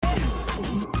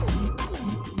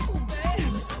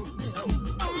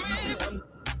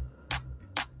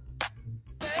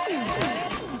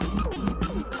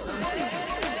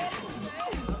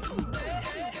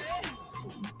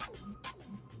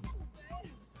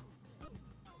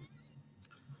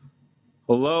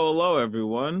Hello, hello,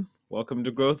 everyone. Welcome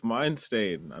to Growth Mind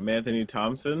State. I'm Anthony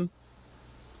Thompson.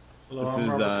 Hello, This I'm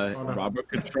is Robert Catrona. Robert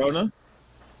Catrona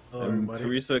Hello, and everybody.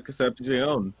 Teresa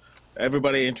Concepcion.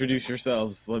 Everybody, introduce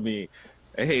yourselves. I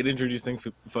hate introducing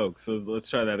folks, so let's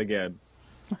try that again.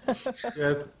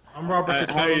 Yeah, I'm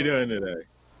Robert How are you Catrona. doing today?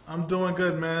 I'm doing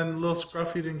good, man. A little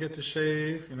scruffy, didn't get to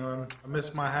shave. I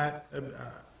missed my hat.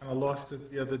 I lost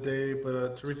it the other day,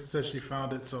 but Teresa said she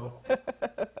found it, so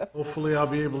hopefully I'll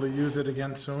be able to use it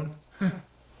again soon. Go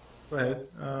ahead.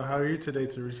 How are you today,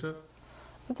 Teresa?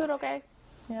 I'm doing okay.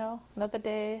 Another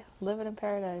day living in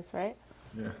paradise, right?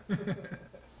 Yeah.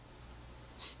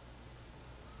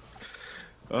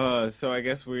 So I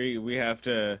guess we have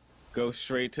to go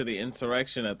straight to the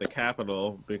insurrection at the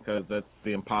Capitol because that's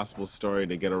the impossible story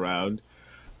to get around.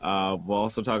 We'll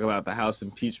also talk about the House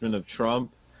impeachment of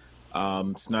Trump.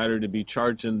 Snyder to be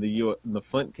charged in the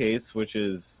Flint case, which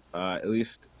is at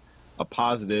least a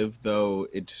positive, though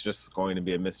it's just going to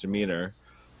be a misdemeanor.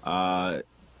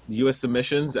 U.S.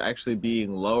 emissions actually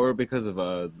being lower because of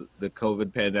the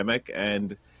COVID pandemic,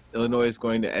 and Illinois is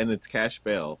going to end its cash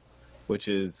bail, which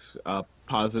is a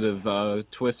positive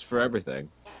twist for everything.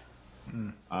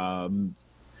 Mm. Um,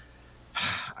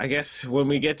 I guess when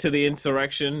we get to the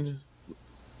insurrection,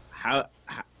 how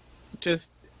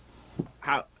just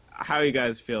how are you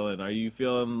guys feeling? Are you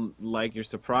feeling like you're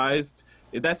surprised?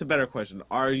 That's a better question.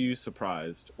 Are you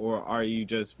surprised, or are you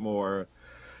just more,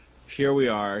 here we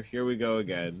are, here we go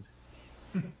again?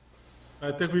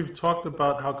 I think we've talked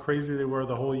about how crazy they were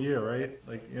the whole year, right?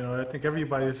 I think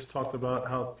everybody's talked about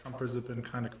how Trumpers have been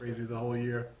kind of crazy the whole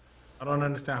year. I don't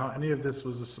understand how any of this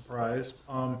was a surprise.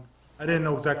 I didn't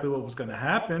know exactly what was going to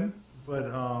happen, but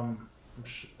I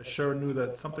sure knew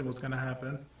that something was going to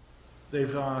happen.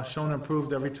 They've shown and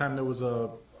proved every time there was an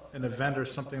event or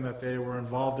something that they were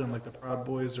involved in, like the Proud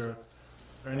Boys or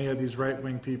any of these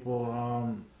right-wing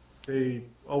people. They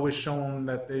always shown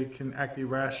that they can act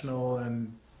irrational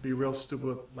and be real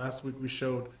stupid. Last week we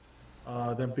showed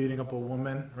them beating up a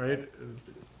woman, right?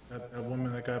 That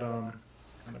woman that got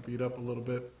kind of beat up a little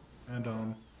bit. And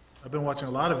I've been watching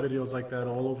a lot of videos like that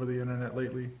all over the internet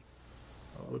lately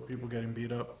with people getting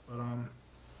beat up. But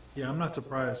yeah, I'm not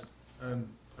surprised. And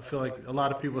I feel like a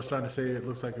lot of people are starting to say it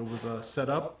looks like it was set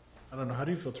up. I don't know. How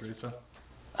do you feel, Teresa?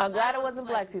 I'm glad it wasn't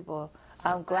black people.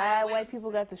 I'm glad white people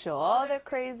got to show all their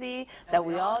crazy that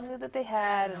we all knew that they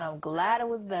had, and I'm glad it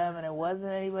was them and it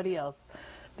wasn't anybody else.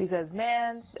 Because,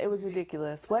 man, it was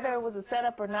ridiculous. Whether it was a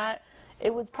setup or not,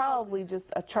 it was probably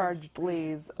just a charged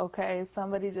blaze, okay?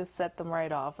 Somebody just set them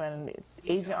right off, and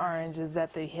Agent Orange is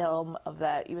at the helm of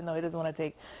that, even though he doesn't want to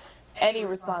take any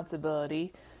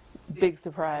responsibility. Big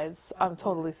surprise. I'm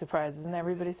totally surprised. Isn't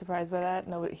everybody surprised by that?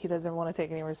 No, he doesn't want to take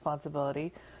any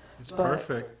responsibility. It's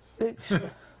perfect.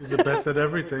 He's the best at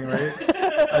everything, right?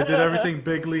 I did everything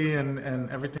bigly and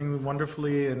everything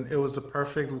wonderfully, and it was a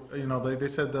perfect, they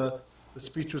said the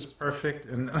speech was perfect,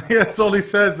 and that's all he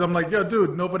says. I'm like, yo,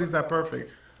 dude, nobody's that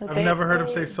perfect. I've never heard him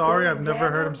say sorry. I've never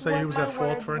heard him say he was at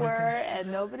fault for anything.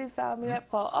 And nobody found me at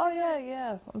fault. Oh,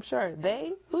 yeah, I'm sure.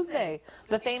 They? Who's they?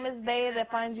 The famous they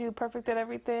that finds you perfect at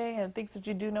everything and thinks that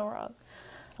you do no wrong.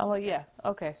 I'm like, yeah,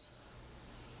 okay.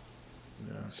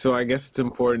 Yeah. So I guess it's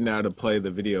important now to play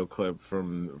the video clip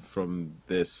from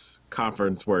this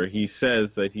conference where he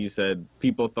says that he said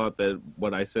people thought that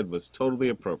what I said was totally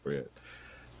appropriate.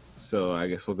 So I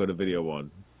guess we'll go to video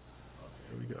one. Okay,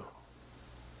 here we go.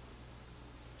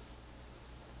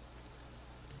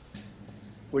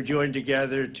 We're joined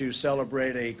together to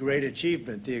celebrate a great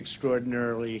achievement, the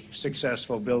extraordinarily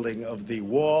successful building of the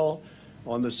wall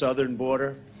on the southern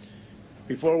border.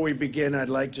 Before we begin, I'd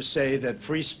like to say that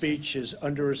free speech is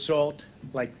under assault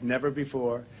like never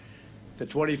before. The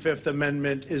 25th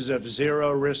Amendment is of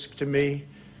zero risk to me,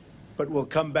 but will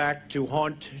come back to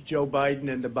haunt Joe Biden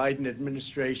and the Biden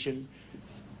administration.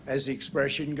 As the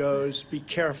expression goes, be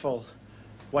careful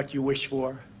what you wish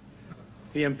for.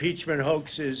 The impeachment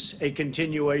hoax is a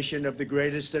continuation of the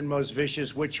greatest and most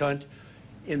vicious witch hunt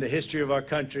in the history of our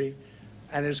country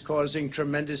and is causing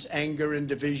tremendous anger and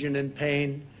division and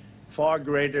pain, far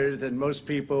greater than most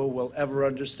people will ever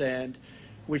understand,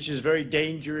 which is very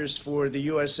dangerous for the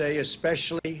USA,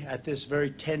 especially at this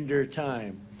very tender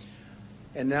time.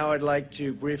 And now I'd like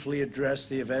to briefly address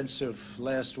the events of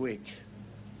last week.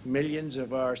 Millions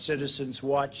of our citizens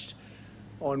watched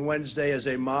on Wednesday as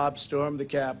a mob stormed the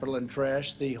Capitol and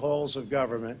trashed the halls of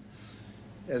government.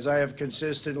 As I have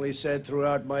consistently said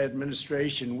throughout my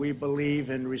administration, we believe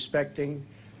in respecting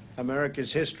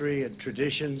America's history and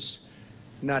traditions,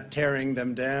 not tearing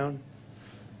them down.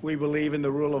 We believe in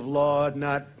the rule of law,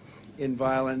 not in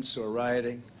violence or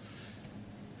rioting.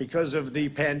 because of the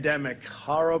pandemic.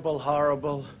 Horrible,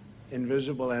 horrible,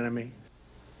 invisible enemy.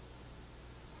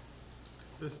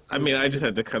 I mean, I just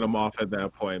had to cut him off at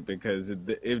that point because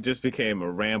it just became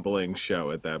a rambling show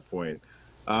at that point.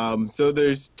 So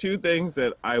there's two things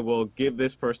that I will give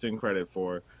this person credit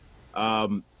for.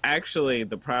 Actually,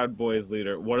 the Proud Boys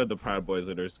leader, one of the Proud Boys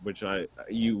leaders, which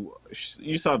you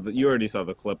already saw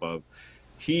the clip of.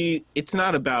 It's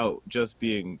not about just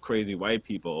being crazy white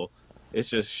people. It's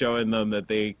just showing them that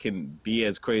they can be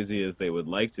as crazy as they would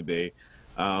like to be.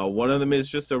 One of them is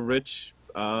just a rich.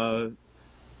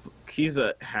 He's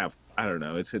a half. I don't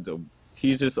know. He's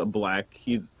just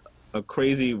he's a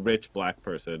crazy rich black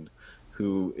person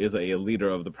who is a leader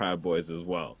of the Proud Boys as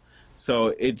well. So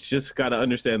it's just got to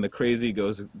understand the crazy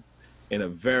goes in a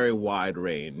very wide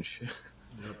range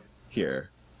here.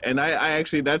 And I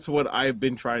actually, that's what I've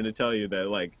been trying to tell you, that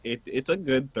like it's a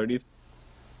good 30%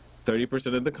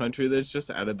 of the country that's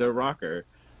just out of their rocker.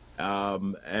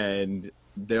 And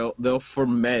they'll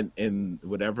ferment in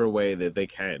whatever way that they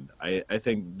can. I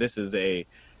think this is a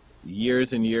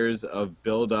years and years of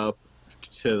build up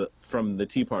from the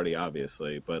Tea Party,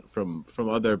 obviously, but from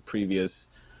other previous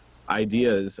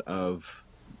ideas of,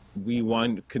 we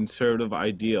want conservative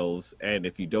ideals, and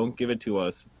if you don't give it to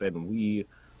us, then we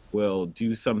will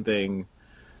do something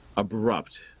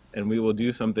abrupt, and we will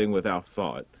do something without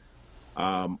thought.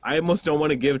 I almost don't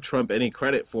want to give Trump any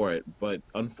credit for it, but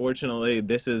unfortunately,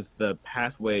 this is the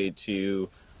pathway to,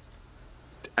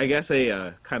 I guess,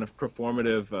 a kind of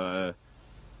performative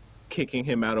kicking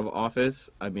him out of office.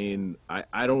 I mean,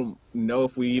 I don't know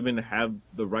if we even have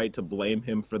the right to blame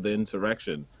him for the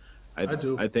insurrection. I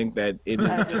do. I think that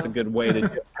it's just a good way to.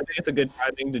 I think it's a good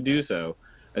timing to do so.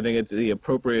 I think it's the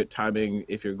appropriate timing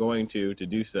if you're going to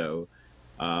do so.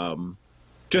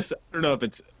 Just, I don't know if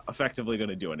it's effectively going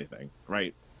to do anything,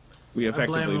 right? We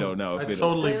effectively don't know. I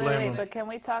totally blame him. But can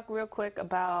we talk real quick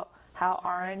about how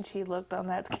orange he looked on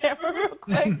that camera real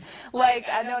quick? Like,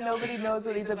 I know nobody knows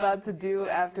what he's about to do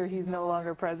after he's no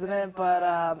longer president, but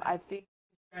I think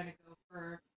he's trying to go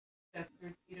for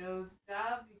Chester Tito's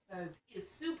job because he is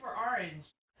super orange.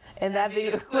 And that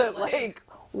video clip, like,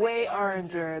 way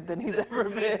oranger than he's ever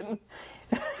been.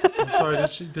 I'm sorry,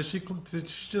 did she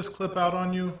just clip out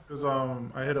on you? Because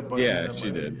I hit a button. Yeah, she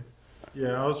did.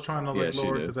 Yeah, I was trying to look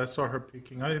lower because I saw her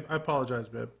peeking. I apologize,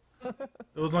 babe.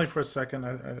 It was only for a second.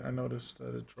 I noticed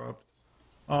that it dropped.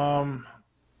 Yeah,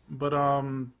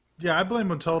 I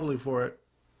blame him totally for it.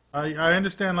 I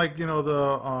understand, like, you know,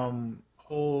 the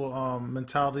whole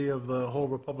mentality of the whole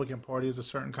Republican Party is a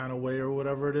certain kind of way or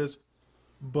whatever it is,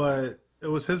 but it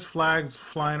was his flags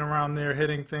flying around there,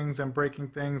 hitting things and breaking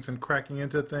things and cracking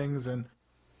into things, and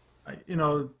you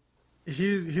know,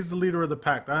 he's the leader of the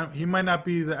pack. He might not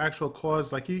be the actual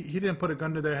cause. Like he didn't put a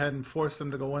gun to their head and force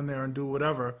them to go in there and do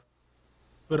whatever.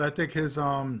 But I think his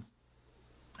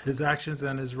actions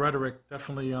and his rhetoric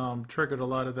definitely triggered a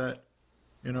lot of that.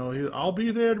 You know, I'll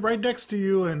be there right next to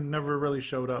you, and never really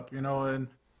showed up. You know, and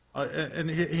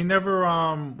he never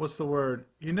what's the word?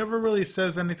 He never really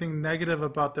says anything negative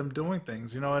about them doing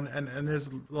things. You know, and there's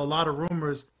a lot of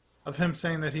rumors of him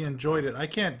saying that he enjoyed it. I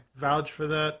can't vouch for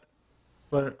that,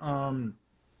 but I'm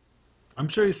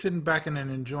sure he's sitting back and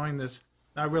enjoying this,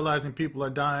 not realizing people are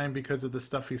dying because of the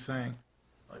stuff he's saying,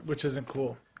 which isn't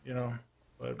cool. You know.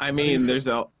 But I mean, there's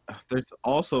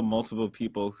also multiple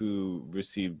people who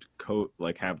received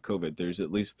have COVID. There's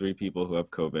at least 3 people who have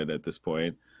COVID at this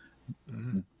point,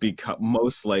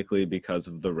 most likely because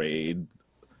of the raid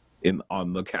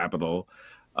on the Capitol,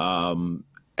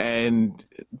 and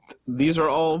these are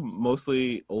all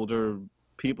mostly older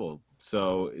people.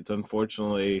 So it's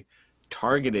unfortunately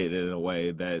targeted in a way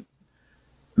that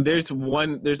there's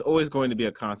always going to be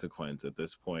a consequence at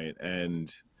this point,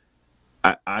 and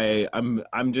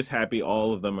I'm just happy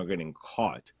all of them are getting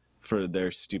caught for their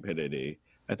stupidity.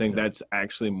 I think that's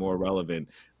actually more relevant,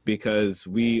 because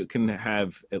we can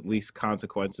have at least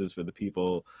consequences for the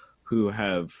people who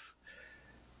have,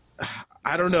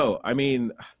 I don't know. I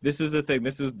mean, this is the thing.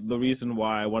 This is the reason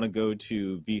why I want to go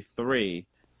to V3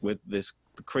 with this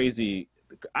crazy.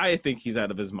 I think he's out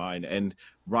of his mind, and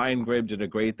Ryan Gribb did a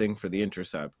great thing for The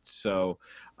Intercept. So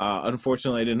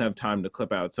unfortunately, I didn't have time to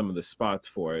clip out some of the spots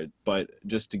for it, but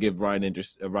just to give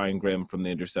Ryan Grimm from The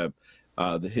Intercept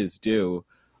his due,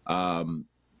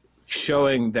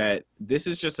 showing that this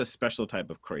is just a special type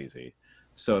of crazy.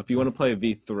 So if you want to play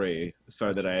V3,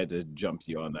 sorry that I had to jump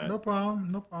you on that. No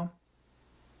problem.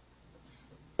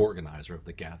 Organizer of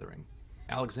the gathering.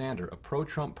 Alexander, a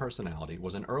pro-Trump personality,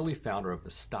 was an early founder of the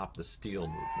Stop the Steal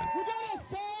movement. We gotta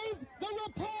save the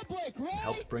Republic! and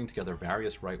helped bring together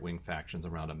various right-wing factions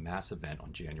around a mass event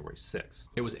on January 6th.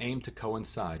 It was aimed to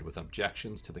coincide with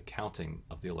objections to the counting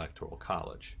of the Electoral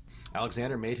College.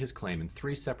 Alexander made his claim in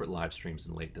 3 separate live streams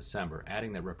in late December,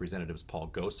 adding that Representatives Paul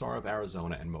Gosar of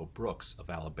Arizona and Mo Brooks of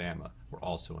Alabama were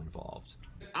also involved.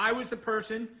 I was the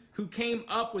person who came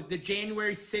up with the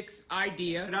January 6th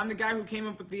idea. And I'm the guy who came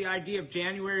up with the idea of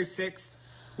January 6th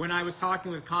when I was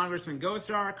talking with Congressman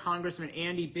Gosar, Congressman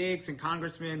Andy Biggs, and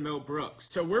Congressman Mo Brooks.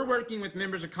 So we're working with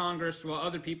members of Congress while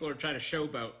other people are trying to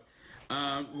showboat.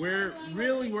 We're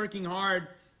really working hard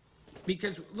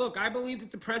because, look, I believe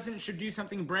that the president should do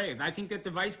something brave. I think that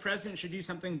the vice president should do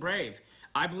something brave.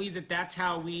 I believe that that's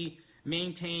how we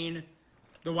maintain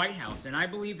the White House, and I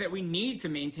believe that we need to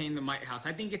maintain the White House.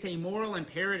 I think it's a moral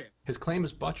imperative. His claim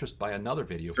is buttressed by another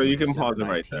video. So you can pause it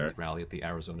right there. Rally at the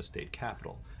Arizona State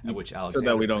Capitol, at which So Alexander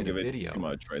that we don't played give a it video too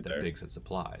much right that there. Biggs had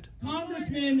supplied.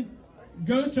 Congressman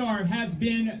Gosar has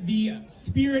been the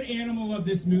spirit animal of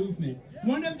this movement.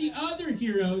 One of the other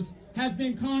heroes has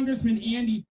been Congressman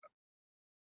Andy.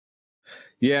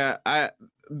 Yeah,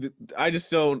 I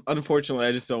just don't. Unfortunately,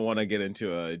 I just don't want to get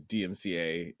into a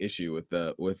DMCA issue with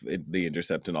the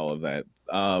Intercept and all of that.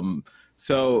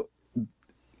 So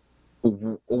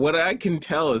what I can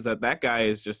tell is that guy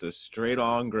is just a straight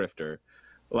on grifter.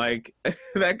 Like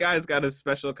that guy's got a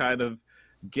special kind of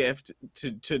gift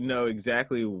to know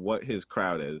exactly what his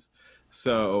crowd is.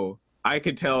 So I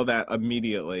could tell that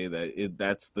immediately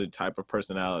that's the type of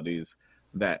personalities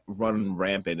that run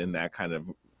rampant in that kind of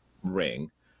ring,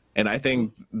 and I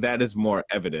think that is more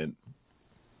evident.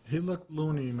 He looked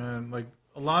loony, man. Like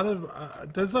a lot of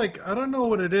there's like, I don't know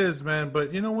what it is, man,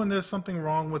 but you know when there's something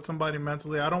wrong with somebody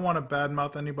mentally, I don't want to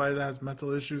badmouth anybody that has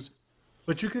mental issues,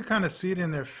 but you could kind of see it in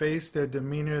their face, their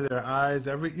demeanor, their eyes,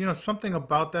 something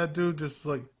about that dude, just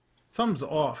like something's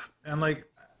off. And like,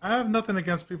 I have nothing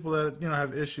against people that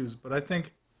have issues, but I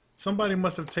think somebody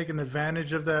must have taken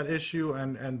advantage of that issue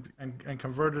and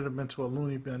converted him into a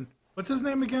loony bin. What's his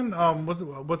name again?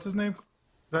 What's his name?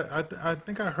 I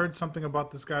think I heard something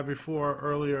about this guy before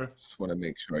earlier. Just want to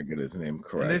make sure I get his name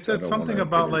correct. And they said something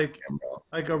about like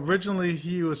originally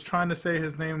he was trying to say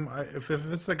his name. If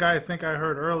it's the guy I think I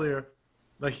heard earlier,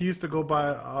 like he used to go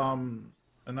by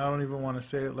and I don't even want to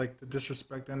say it like to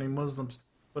disrespect any Muslims,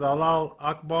 but Allah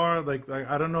Akbar. Like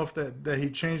I don't know if that he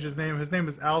changed his name. His name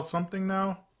is Al something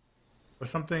now, or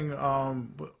something. I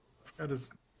forgot his.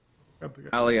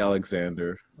 Ali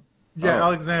Alexander. Yeah,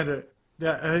 Alexander.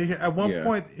 Yeah, at one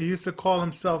point he used to call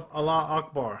himself Allah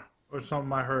Akbar or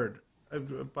something. I heard.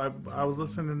 I was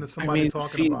listening to somebody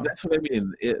talking about. That's what I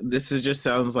mean. Just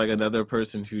sounds like another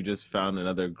person who just found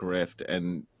another grift,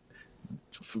 and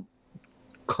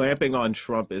clamping on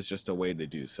Trump is just a way to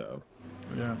do so.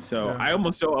 Yeah. So yeah. I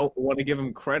almost don't want to give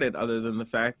him credit, other than the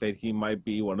fact that he might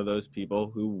be one of those people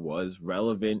who was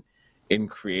relevant in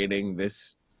creating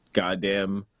this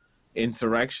goddamn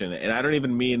insurrection. And I don't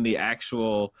even mean the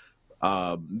actual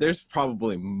there's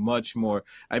probably much more.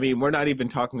 I mean, we're not even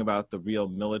talking about the real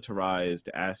militarized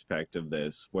aspect of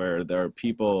this, where there are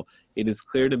people, it is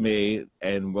clear to me,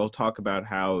 and we'll talk about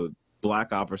how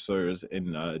black officers in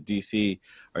DC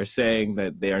are saying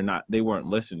that they weren't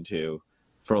listened to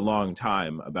for a long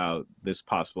time about this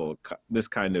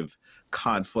kind of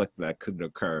conflict that could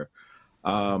occur.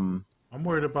 I'm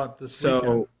worried about this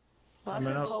weekend.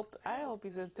 Well, I hope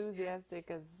he's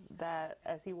enthusiastic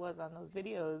as he was on those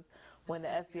videos when the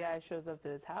FBI shows up to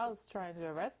his house trying to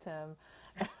arrest him.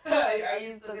 Are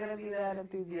you still going to be that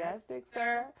enthusiastic,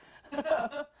 sir?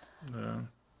 Yeah.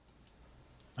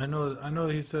 I know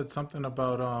he said something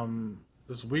about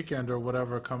this weekend or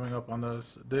whatever coming up on I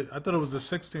thought it was the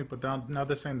 16th, but now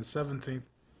they're saying the 17th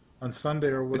on Sunday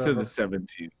or whatever. They said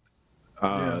the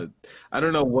 17th. I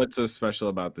don't know what's so special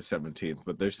about the 17th,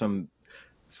 but there's some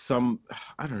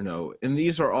I don't know, and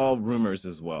these are all rumors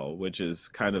as well, which is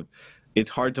kind of, it's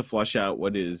hard to flush out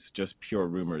what is just pure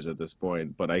rumors at this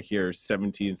point. But I hear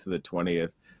 17th to the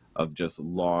 20th of just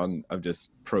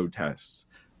protests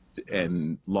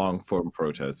and long form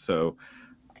protests. So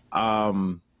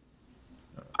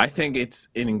I think it's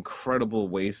an incredible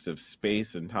waste of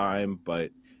space and time, but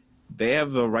they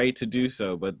have the right to do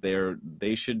so. But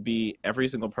they should be, every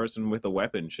single person with a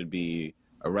weapon should be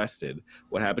arrested.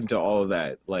 What happened to all of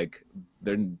that? Like,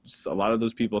 a lot of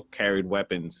those people carried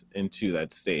weapons into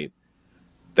that state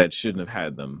that shouldn't have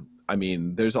had them. I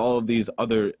mean, there's all of these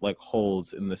other like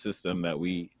holes in the system that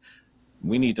we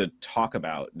need to talk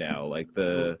about now. Like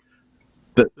I'm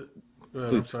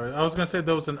sorry. I was gonna say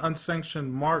there was an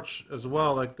unsanctioned march as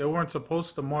well. Like they weren't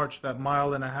supposed to march that 1.5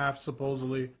 miles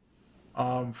supposedly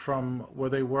from where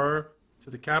they were. to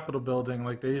the Capitol building.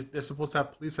 Like they're supposed to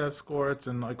have police escorts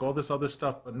and like all this other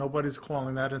stuff, but nobody's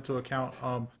calling that into account.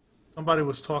 Somebody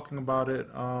was talking about it.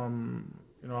 I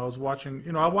was watching.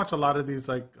 I watch a lot of these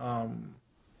like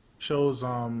shows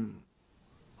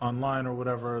online or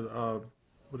whatever.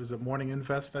 What is it? Morning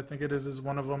Invest, I think it is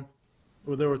one of them,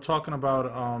 where they were talking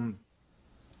about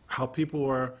how people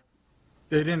were.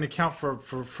 They didn't account for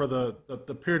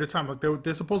the period of time. Like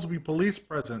there's supposed to be police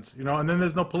presence, and then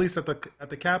there's no police at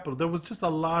the Capitol. There was just a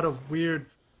lot of weird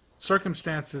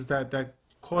circumstances that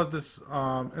caused this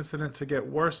incident to get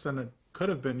worse than it could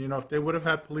have been. If they would have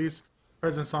had police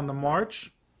presence on the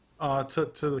march to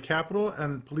the Capitol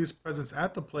and police presence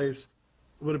at the place,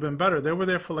 it would have been better. They were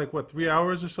there for like 3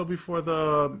 hours or so before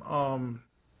the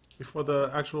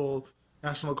actual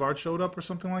National Guard showed up or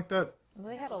something like that.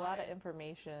 They had a lot of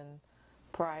information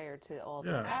prior to all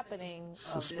this Yeah. happening,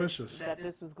 Suspicious. that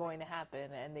this was going to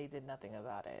happen, and they did nothing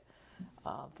about it.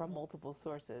 From multiple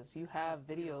sources, you have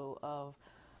video of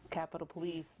Capitol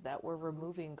Police that were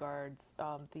removing guards,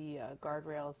 the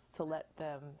guardrails to let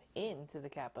them into the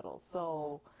Capitol.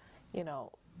 So,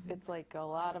 it's like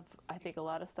I think a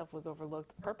lot of stuff was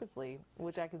overlooked purposely,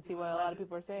 which I can see why a lot of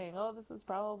people are saying, oh, this is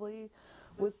probably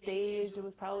was staged. It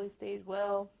was probably staged.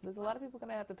 Well, there's a lot of people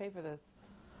going to have to pay for this.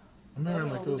 I'm hearing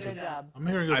So like it was their job. I'm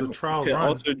hearing it was a trial to run.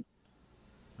 also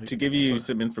to give you Sorry.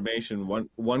 some information,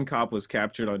 one cop was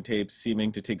captured on tape seeming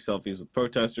to take selfies with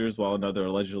protesters, while another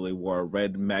allegedly wore a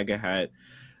red MAGA hat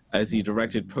as he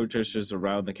directed protesters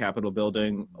around the Capitol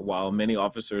building. While many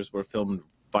officers were filmed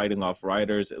fighting off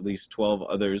rioters, at least 12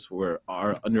 others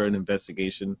are under an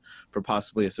investigation for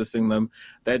possibly assisting them.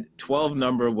 That 12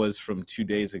 number was from 2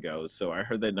 days ago, so I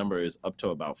heard that number is up to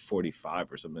about 45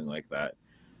 or something like that.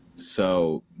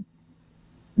 So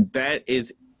that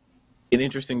is an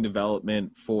interesting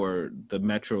development for the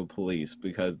Metro Police,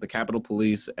 because the Capitol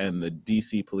Police and the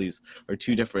DC Police are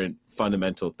two different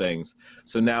fundamental things.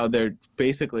 So now they're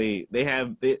basically they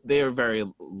are very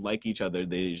like each other.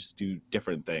 They just do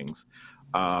different things.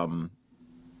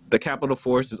 The Capitol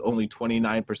Force is only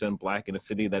 29% black in a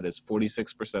city that is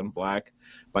 46% black.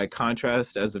 By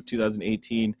contrast, as of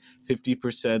 2018,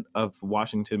 50% of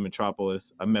Washington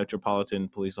metropolitan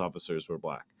police officers were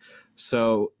black.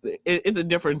 So it's a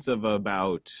difference of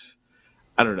about,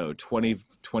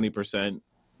 20%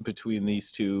 between these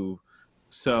two.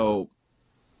 So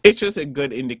it's just a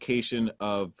good indication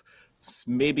of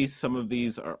maybe some of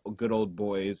these are good old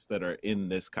boys that are in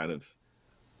this kind of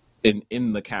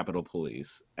in the Capitol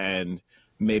Police, and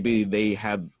maybe they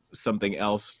have something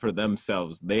else for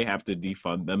themselves. They have to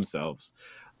defund themselves.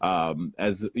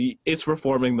 As it's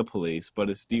reforming the police, but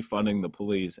it's defunding the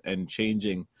police and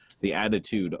changing the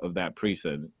attitude of that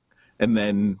precinct. And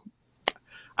then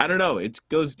I don't know, it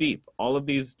goes deep. All of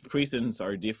these precincts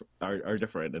are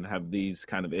different and have these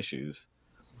kind of issues.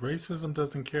 Racism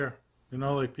doesn't care.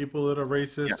 Like people that are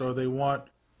racist or they want,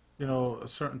 a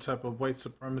certain type of white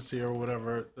supremacy or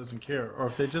whatever, doesn't care. Or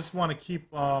if they just want to keep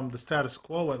the status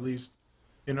quo, at least,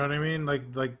 you know what I mean?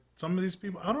 Like some of these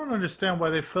people, I don't understand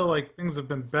why they feel like things have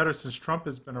been better since Trump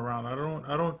has been around. I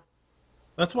don't.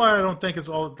 That's why I don't think it's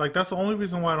all like. That's the only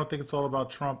reason why I don't think it's all about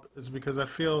Trump, is because I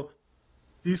feel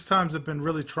these times have been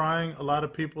really trying. A lot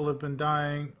of people have been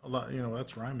dying. A lot,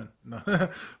 that's rhyming. No.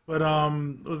 But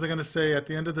what was I gonna say? At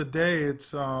the end of the day,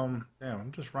 it's damn.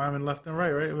 I'm just rhyming left and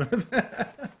right.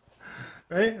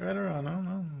 Right around.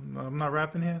 No, I'm not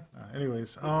rapping here.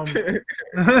 Anyways,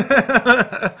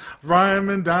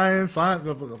 rhyming, dying, sign.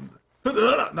 No,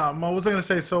 what was I gonna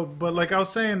say? So, but like I was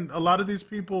saying, a lot of these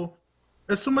people,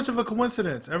 it's too much of a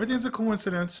coincidence. Everything's a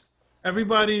coincidence.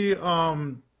 Everybody, it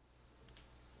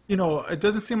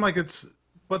doesn't seem like it's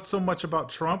but so much about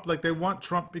Trump. Like they want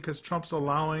Trump because Trump's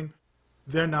allowing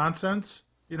their nonsense.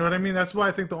 You know what I mean? That's why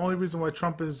I think the only reason why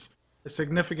Trump is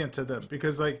significant to them,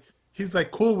 because like he's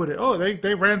like cool with it. Oh,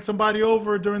 they ran somebody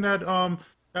over during that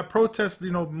that protest,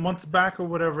 months back or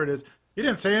whatever it is. He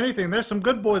didn't say anything. There's some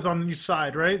good boys on each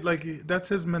side, right? Like that's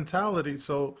his mentality.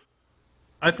 So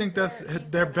I think that's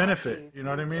their benefit. You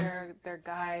know what I mean? Their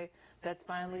guy that's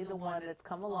finally the one that's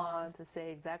come along to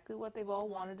say exactly what they've all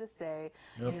wanted to say.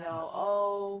 Yep.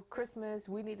 Oh, Christmas,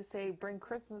 we need to bring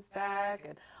Christmas back.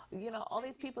 And, all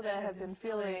these people that have been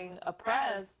feeling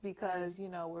oppressed because,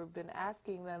 we've been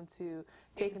asking them to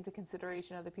take into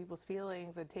consideration other people's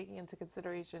feelings, or taking into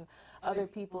consideration other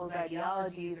people's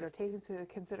ideologies, or taking into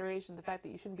consideration the fact that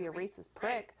you shouldn't be a racist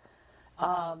prick.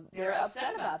 They're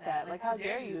upset about that. Like, how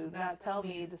dare you not tell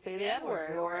me to say the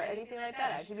N-word or anything like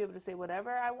that? I should be able to say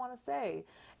whatever I want to say.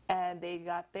 And they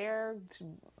got their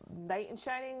knight in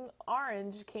shining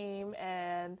orange came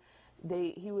and,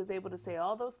 he was able to say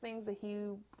all those things that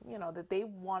that they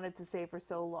wanted to say for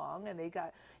so long, and they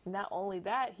got, not only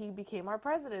that, he became our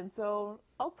president. So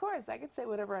of course I can say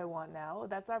whatever I want now.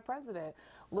 That's our president.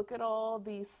 Look at all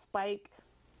the spike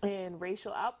in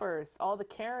racial outbursts, all the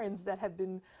Karens that have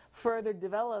been further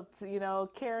developed,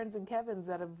 Karens and Kevins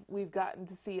that we've gotten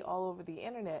to see all over the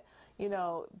internet.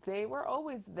 They were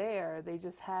always there. They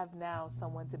just have now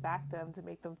someone to back them, to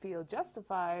make them feel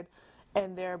justified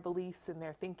in their beliefs and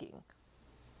their thinking.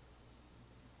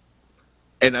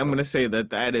 And I'm going to say that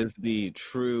that is the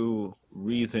true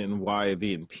reason why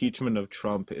the impeachment of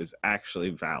Trump is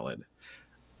actually valid.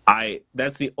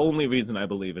 That's the only reason I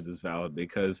believe it is valid,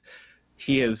 because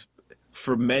he has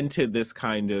fermented this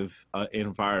kind of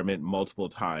environment multiple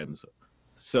times.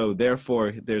 So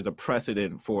therefore, there's a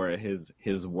precedent for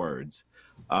his words.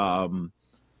 I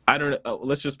don't know.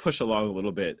 Let's just push along a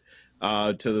little bit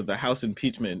to the House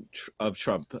impeachment of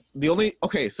Trump.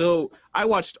 So I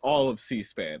watched all of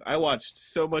C-SPAN. I watched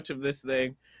so much of this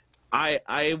thing.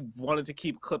 I wanted to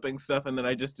keep clipping stuff, and then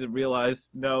I just realized,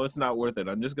 no, it's not worth it.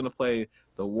 I'm just going to play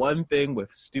the one thing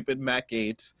with stupid Matt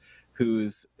Gaetz,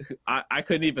 I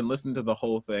couldn't even listen to the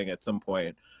whole thing at some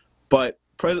point. But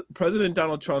President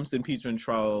Donald Trump's impeachment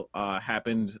trial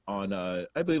happened on, I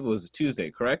believe it was Tuesday,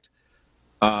 correct?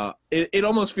 It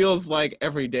almost feels like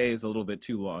every day is a little bit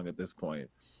too long at this point.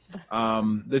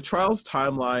 The trial's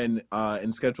timeline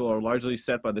and schedule are largely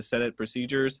set by the Senate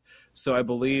procedures, so I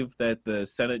believe that the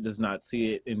Senate does not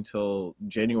see it until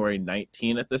January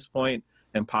 19 at this point,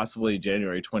 and possibly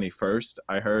January 21st,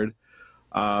 I heard.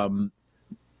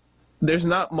 There's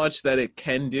not much that it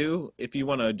can do. If you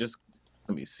want to just,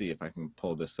 let me see if I can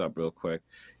pull this up real quick.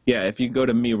 Yeah, if you go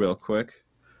to me real quick.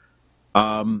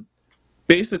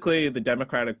 Basically, the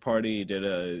Democratic Party did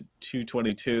a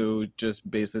 222, just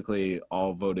basically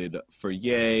all voted for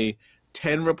yay.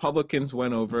 10 Republicans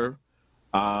went over,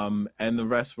 and the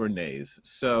rest were nays.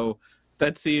 So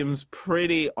that seems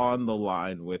pretty on the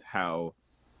line with how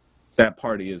that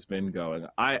party has been going.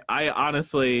 I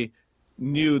honestly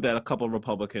knew that a couple of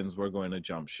Republicans were going to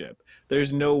jump ship.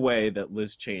 There's no way that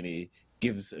Liz Cheney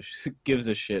gives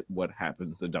a shit what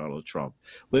happens to Donald Trump.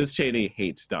 Liz Cheney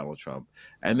hates Donald Trump,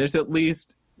 and there's at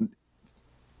least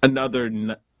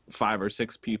another 5 or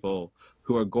 6 people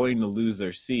who are going to lose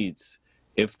their seats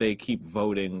if they keep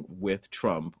voting with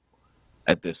Trump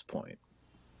at this point.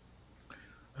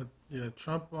 Yeah,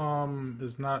 Trump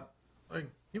is not like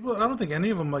people. I don't think any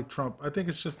of them like Trump. I think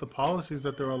it's just the policies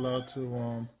that they're allowed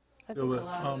to I deal think with. a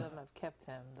lot of them have kept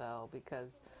him, though,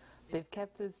 because they've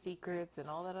kept his secrets and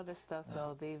all that other stuff.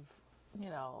 So they've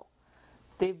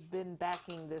been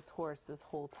backing this horse this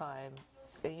whole time.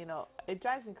 And, it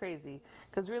drives me crazy,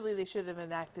 because really they should have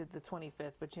enacted the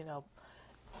 25th. But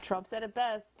Trump said it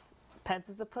best: Pence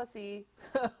is a pussy.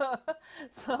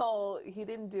 So he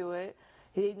didn't do it.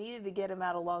 They needed to get him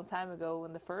out a long time ago.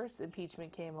 When the first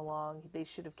impeachment came along, they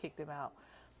should have kicked him out,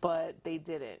 but they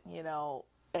didn't.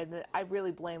 And I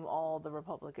really blame all the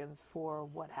Republicans for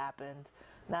what happened,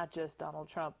 not just Donald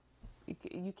Trump.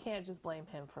 You can't just blame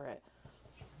him for it.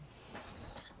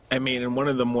 I mean, and one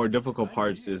of the more difficult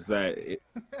parts is that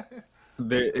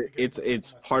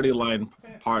it's party line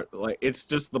it's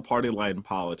just the party line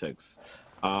politics.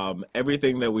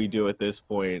 Everything that we do at this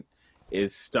point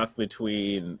is stuck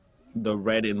between the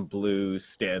red and blue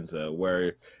stanza,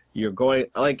 where you're going,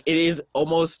 like, it is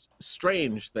almost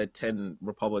strange that 10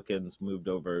 Republicans moved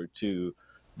over to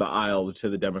the aisle to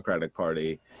the Democratic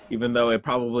Party, even though it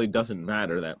probably doesn't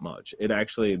matter that much.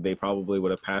 They probably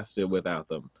would have passed it without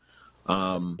them.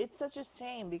 It's such a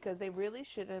shame, because they really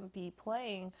shouldn't be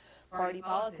playing party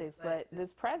politics, but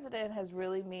this president has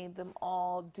really made them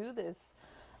all do this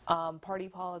party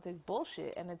politics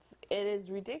bullshit, and it is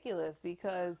ridiculous,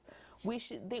 because we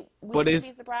shouldn't be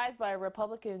surprised by a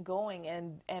Republican going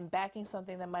and backing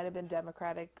something that might have been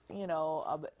Democratic,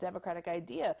 a Democratic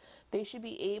idea. They should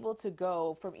be able to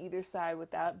go from either side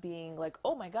without being like,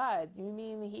 oh my God, you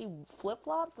mean he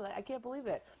flip-flopped? I can't believe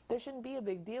that. There shouldn't be a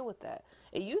big deal with that.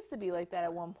 It used to be like that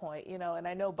at one point, and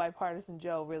I know Bipartisan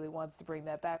Joe really wants to bring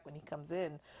that back when he comes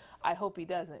in. I hope he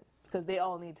doesn't, because they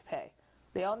all need to pay.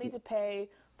 They all need to pay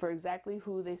for exactly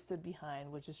who they stood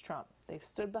behind, which is Trump. They've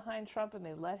stood behind Trump and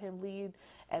they let him lead,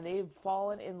 and they've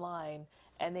fallen in line,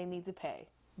 and they need to pay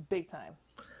big time.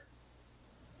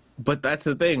 But that's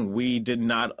the thing. We did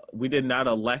not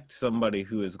elect somebody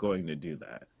who is going to do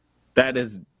that.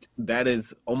 That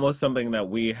is almost something that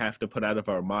we have to put out of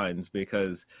our minds,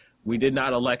 because we did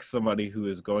not elect somebody who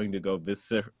is going to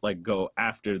go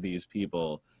after these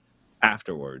people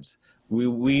afterwards.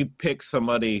 We pick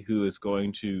somebody who is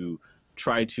going to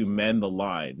try to mend the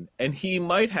line. And he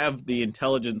might have the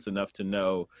intelligence enough to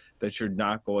know that you're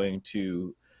not going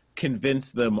to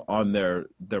convince them on their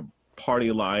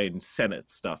party line Senate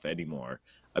stuff anymore.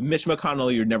 Mitch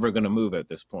McConnell, you're never going to move at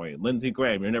this point. Lindsey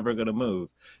Graham, you're never going to move.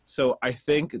 So I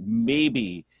think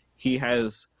maybe he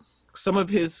has some of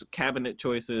his cabinet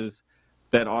choices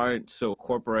that aren't so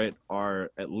corporate,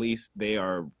 are at least they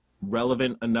are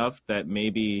relevant enough that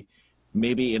maybe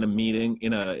in a meeting,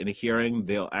 in a hearing,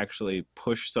 they'll actually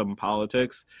push some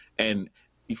politics and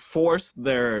force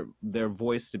their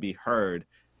voice to be heard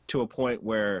to a point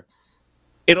where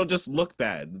it'll just look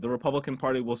bad. The Republican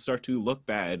Party will start to look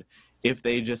bad if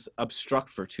they just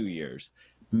obstruct for 2 years.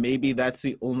 Maybe that's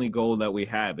the only goal that we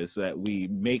have, is that we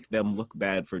make them look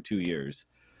bad for 2 years.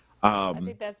 I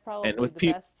think that's probably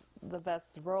the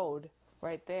best road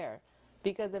right there.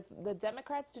 Because if the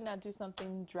Democrats do not do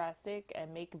something drastic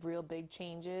and make real big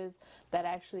changes that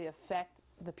actually affect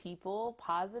the people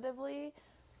positively,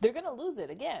 they're going to lose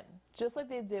it again, just like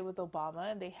they did with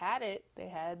Obama. And they had it. They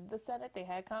had the Senate, they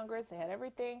had Congress, they had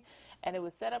everything, and it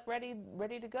was set up ready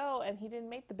to go, and he didn't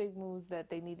make the big moves that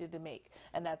they needed to make.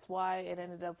 And that's why it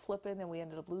ended up flipping, and we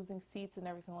ended up losing seats and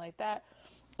everything like that.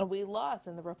 And we lost,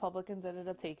 and the Republicans ended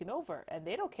up taking over. And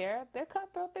they don't care. They're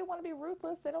cutthroat. They want to be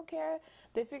ruthless. They don't care.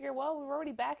 They figure, well, we're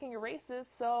already backing a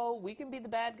racist, so we can be the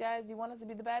bad guys. You want us to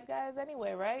be the bad guys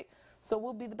anyway, right? So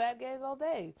we'll be the bad guys all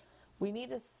day. We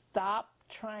need to stop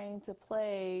trying to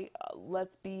play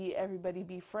let's be everybody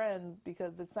be friends,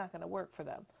 because it's not going to work for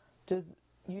them. Just,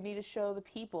 you need to show the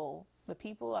people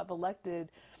have elected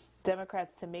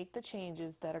Democrats to make the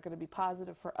changes that are going to be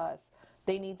positive for us.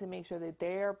 They need to make sure that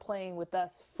they're playing with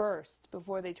us first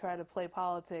before they try to play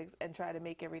politics and try to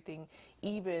make everything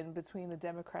even between the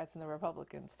Democrats and the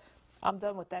Republicans. I'm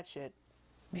done with that shit.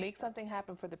 Make something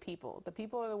happen for the people. The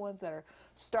people are the ones that are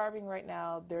starving right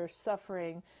now. They're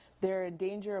suffering. They're in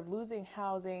danger of losing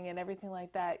housing and everything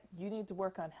like that. You need to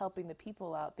work on helping the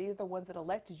people out. These are the ones that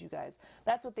elected you guys.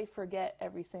 That's what they forget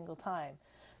every single time,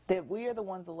 that we are the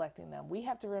ones electing them. We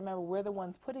have to remember we're the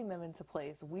ones putting them into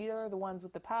place. We are the ones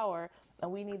with the power, and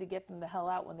we need to get them the hell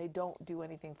out when they don't do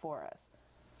anything for us.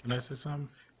 Can I say something?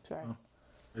 Sure. Oh,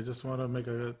 I just want to make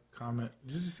a comment.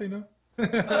 Did you say no?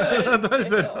 I thought I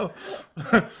said no.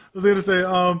 I was going to say,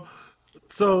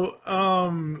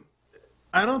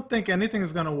 I don't think anything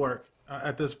is going to work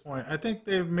at this point. I think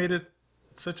they've made it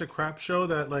such a crap show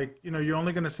that, like, you know, you're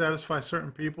only going to satisfy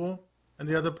certain people, and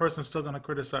the other person's still going to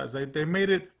criticize. They made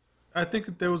it. I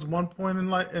think there was one point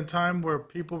in time where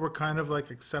people were kind of like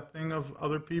accepting of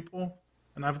other people,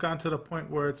 and I've gotten to the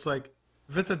point where it's like,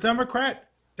 if it's a Democrat,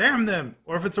 damn them,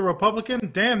 or if it's a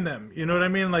Republican, damn them. You know what I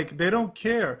mean? Like, they don't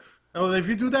care. Oh, if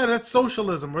you do that, that's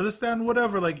socialism, or this, that, and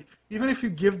whatever. Like, even if you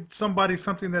give somebody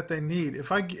something that they need,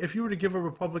 if you were to give a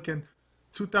Republican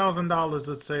 $2,000,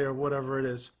 let's say, or whatever it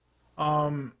is,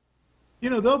 you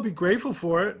know, they'll be grateful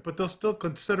for it, but they'll still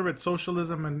consider it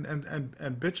socialism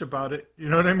and bitch about it. You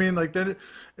know what I mean? Like, that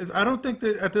is, I don't think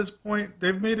that at this point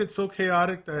they've made it so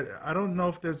chaotic that I don't know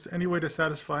if there's any way to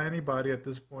satisfy anybody at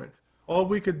this point. All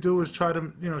we could do is try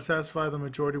to, you know, satisfy the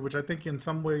majority, which I think in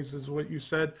some ways is what you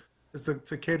said, is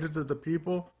to cater to the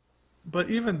people. But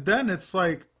even then, it's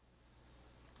like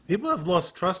people have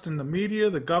lost trust in the media,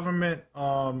 the government,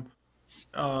 you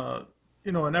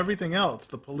know, and everything else,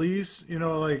 the police, you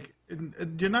know, like,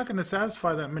 you're not going to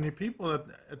satisfy that many people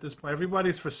at this point.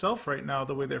 Everybody's for self right now,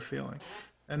 the way they're feeling.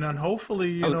 And then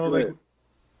hopefully, you know, like,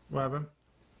 what happened?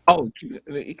 Oh,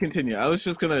 continue. I was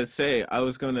just going to say,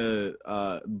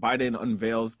 Biden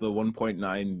unveils the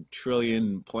 1.9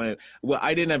 trillion plan. Well,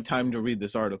 I didn't have time to read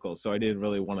this article, so I didn't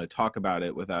really want to talk about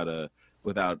it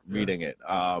without reading it.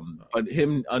 But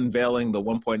him unveiling the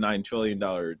 $1.9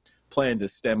 trillion plan to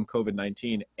stem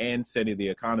COVID-19 and steady the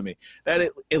economy, that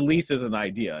at least is an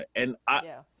idea. And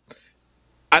I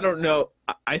don't know.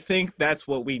 I think that's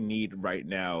what we need right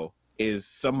now, is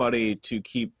somebody to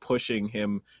keep pushing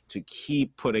him to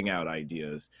keep putting out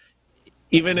ideas.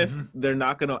 Even if they're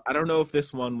not going to, I don't know if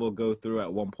this one will go through at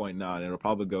 1.9. It'll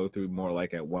probably go through more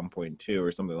like at 1.2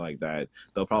 or something like that.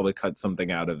 They'll probably cut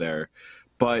something out of there.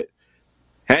 But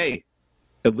hey,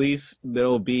 at least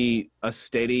there'll be a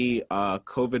steady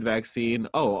COVID vaccine.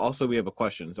 Oh, also we have a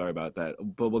question. Sorry about that,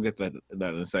 but we'll get that in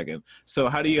a second. So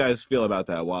how do you guys feel about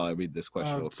that while I read this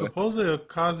question real quick? Supposedly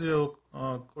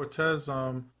Ocasio-Cortez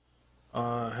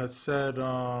had said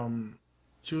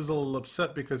she was a little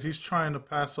upset because he's trying to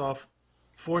pass off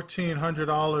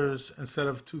 $1,400 instead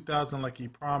of $2,000 like he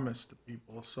promised the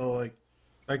people. So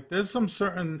like there's some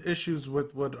certain issues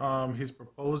with what he's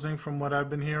proposing from what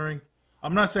I've been hearing.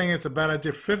 I'm not saying it's a bad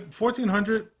idea.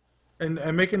 $1,400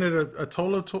 and making it a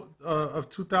total of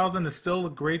 2,000 is still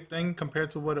a great thing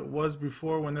compared to what it was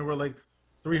before when they were like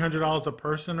 $300 a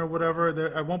person or whatever.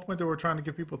 At one point they were trying to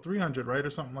give people 300, right,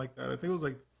 or something like that. I think it was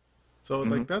like so.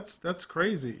 Mm-hmm. Like that's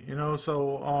crazy, you know.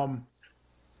 So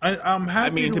I'm I happy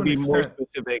mean, to to an be more extent.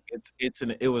 specific,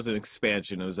 it was an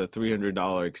expansion. It was a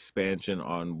 $300 expansion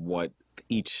on what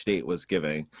each state was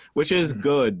giving, which is Mhm.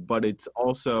 good, but it's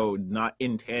also not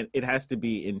it has to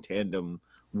be in tandem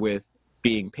with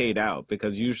being paid out,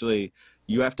 because usually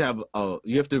you have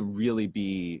to really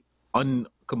be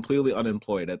completely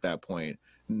unemployed at that point,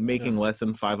 Yeah. making less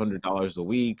than $500 a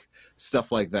week,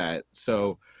 stuff like that.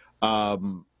 So,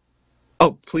 um,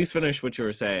 oh, please finish what you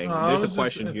were No, saying. I There's a was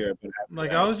just question here, but after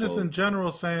like I that, was just we'll. in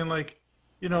general saying like,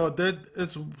 you know, that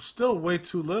it's still way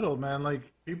too little, man.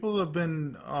 Like people have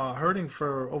been hurting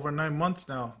for over 9 months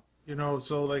now, you know.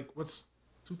 So like, what's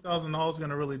 $2,000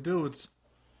 gonna really do? It's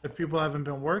if people haven't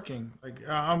been working. Like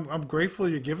I'm grateful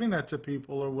you're giving that to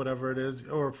people or whatever it is,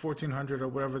 or 1,400 or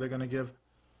whatever they're gonna give.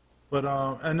 But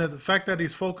and the fact that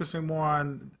he's focusing more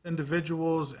on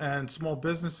individuals and small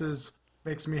businesses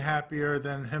makes me happier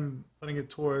than him putting it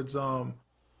towards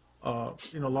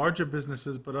you know, larger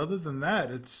businesses. But other than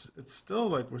that, it's still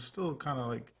like we're still kind of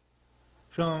like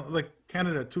feeling like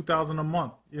Canada 2,000 a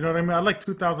month. You know what I mean? I like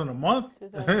 2,000 a month.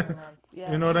 2,000 a month.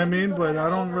 Yeah, You know and what I then mean? people But that I are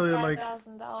don't over really like.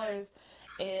 $5,000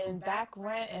 in back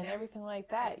rent and everything like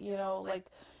that. You know, like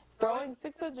throwing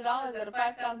 $600 at a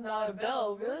 $5,000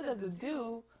 bill really doesn't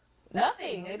do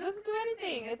nothing. It doesn't do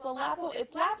anything. It's a laughable.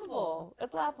 It's laughable.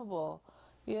 It's laughable.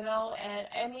 You know, and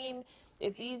I mean,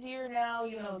 it's easier now,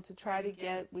 you know, to try to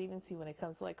get leniency when it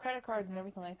comes to like credit cards and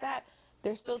everything like that.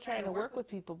 They're still trying to work with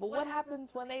people. But what happens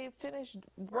when they finish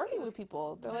working with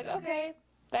people? They're like, okay,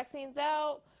 vaccine's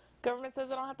out. Government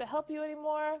says I don't have to help you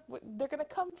anymore. They're gonna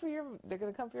come for your. They're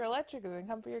gonna come for your electric. They're gonna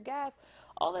come for your gas.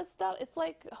 All this stuff. It's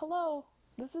like, hello,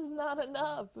 this is not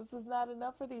enough. This is not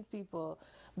enough for these people.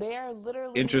 They are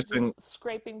literally Interesting. just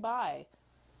scraping by.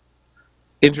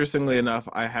 Interestingly enough,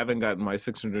 I haven't gotten my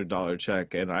 $600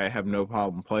 check, and I have no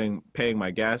problem paying my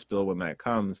gas bill when that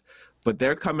comes. But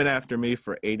they're coming after me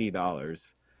for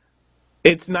 $80.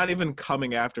 It's not even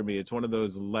coming after me. It's one of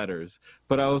those letters.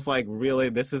 But I was like, really,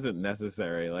 this isn't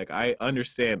necessary. Like, I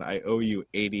understand I owe you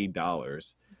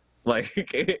 $80. Like,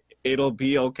 it'll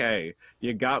be okay.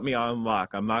 You got me on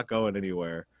lock. I'm not going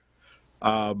anywhere.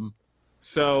 Um,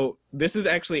 so this is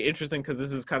actually interesting because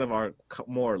this is kind of our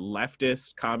more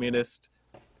leftist, communist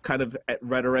kind of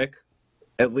rhetoric,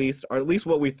 at least, or at least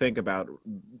what we think about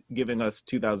giving us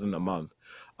 2,000 a month.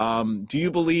 Do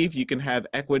you believe you can have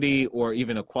equity or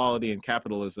even equality in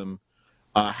capitalism?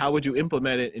 How would you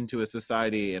implement it into a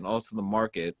society and also the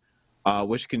market,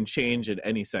 which can change at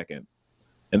any second?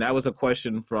 And that was a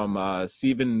question from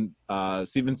Stephen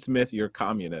Smith, you're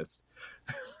communist.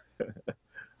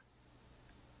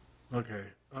 Okay.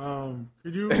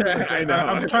 Could you? Like, I know.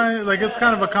 I'm trying. Like, it's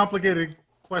kind of a complicated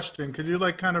question. Could you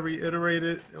like kind of reiterate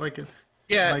it?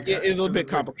 Yeah, Like, it is a little bit like,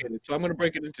 complicated. So I'm going to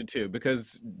break it into two,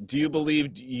 because do you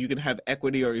believe you can have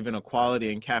equity or even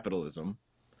equality in capitalism?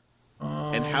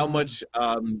 And how um, much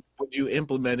would you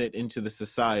implement it into the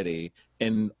society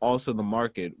and also the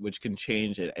market, which can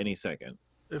change at any second?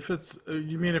 if it's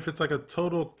you mean if it's like a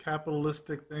total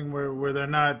capitalistic thing where they're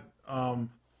not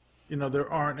you know,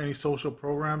 there aren't any social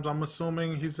programs. I'm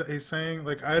assuming he's saying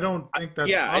like I don't think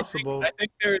that's Yeah, possible. I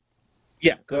think there.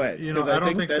 Yeah, go ahead, You know, because I I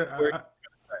don't think think that. that's where.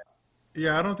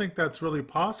 Yeah, I don't think that's really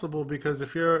possible because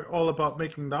if you're all about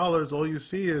making dollars, all you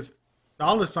see is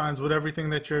dollar signs with everything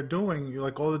that you're doing,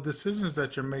 like all the decisions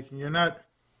that you're making. You're not.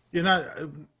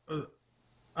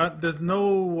 There's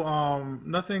no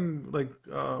nothing like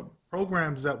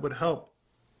programs that would help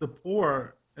the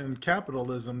poor in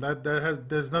capitalism. That has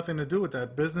there's nothing to do with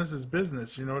that. Business is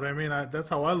business. You know what I mean? That's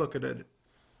how I look at it.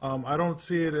 I don't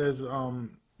see it as you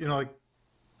know, like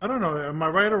I don't know. Am I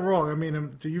right or wrong? I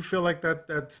mean, do you feel like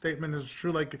that statement is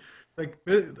true?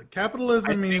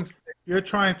 I Capitalism think. means you're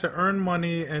trying to earn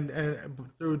money and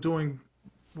through doing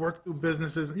work through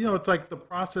businesses. You know, it's like the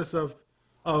process of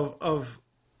of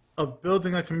of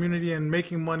building a community and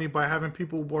making money by having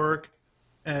people work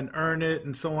and earn it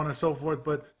and so on and so forth.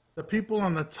 But the people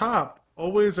on the top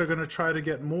always are going to try to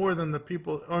get more than the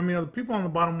people. I mean, the people on the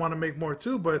bottom want to make more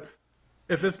too, but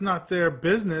if it's not their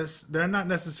business, they're not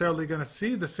necessarily going to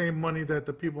see the same money that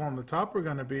the people on the top are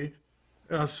going to be.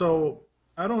 So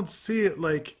I don't see it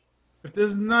like if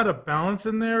there's not a balance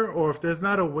in there, or if there's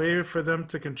not a way for them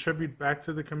to contribute back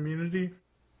to the community,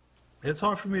 it's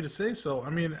hard for me to say so. I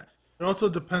mean, it also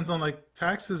depends on like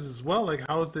taxes as well. Like,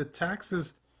 how is the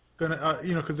taxes gonna,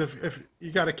 because if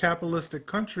you got a capitalistic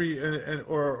country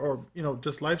or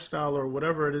just lifestyle or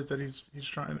whatever it is that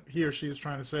he or she is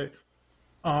trying to say,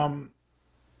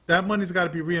 that money's got to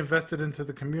be reinvested into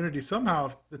the community somehow.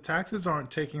 If the taxes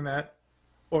aren't taking that,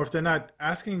 or if they're not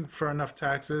asking for enough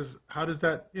taxes, how does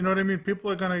that, you know what I mean?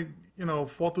 People are gonna,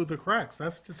 fall through the cracks.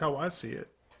 That's just how I see it.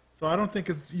 So I don't think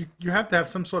it's you have to have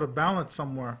some sort of balance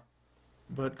somewhere.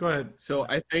 But go ahead. So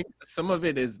I think some of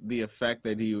it is the effect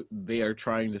that they are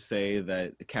trying to say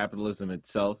that capitalism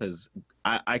itself is,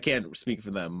 I can't speak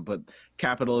for them, but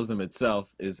capitalism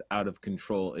itself is out of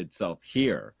control itself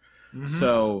here. Mm-hmm.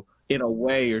 So in a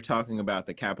way, you're talking about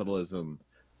the capitalism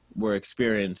we're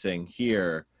experiencing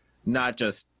here, not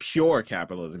just pure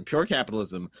capitalism. Pure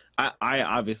capitalism, I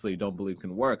obviously don't believe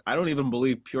can work. I don't even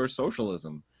believe pure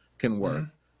socialism can work.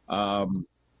 Mm-hmm.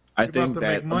 I think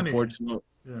that unfortunately,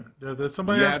 there's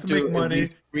somebody has to make money,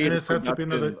 and it has to be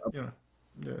another.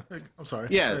 I'm sorry.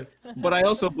 Yeah, but I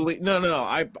also believe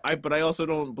but I also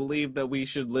don't believe that we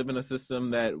should live in a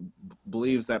system that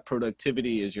believes that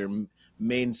productivity is your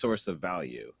main source of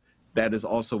value. That is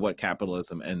also what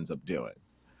capitalism ends up doing.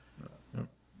 Yep.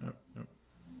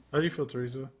 How do you feel,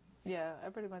 Teresa? Yeah,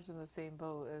 I'm pretty much in the same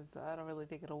boat. As I don't really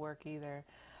think it'll work either.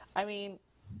 I mean,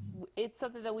 it's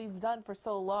something that we've done for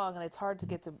so long, and it's hard to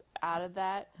get out of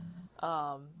that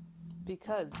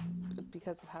because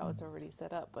of how it's already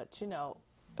set up. But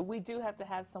we do have to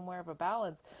have somewhere of a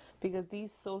balance, because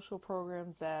these social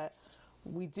programs that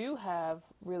we do have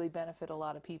really benefit a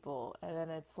lot of people, and then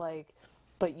it's like,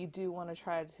 but you do want to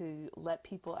try to let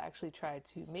people actually try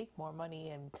to make more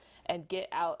money and get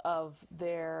out of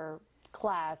their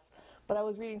class. But I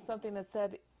was reading something that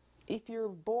said, if you're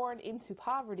born into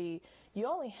poverty, you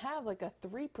only have like a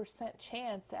 3%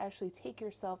 chance to actually take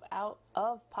yourself out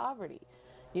of poverty.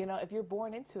 If you're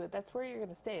born into it, that's where you're going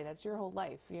to stay. That's your whole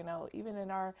life. Even in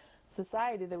our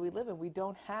society that we live in, we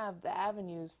don't have the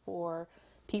avenues for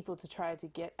people to try to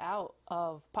get out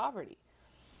of poverty.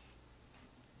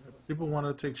 People want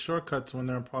to take shortcuts when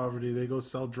they're in poverty. They go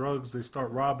sell drugs. They start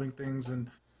robbing things,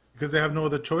 and because they have no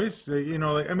other choice. They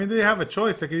have a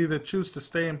choice. They could either choose to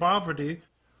stay in poverty,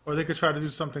 or they could try to do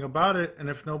something about it. And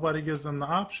if nobody gives them the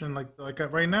option, like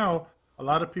right now, a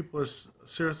lot of people are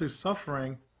seriously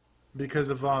suffering because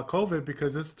of COVID,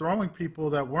 because it's throwing people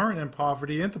that weren't in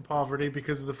poverty into poverty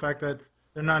because of the fact that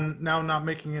they're not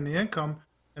making any income.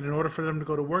 And in order for them to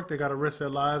go to work, they got to risk their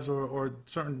lives, or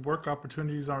certain work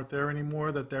opportunities aren't there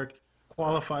anymore that they're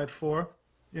qualified for.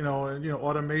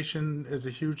 Automation is a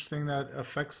huge thing that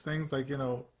affects things. Like, there's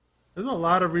a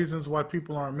lot of reasons why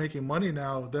people aren't making money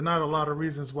now. There are not a lot of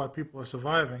reasons why people are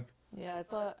surviving. Yeah,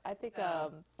 I think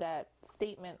that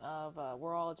statement of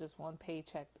we're all just one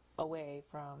paycheck away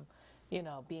from,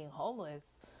 being homeless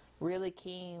really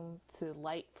came to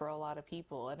light for a lot of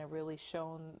people, and it really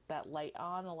shone that light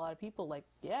on a lot of people. Like,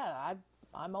 yeah,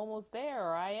 I'm almost there,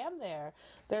 or I am there.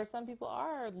 There are some people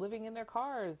are living in their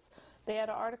cars. They had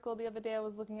an article the other day I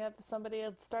was looking at. Somebody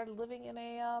had started living in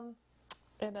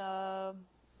a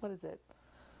what is it?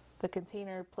 The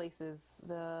container places,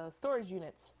 the storage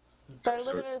units. Started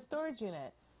living in a storage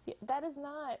unit. That is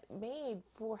not made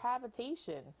for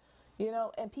habitation,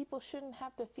 and people shouldn't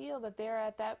have to feel that they're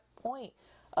at that point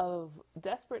of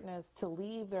desperateness to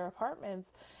leave their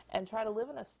apartments and try to live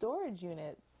in a storage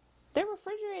unit. They're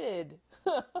refrigerated.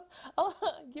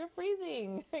 You're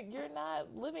freezing. You're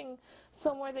not living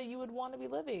somewhere that you would want to be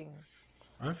living.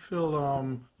 I feel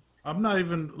I'm not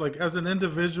even, like, as an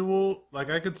individual, like,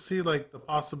 I could see, like, the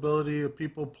possibility of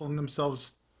people pulling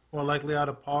themselves more likely out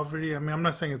of poverty. I mean, I'm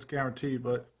not saying it's guaranteed,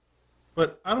 but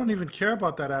I don't even care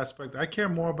about that aspect. I care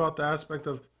more about the aspect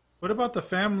of, what about the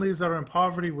families that are in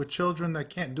poverty with children that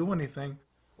can't do anything,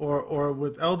 or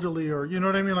with elderly, or, you know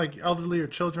what I mean, like elderly or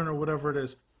children or whatever it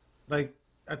is. Like,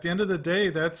 at the end of the day,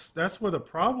 that's where the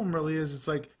problem really is. It's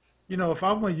like, if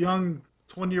I'm a young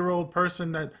 20-year-old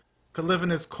person that could live in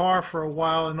his car for a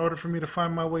while in order for me to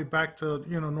find my way back to,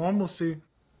 normalcy,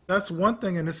 that's one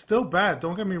thing, and it's still bad.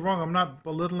 Don't get me wrong. I'm not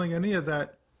belittling any of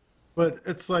that. But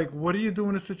it's like, what do you do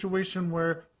in a situation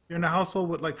where you're in a household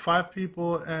with like 5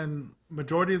 people and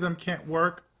majority of them can't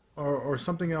work, or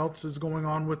something else is going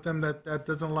on with them that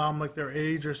doesn't allow them, like their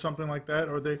age or something like that,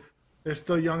 or they're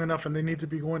still young enough and they need to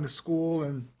be going to school,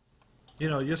 and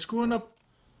you're screwing up.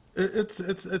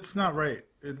 It's not right.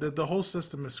 The whole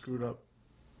system is screwed up.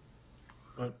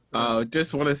 But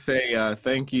just want to say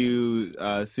thank you,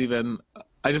 Steven.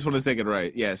 I just want to say it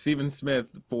right. Yeah, Steven Smith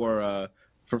for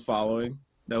following.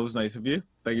 That was nice of you.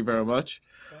 Thank you very much.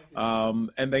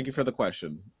 And thank you for the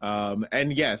question.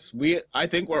 And yes, I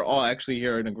think we're all actually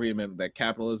here in agreement that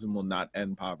capitalism will not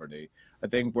end poverty. I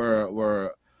think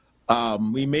we're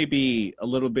we may be a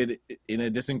little bit in a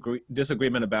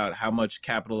disagreement about how much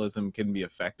capitalism can be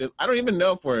effective. I don't even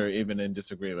know if we're even in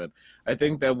disagreement. I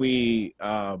think that we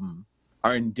are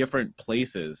in different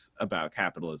places about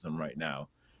capitalism right now.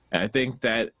 And I think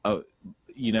that,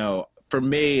 for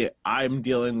me, I'm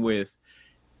dealing with,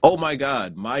 oh my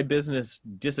God, my business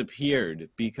disappeared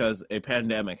because a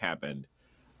pandemic happened.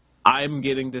 I'm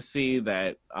getting to see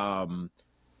that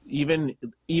even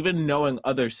knowing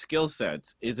other skill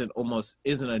sets isn't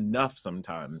enough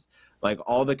sometimes. Like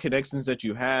all the connections that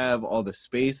you have, all the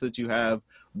space that you have,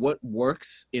 what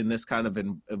works in this kind of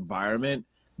environment,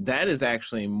 that is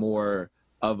actually more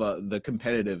of the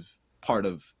competitive part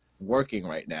of working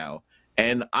right now.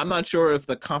 And I'm not sure if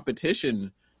the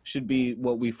competition should be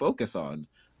what we focus on,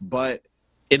 but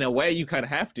in a way you kind of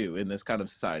have to in this kind of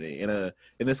society, in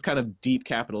this kind of deep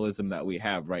capitalism that we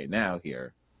have right now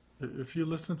here. If you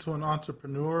listen to an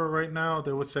entrepreneur right now,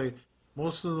 they would say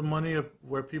most of the money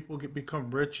where people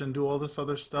become rich and do all this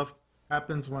other stuff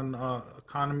happens when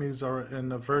economies are in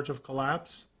the verge of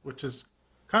collapse, which is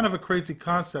kind of a crazy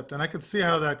concept. And I could see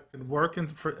how that could work in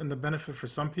the benefit for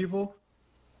some people.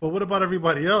 But what about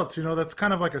everybody else? That's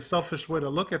kind of like a selfish way to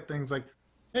look at things. Like,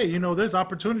 hey, there's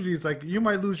opportunities. Like you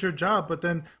might lose your job, but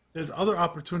then there's other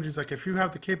opportunities. Like if you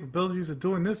have the capabilities of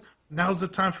doing this, now's the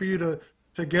time for you to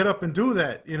get up and do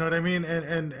that. You know what I mean?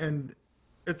 And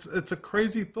it's a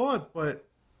crazy thought, but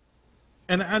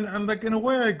and like in a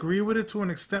way I agree with it to an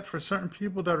extent for certain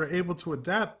people that are able to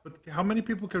adapt, but how many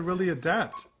people could really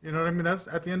adapt? You know what I mean? That's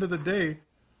at the end of the day,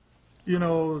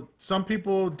 some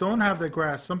people don't have their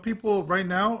grasp. Some people right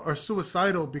now are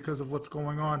suicidal because of what's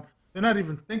going on. They're not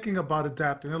even thinking about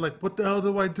adapting. They're like, what the hell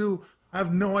do I do? I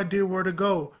have no idea where to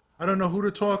go. I don't know who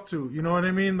to talk to. You know what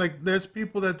I mean? Like there's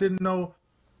people that didn't know.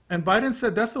 And Biden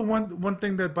said that's the one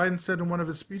thing that Biden said in one of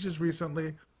his speeches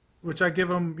recently, which I give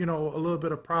him, a little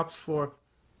bit of props for,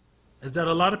 is that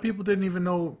a lot of people didn't even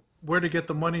know where to get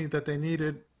the money that they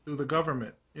needed through the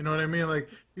government. You know what I mean? Like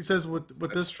he says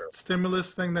with this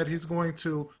stimulus thing that he's going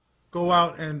to go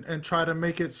out and try to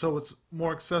make it so it's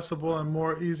more accessible and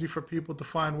more easy for people to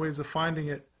find ways of finding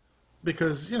it,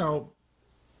 because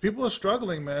people are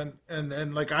struggling, man,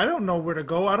 and like I don't know where to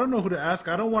go. I don't know who to ask.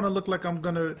 I don't want to look like I'm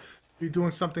gonna be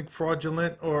doing something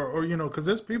fraudulent or because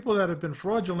there's people that have been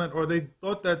fraudulent, or they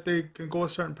thought that they can go a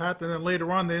certain path, and then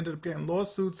later on they ended up getting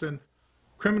lawsuits and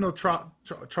criminal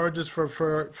charges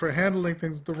for handling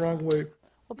things the wrong way.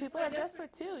 Well, people are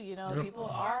desperate too. People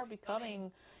are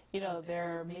becoming,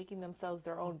 they're making themselves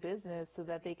their own business so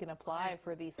that they can apply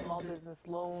for these small business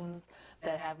loans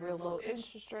that have real low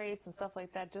interest rates and stuff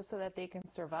like that, just so that they can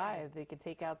survive. They can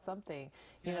take out something.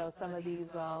 Some of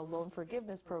these loan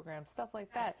forgiveness programs, stuff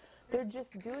like that. They're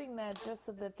just doing that just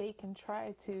so that they can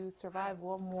try to survive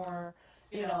one more,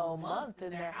 month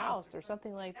in their house or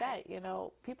something like that.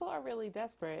 People are really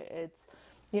desperate. It's,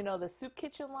 the soup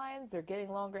kitchen lines, they're getting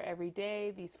longer every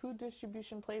day. These food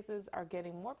distribution places are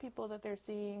getting more people that they're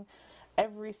seeing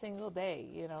every single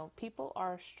day. People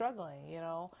are struggling.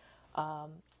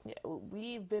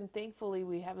 We've been, thankfully,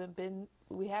 we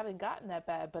haven't gotten that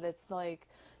bad, but it's like,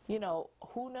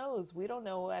 who knows? We don't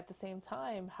know at the same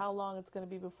time how long it's going to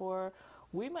be before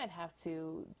we might have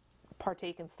to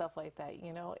partake in stuff like that.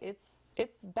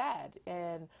 It's bad,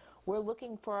 and we're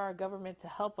looking for our government to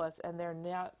help us, and they're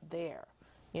not there.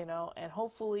 And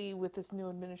hopefully with this new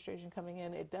administration coming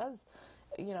in, it does,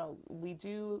 we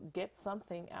do get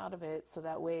something out of it, so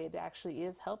that way it actually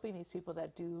is helping these people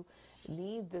that do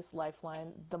need this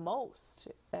lifeline the most.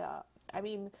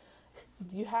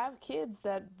 You have kids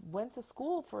that went to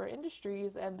school for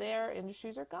industries, and their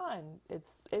industries are gone.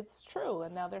 It's true,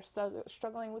 and now they're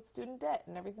struggling with student debt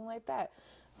and everything like that.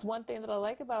 It's one thing that I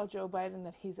like about Joe Biden,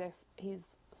 that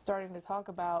he's starting to talk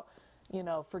about,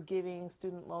 forgiving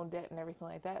student loan debt and everything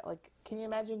like that. Like, can you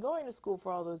imagine going to school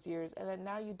for all those years, and then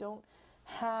now you don't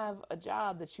have a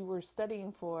job that you were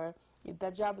studying for?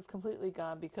 That job is completely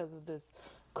gone because of this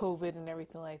COVID and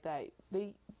everything like that.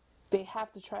 They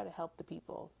have to try to help the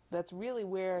people. That's really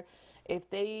where, if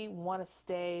they want to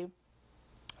stay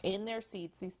in their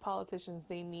seats, these politicians,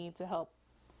 they need to help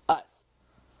us.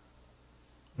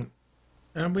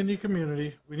 And we need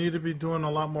community. We need to be doing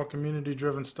a lot more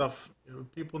community-driven stuff.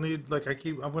 People need,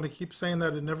 I'm going to keep saying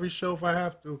that in every show if I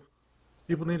have to.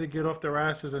 People need to get off their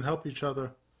asses and help each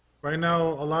other. Right now,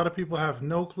 a lot of people have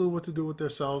no clue what to do with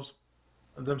themselves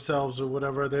or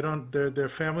whatever. They don't. Their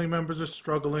family members are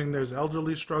struggling. There's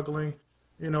elderly struggling.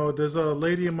 There's a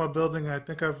lady in my building. I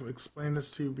think I've explained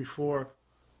this to you before.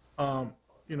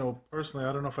 Personally,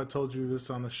 I don't know if I told you this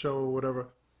on the show or whatever.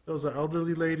 There was an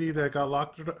elderly lady that got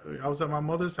locked. I was at my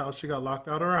mother's house. She got locked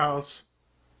out of her house.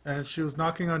 and she was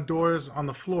knocking on doors on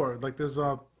the floor. Like there's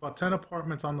about 10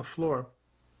 apartments on the floor.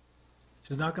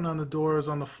 She's knocking on the doors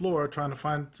on the floor, trying to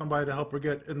find somebody to help her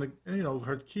get in the. And,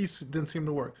 her keys didn't seem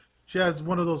to work. She has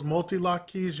one of those multi-lock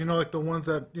keys, like the ones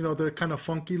that they're kind of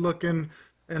funky looking,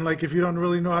 and like if you don't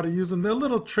really know how to use them, they're a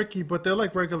little tricky, but they're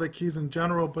like regular keys in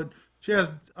general. But she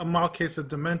has a mild case of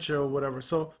dementia or whatever.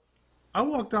 So I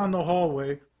walked down the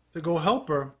hallway to go help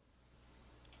her,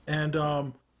 and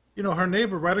her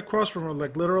neighbor right across from her,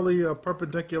 like literally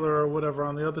perpendicular or whatever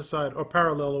on the other side, or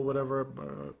parallel or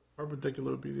whatever.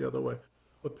 Perpendicular would be the other way,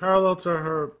 but parallel to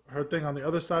her thing on the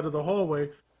other side of the hallway.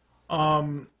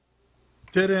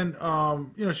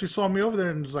 She saw me over there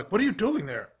and was like, "What are you doing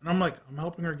there?" And I'm like, "I'm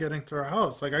helping her get into her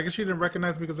house." Like, I guess she didn't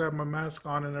recognize me because I have my mask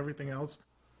on and everything else.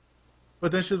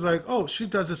 But then she's like, "Oh, she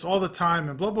does this all the time,"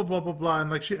 and blah blah blah blah blah. And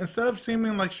like, she, instead of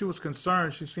seeming like she was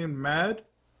concerned, she seemed mad.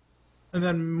 And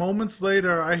then moments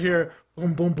later, I hear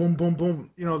boom boom boom boom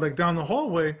boom, like down the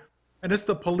hallway, and it's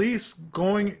the police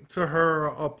going to her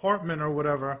apartment or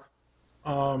whatever.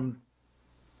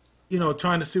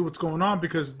 Trying to see what's going on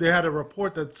because they had a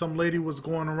report that some lady was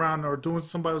going around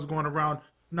somebody was going around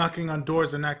knocking on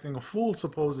doors and acting a fool,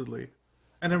 supposedly.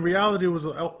 And in reality, it was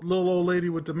a little old lady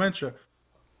with dementia.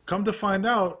 Come to find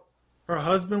out, her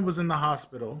husband was in the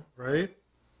hospital, right?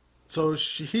 So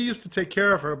he used to take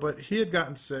care of her, but he had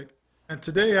gotten sick. And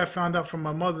today I found out from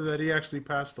my mother that he actually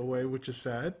passed away, which is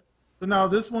sad. So now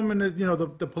this woman is,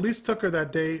 the police took her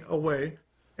that day away.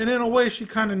 And in a way, she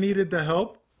kind of needed the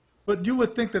help. But you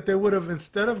would think that they would have,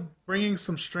 instead of bringing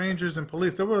some strangers and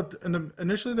police,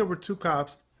 initially there were 2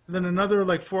 cops, and then another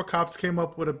 4 cops came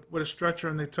up with a stretcher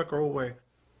and they took her away.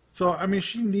 So I mean,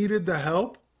 she needed the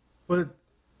help, but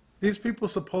these people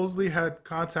supposedly had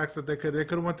contacts that they could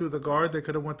have went through the guard, they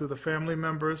could have went through the family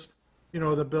members,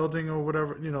 the building or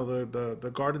whatever,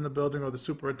 the guard in the building or the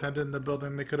superintendent in the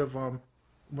building. They could have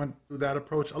went through that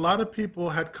approach. A lot of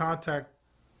people had contact,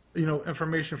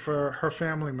 information for her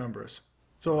family members.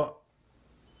 So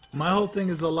my whole thing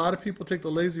is a lot of people take the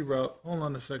lazy route. Hold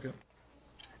on a second.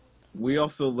 We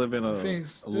also live in a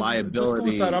liability. Just go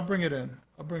inside. I'll bring it in.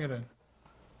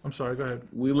 I'm sorry. Go ahead.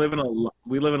 We live in a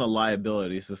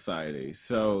liability society.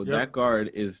 So that guard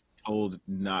is told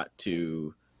not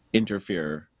to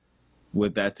interfere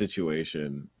with that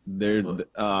situation. This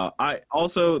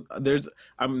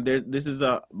is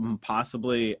a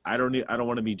possibly, I don't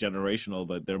want to be generational,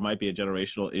 but there might be a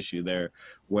generational issue there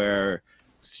where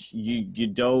you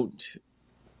don't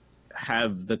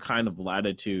have the kind of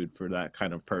latitude for that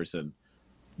kind of person.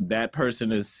 That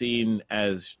person is seen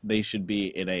as they should be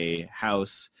in a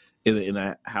house, in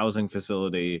a housing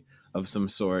facility of some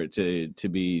sort, to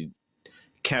be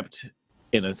kept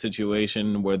in a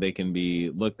situation where they can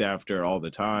be looked after all the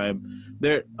time.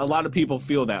 A lot of people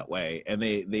feel that way, and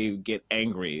they get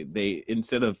angry. They,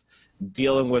 instead of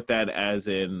dealing with that as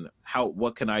in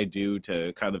what can I do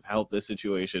to kind of help this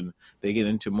situation, they get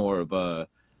into more of a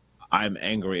I'm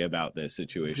angry about this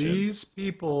situation. These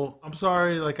people, I'm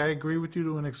sorry, I agree with you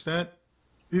to an extent.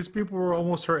 These people were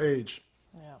almost her age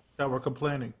that were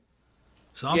complaining.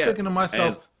 So I'm thinking to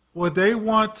myself, would they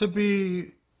want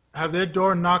to have their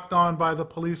door knocked on by the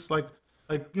police?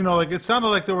 It sounded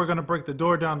like they were going to break the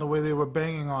door down the way they were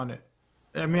banging on it.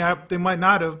 I mean, they might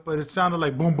not have, but it sounded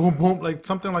like boom, boom, boom, like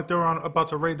something like they were about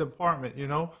to raid the apartment,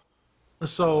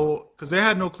 So, because they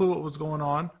had no clue what was going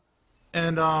on.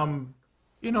 And,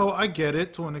 I get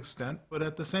it to an extent, but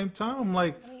at the same time, I'm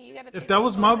like, if that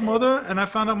was my mother and I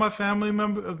found out my family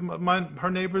member, her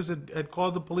neighbors had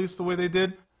called the police the way they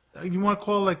did, you want to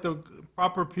call the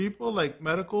proper people,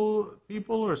 medical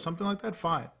people or something like that,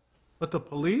 fine. But the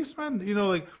police, man,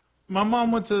 my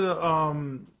mom went to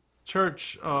the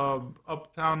church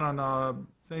uptown on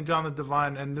St. John the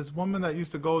Divine, and this woman that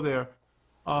used to go there,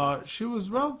 she was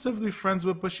relatively friends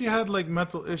with, but she had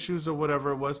mental issues or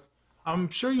whatever it was. I'm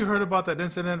sure you heard about that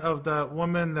incident of that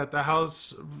woman that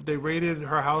they raided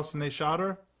her house and they shot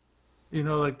her.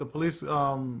 The police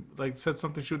said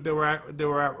something. They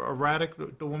were erratic.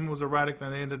 The woman was erratic,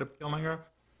 and they ended up killing her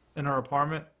in her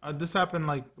apartment. This happened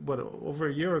over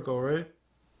a year ago, right?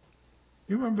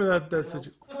 You remember that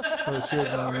situation? Oh, she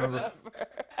doesn't remember.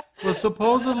 Well,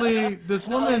 supposedly this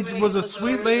woman was a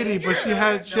sweet lady, but she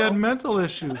had mental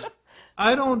issues.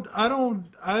 I'm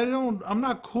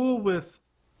not cool with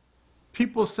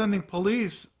people sending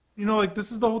police.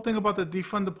 This is the whole thing about the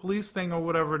defund the police thing or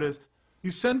whatever it is.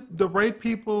 You send the right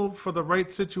people for the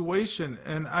right situation,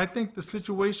 and I think the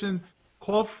situation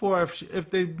called for, if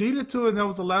they needed to and that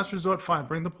was the last resort, fine,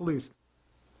 bring the police.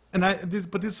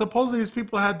 Supposedly these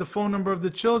people had the phone number of the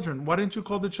children. Why didn't you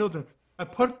call the children? I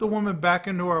put the woman back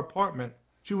into her apartment.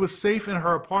 She was safe in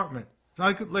her apartment. It's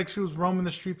not like she was roaming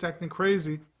the streets acting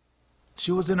crazy.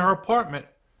 She was in her apartment,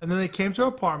 and then they came to her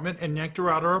apartment and yanked her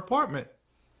out of her apartment.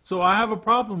 So I have a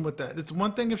problem with that. It's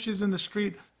one thing if she's in the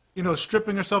street,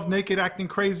 stripping herself naked, acting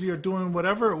crazy, or doing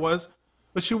whatever it was,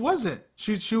 but she wasn't.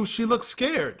 She looked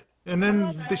scared, and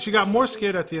then she got more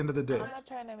scared at the end of the day. I'm not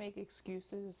trying to make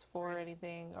excuses for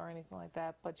anything or anything like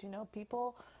that, but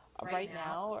people right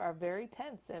now are very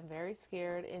tense and very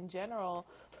scared in general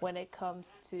when it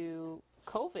comes to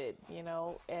COVID,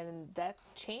 and that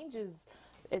changes.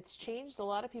 It's changed a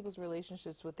lot of people's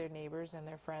relationships with their neighbors and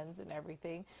their friends and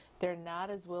everything. They're not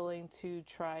as willing to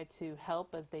try to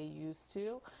help as they used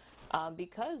to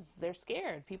because they're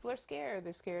scared. People are scared.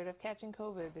 They're scared of catching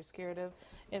COVID. They're scared of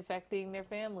infecting their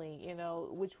family,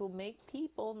 which will make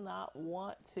people not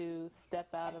want to step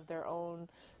out of their own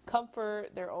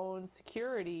comfort, their own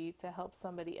security to help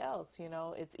somebody else.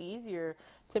 It's easier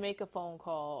to make a phone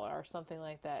call or something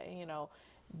like that.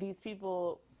 These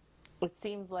people, it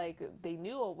seems like they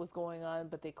knew what was going on,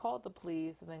 but they called the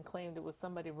police and then claimed it was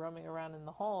somebody roaming around in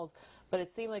the halls. But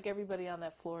it seemed like everybody on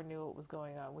that floor knew what was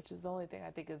going on, which is the only thing I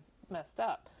think is messed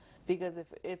up. Because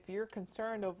if you're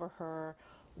concerned over her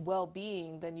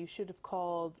well-being, then you should have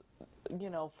called,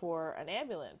 for an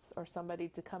ambulance or somebody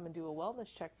to come and do a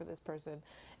wellness check for this person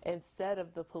instead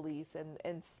of the police, and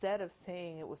instead of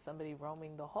saying it was somebody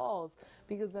roaming the halls,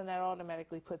 because then that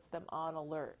automatically puts them on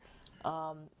alert.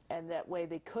 And that way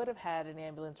they could have had an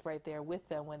ambulance right there with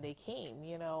them when they came,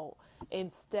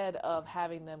 instead of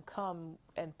having them come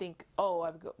and think,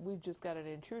 oh, we've just got an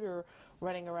intruder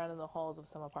running around in the halls of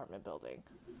some apartment building.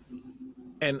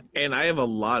 And I have a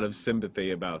lot of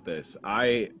sympathy about this.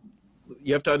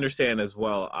 You have to understand as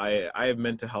well, I have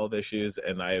mental health issues,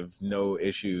 and I have no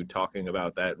issue talking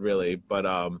about that really. But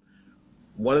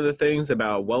one of the things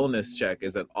about wellness check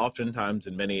is that oftentimes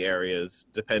in many areas,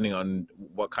 depending on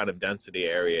what kind of density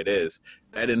area it is,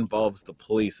 that involves the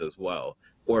police as well,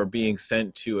 or being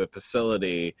sent to a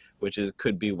facility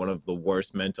could be one of the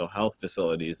worst mental health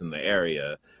facilities in the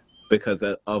area because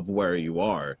of where you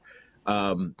are.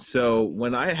 So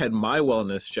when I had my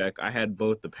wellness check, I had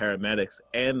both the paramedics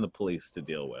and the police to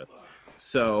deal with.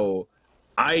 So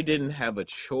I didn't have a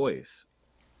choice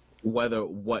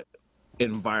what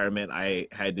environment I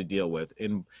had to deal with.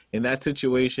 In that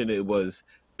situation, it was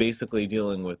basically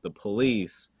dealing with the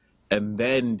police and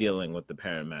then dealing with the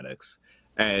paramedics.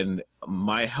 And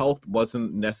my health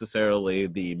wasn't necessarily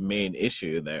the main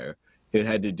issue there. It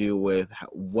had to do with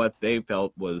what they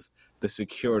felt was the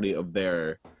security of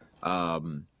their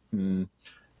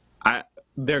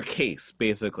case,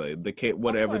 basically,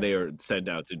 whatever they are sent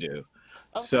out to do.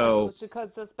 Of course, which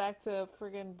cuts us back to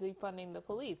friggin' defunding the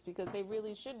police, because they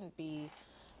really shouldn't be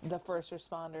the first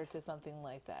responder to something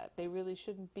like that. They really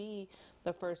shouldn't be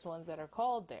the first ones that are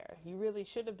called there. You really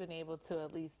should have been able to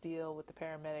at least deal with the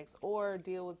paramedics or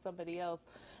deal with somebody else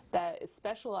that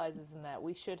specializes in that.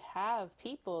 We should have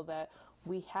people that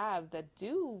we have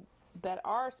that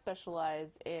are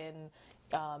specialized in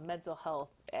mental health,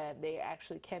 and they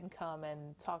actually can come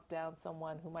and talk down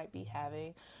someone who might be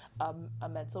having a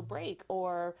mental break.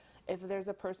 Or if there's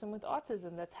a person with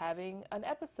autism that's having an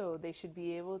episode, they should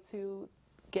be able to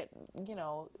get,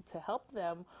 to help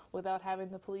them without having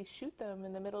the police shoot them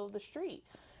in the middle of the street.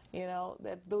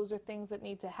 That those are things that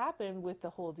need to happen with the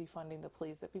whole defunding the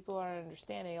police, that people aren't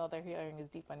understanding. All they're hearing is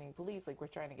defunding police, like we're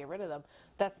trying to get rid of them.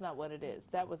 That's not what it is.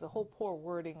 That was a whole poor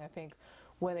wording, I think,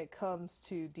 when it comes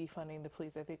to defunding the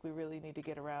police. I think we really need to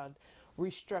get around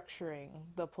restructuring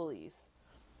the police.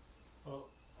 Well,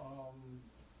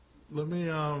 let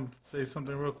me say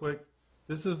something real quick.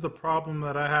 This is the problem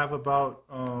that I have about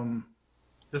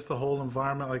just the whole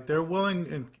environment. Like, they're willing,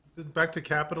 and back to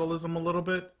capitalism a little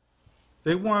bit,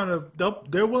 they're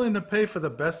willing to pay for the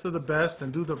best of the best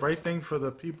and do the right thing for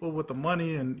the people with the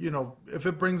money. And, if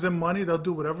it brings them money, they'll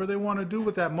do whatever they want to do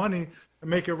with that money and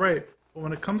make it right. But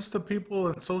when it comes to people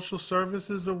and social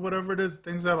services or whatever it is,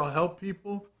 things that'll help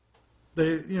people,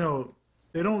 they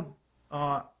don't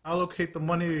allocate the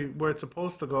money where it's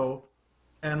supposed to go.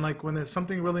 And like when there's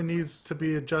something really needs to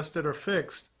be adjusted or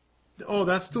fixed, oh,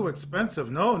 that's too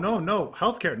expensive. No.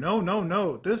 Healthcare.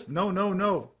 No. This,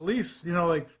 no. Police,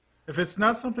 like, if it's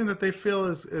not something that they feel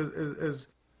is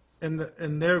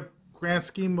in their grand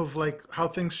scheme of like how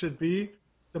things should be,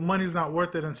 the money's not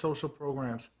worth it in social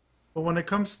programs. But when it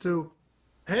comes to,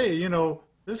 hey,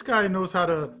 this guy knows how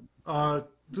to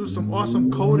do some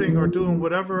awesome coding or doing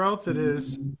whatever else it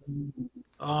is,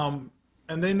 and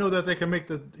they know that they can make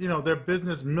their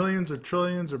business millions or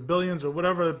trillions or billions or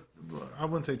whatever. I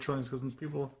wouldn't say trillions because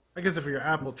people, I guess if you're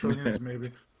Apple, trillions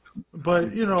maybe.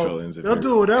 But, they'll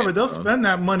do whatever. They'll spend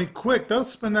that money quick. They'll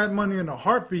spend that money in a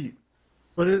heartbeat.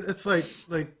 But it's like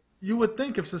you would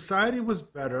think if society was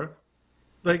better,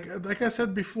 like I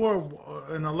said before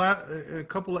in a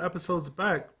couple of episodes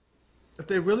back, if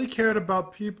they really cared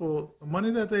about people, the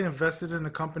money that they invested in the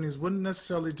companies wouldn't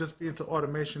necessarily just be into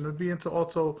automation. It would be into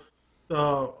also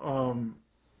the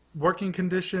working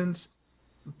conditions,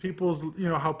 people's,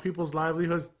 how people's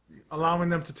livelihoods, allowing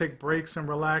them to take breaks and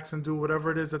relax and do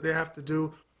whatever it is that they have to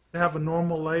do. They have a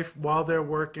normal life while they're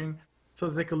working so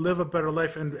that they can live a better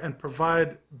life and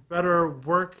provide better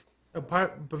work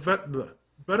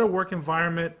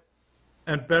environment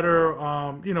and better,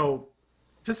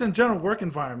 just in general work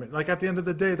environment. Like at the end of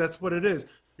the day, that's what it is.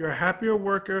 You're a happier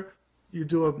worker. You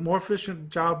do a more efficient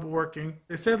job working.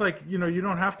 They say like, you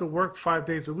don't have to work 5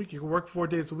 days a week. You can work 4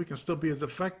 days a week and still be as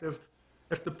effective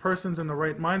if the person's in the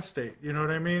right mind state. You know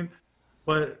what I mean?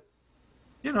 But,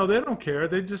 they don't care.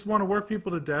 They just want to work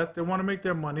people to death. They want to make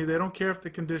their money. They don't care if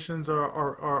the conditions are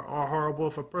horrible.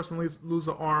 If a person lose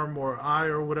an arm or eye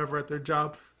or whatever at their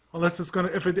job, unless it's going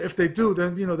to, if they do,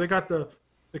 then, they got the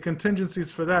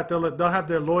contingencies for that. They'll have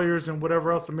their lawyers and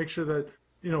whatever else to make sure that,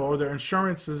 or their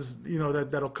insurances,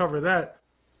 that'll cover that.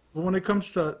 But when it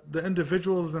comes to the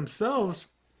individuals themselves,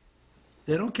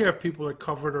 they don't care if people are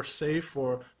covered or safe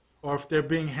or if they're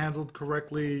being handled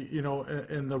correctly,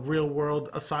 in the real world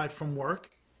aside from work.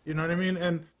 You know what I mean?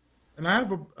 And I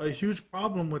have a huge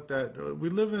problem with that. We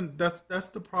live in that's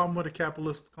the problem with a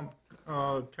capitalist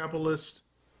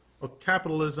or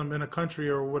capitalism in a country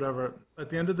or whatever. At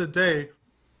the end of the day,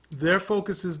 their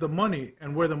focus is the money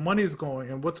and where the money is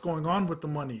going and what's going on with the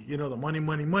money. The money,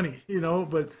 money, money.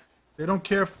 But they don't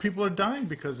care if people are dying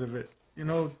because of it.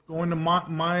 Going to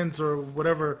mines or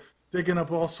whatever, digging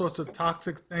up all sorts of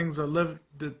toxic things or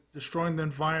destroying the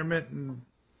environment, and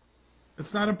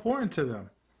it's not important to them.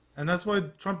 And that's why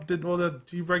Trump did all that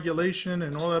deregulation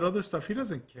and all that other stuff. He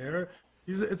doesn't care.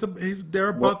 He's there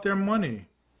about their money.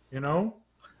 But go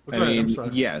ahead, I'm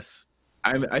sorry. Yes.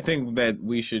 I think that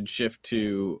we should shift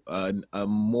to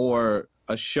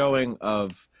a showing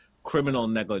of criminal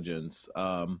negligence.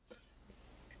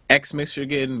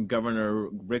 Ex-Michigan Governor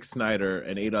Rick Snyder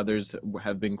and 8 others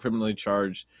have been criminally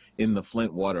charged in the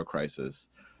Flint water crisis.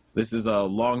 This is a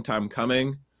long time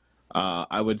coming.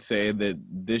 I would say that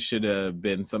this should have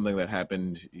been something that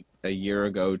happened a year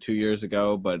ago, 2 years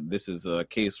ago, but this is a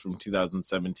case from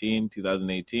 2017,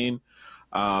 2018.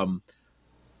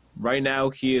 Right now,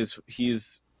 he's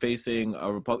facing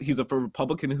he's a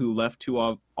Republican who left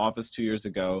office 2 years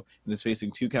ago and is facing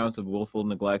 2 counts of willful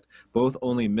neglect, both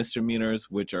only misdemeanors,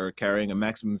 which are carrying a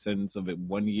maximum sentence of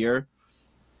 1 year,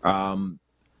 and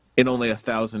only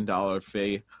 $1,000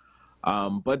 fee.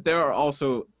 But there are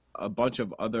also a bunch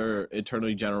of other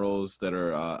attorney generals that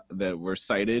were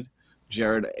cited.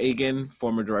 Jared Agin,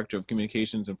 former director of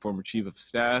communications and former chief of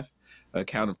staff, a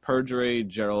count of perjury.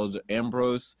 Gerald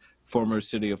Ambrose, former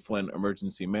City of Flint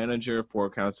emergency manager, 4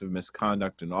 counts of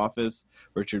misconduct in office.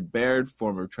 Richard Baird,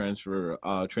 former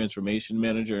transformation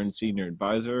manager and senior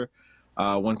advisor,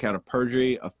 1 count of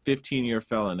perjury, a 15-year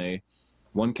felony,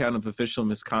 1 count of official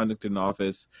misconduct in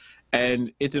office.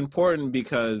 And it's important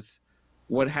because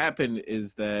what happened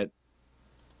is that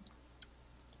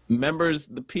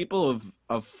the people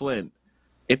of Flint,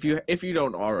 if you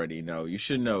don't already know, you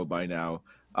should know by now,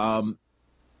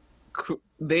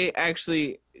 they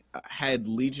actually had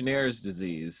Legionnaire's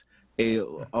disease, a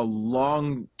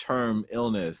long-term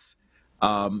illness,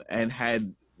 and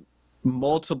had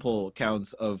multiple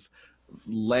counts of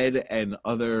lead and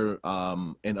other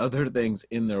things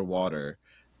in their water.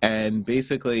 And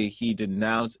basically, he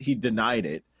denied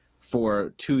it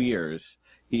for 2 years.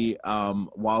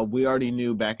 While we already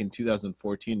knew back in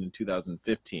 2014 and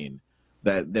 2015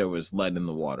 that there was lead in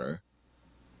the water.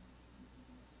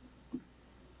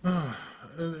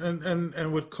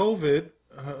 And with COVID,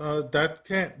 that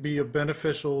can't be a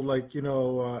beneficial,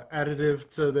 additive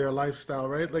to their lifestyle,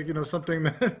 right? Something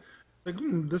that,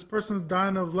 this person's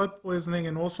dying of lead poisoning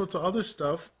and all sorts of other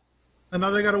stuff, and now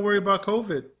they got to worry about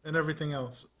COVID and everything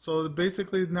else. So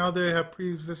basically, now they have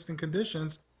pre-existing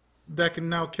conditions that can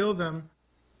now kill them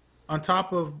on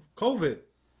top of COVID.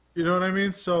 You know what I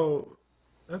mean? So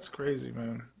that's crazy,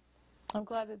 man. I'm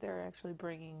glad that they're actually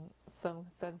bringing some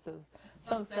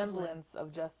semblance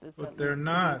of justice. But they're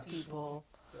not. People.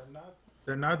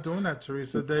 They're not doing that,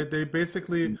 Teresa. They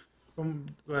basically. Go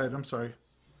ahead. I'm sorry.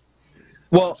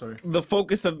 I'm Well, sorry. the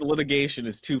focus of the litigation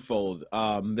is twofold.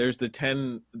 There's the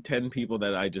 10 people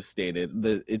that I just stated.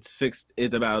 It's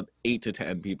about 8 to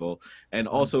 10 people, and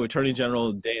also Attorney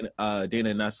General Dana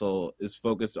Nessel is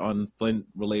focused on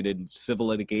Flint-related civil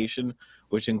litigation,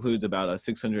 which includes about a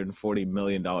 $640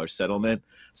 million settlement.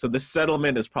 So the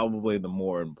settlement is probably the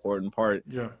more important part,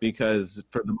 Yeah. because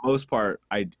for the most part,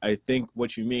 I think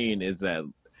what you mean is that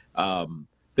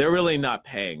they're really not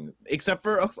paying, except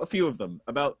for a few of them.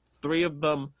 About 3 of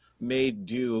them may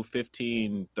do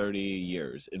 15, 30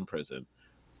 years in prison,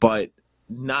 but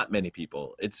not many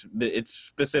people. It's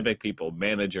specific people,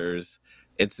 managers.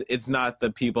 It's not the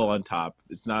people on top.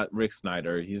 It's not Rick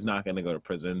Snyder. He's not going to go to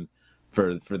prison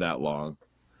for that long.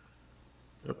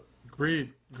 Yep.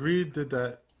 Greed did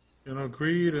that.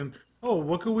 Greed and, oh,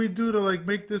 what could we do to like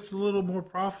make this a little more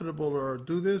profitable, or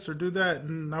do this or do that?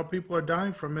 And now people are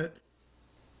dying from it.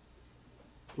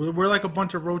 We're like a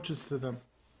bunch of roaches to them.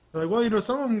 They're like, well,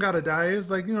 some of them gotta die. It's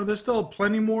like, there's still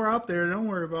plenty more out there. Don't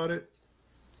worry about it.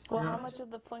 Well, Yeah. how much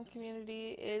of the Flint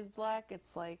community is black?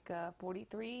 It's like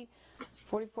 44%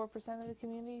 of the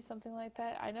community, something like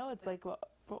that. I know it's like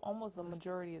almost the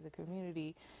majority of the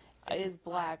community is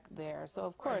black there. So,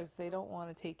 of course, they don't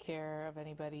want to take care of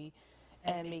anybody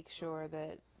and make sure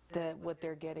that what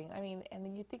they're getting. I mean, and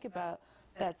then you think about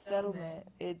that settlement,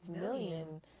 it's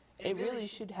million. It really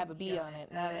should have a B on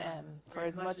it, not an M, for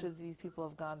as much as these people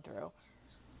have gone through.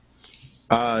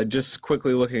 Just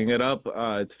quickly looking it up,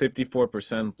 it's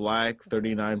 54% black,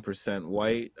 39%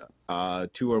 white.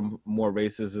 2 or more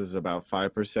races is about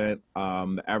 5%.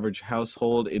 The average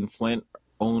household in Flint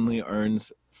only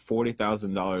earns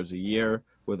 $40,000 a year,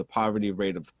 with a poverty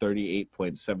rate of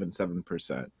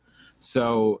 38.77%.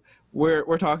 So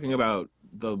we're talking about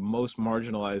the most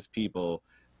marginalized people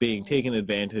being taken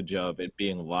advantage of and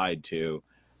being lied to.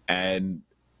 And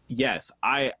yes,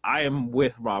 I am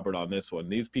with Robert on this one.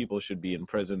 These people should be in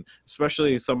prison,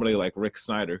 especially somebody like Rick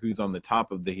Snyder, who's on the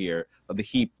top of the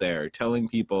heap there, telling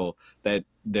people that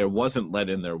there wasn't lead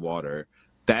in their water.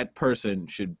 That person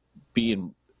should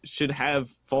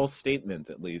have false statements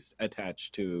at least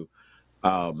attached to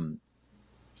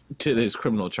his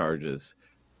criminal charges.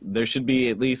 There should be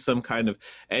at least some kind of,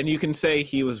 and you can say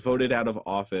he was voted out of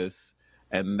office,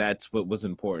 and that's what was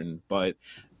important, but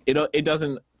it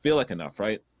doesn't feel like enough,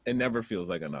 right? It never feels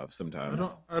like enough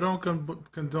sometimes. I don't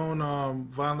condone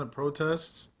violent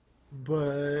protests,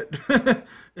 but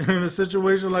in a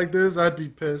situation like this, I'd be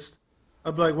pissed.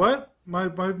 I'd be like, what? My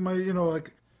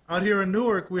like out here in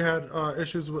Newark, we had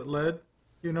issues with lead,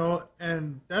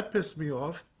 and that pissed me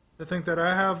off. To think that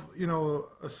I have, a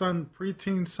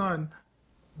preteen son,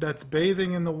 that's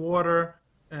bathing in the water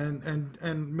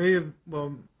and may have,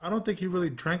 well, I don't think he really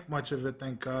drank much of it,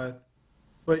 thank God.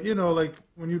 But like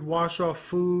when you'd wash off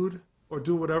food or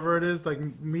do whatever it is, like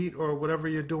meat or whatever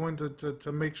you're doing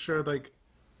to make sure like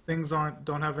things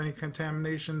don't have any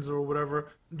contaminations or whatever,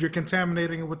 you're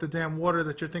contaminating it with the damn water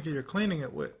that you're thinking you're cleaning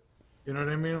it with. You know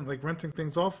what I mean? Like rinsing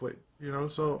things off with.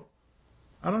 So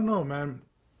I don't know, man.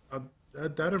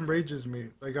 That enrages me.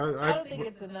 Like I don't think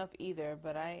it's enough either,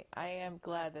 but I am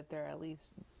glad that they're at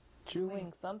least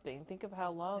doing something. Think of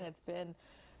how long it's been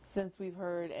since we've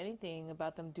heard anything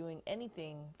about them doing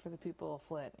anything for the people of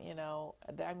Flint.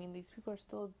 I mean, these people are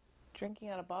still drinking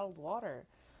out of bottled water.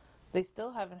 They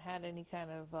still haven't had any kind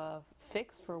of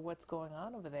fix for what's going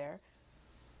on over there.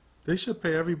 They should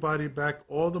pay everybody back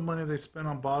all the money they spent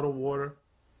on bottled water.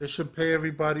 They should pay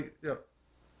everybody. Yeah,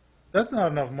 that's not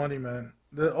enough money, man.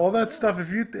 All that stuff.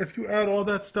 If you add all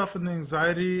that stuff and the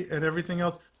anxiety and everything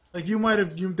else, like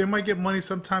they might get money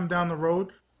sometime down the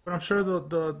road, but I'm sure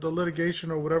the litigation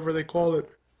or whatever they call it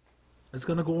is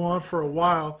going to go on for a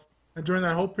while. And during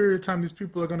that whole period of time, these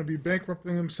people are going to be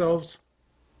bankrupting themselves,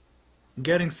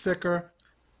 getting sicker.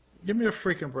 Give me a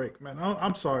freaking break, man.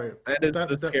 I'm sorry. That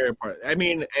is the scary part. I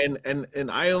mean, and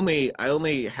I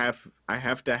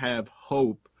have to have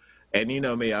hope. And you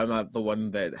know me, I'm not the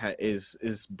one that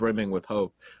is brimming with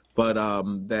hope, but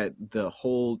that the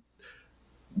whole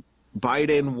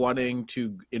Biden wanting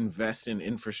to invest in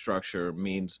infrastructure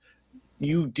means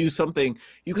you do something.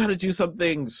 You got to do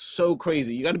something so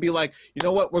crazy. You got to be like, you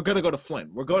know what? We're going to go to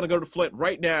Flint. We're going to go to Flint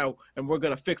right now, and we're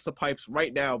going to fix the pipes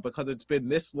right now because it's been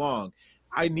this long.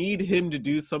 I need him to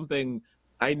do something.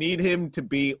 I need him to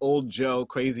be old Joe,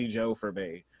 crazy Joe for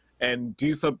me, and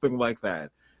do something like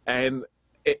that. And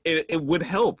it would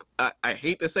help. I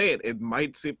hate to say it. It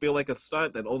might feel like a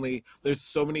stunt that only there's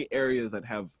so many areas that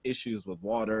have issues with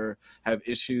water, have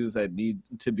issues that need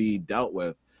to be dealt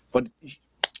with. But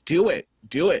do it.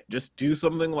 Just do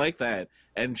something like that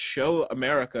and show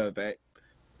America that,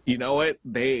 you know what,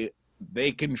 they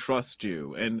they can trust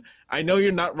you. And I know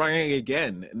you're not running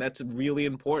again, and that's really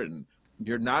important.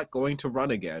 You're not going to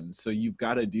run again, so you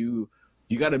got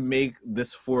to make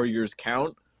this 4 years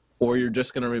count, or you're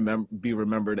just going to be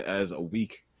remembered as a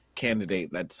weak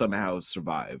candidate that somehow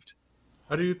survived.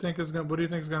 What do you think is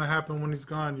gonna happen when he's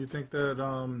gone? You think that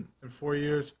in 4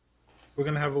 years we're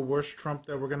gonna have a worse Trump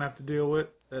that we're gonna have to deal with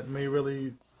that may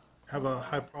really have a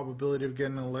high probability of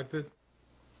getting elected?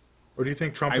 Or do you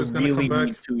think Trump is gonna come back?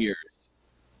 Need 2 years.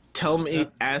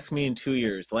 Ask me in 2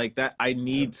 years like that. I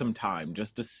need some time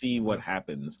just to see what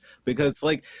happens, because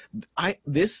like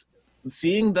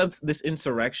seeing this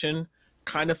insurrection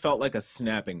kind of felt like a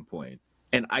snapping point,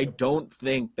 and I don't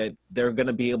think that they're going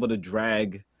to be able to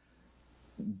drag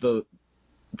the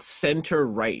center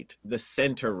right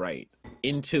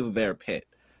into their pit.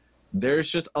 There's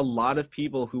just a lot of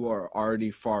people who are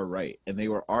already far right, and they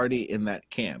were already in that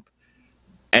camp.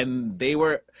 And they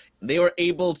were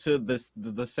able to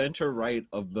the center right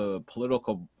of the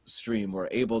political stream were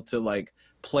able to like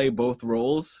play both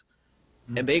roles,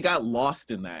 and they got lost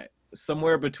in that.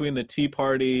 Somewhere between the Tea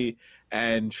Party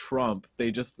and Trump, they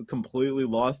just completely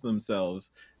lost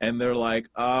themselves, and they're like,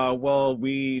 well,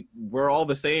 we're all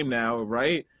the same now,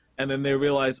 right? And then they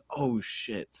realize, oh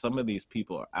shit, some of these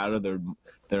people are out of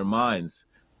their minds.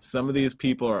 Some of these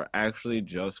people are actually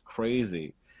just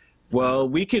crazy. Well,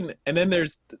 we can, and then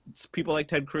there's people like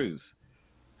Ted Cruz,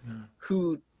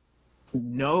 who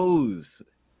knows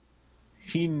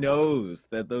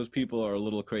that those people are a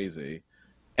little crazy,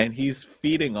 and he's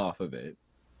feeding off of it.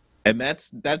 And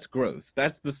that's gross.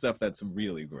 That's the stuff that's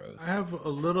really gross. I have a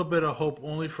little bit of hope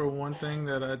only for one thing,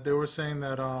 that they were saying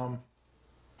that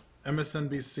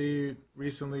MSNBC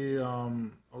recently, I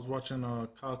was watching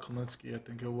Kyle Kalinske, I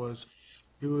think it was.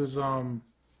 He was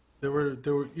they were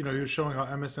he was showing how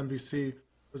MSNBC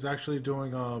was actually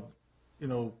doing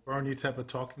Bernie type of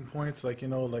talking points, like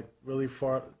like really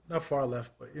far, not far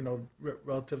left, but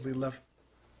relatively left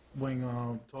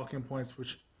wing talking points,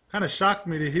 which kind of shocked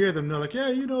me to hear them. They're like,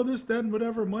 yeah, this, that, and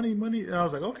whatever, money, and I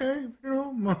was like, okay,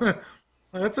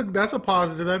 that's a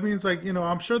positive. That means like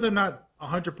I'm sure they're not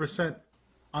 100%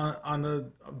 on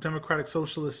the Democratic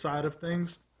Socialist side of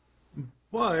things,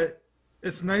 but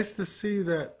it's nice to see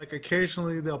that like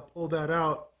occasionally they'll pull that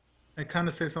out and kind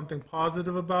of say something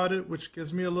positive about it, which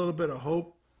gives me a little bit of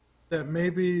hope that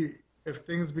maybe if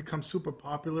things become super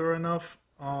popular enough,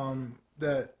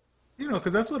 that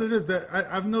because that's what it is. That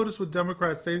I've noticed with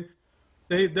Democrats,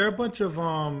 they're a bunch of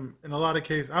in a lot of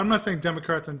cases. I'm not saying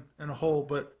Democrats in a whole,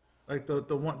 but like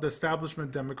the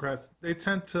establishment Democrats, they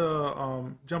tend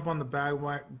to jump on the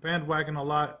bandwagon a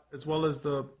lot, as well as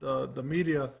the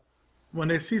media. When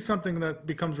they see something that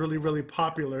becomes really, really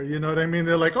popular, you know what I mean?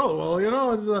 They're like, oh,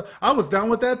 well, I was down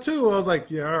with that too. I was like,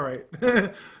 yeah, all right.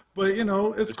 But,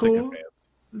 it's cool.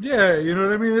 Yeah, you know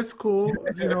what I mean? It's cool,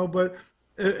 but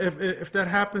if that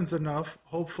happens enough,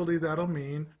 hopefully that'll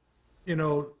mean,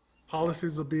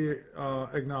 policies will be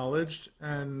acknowledged,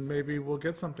 and maybe we'll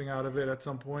get something out of it at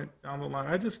some point down the line.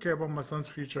 I just care about my son's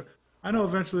future. I know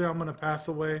eventually I'm going to pass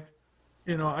away.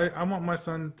 I want my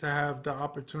son to have the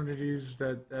opportunities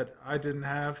that I didn't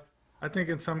have. I think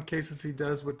in some cases he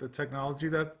does with the technology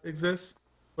that exists,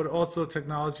 but also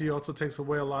technology also takes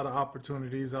away a lot of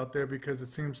opportunities out there, because it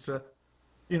seems to,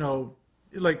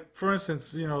 like for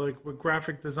instance, like with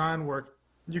graphic design work,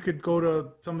 you could go to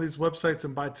some of these websites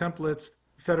and buy templates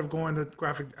instead of going to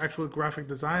actual graphic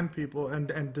design people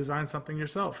and design something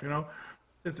yourself.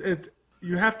 It's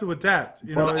you have to adapt.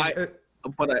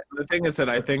 The thing is that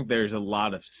I think there's a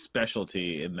lot of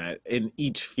specialty in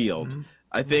each field. Mm-hmm.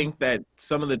 I think that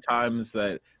some of the times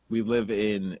that we live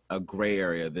in a gray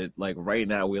area, that like right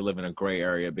now we live in a gray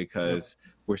area because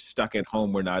we're stuck at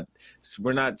home. We're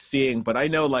not seeing, but I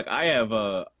know like I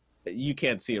have you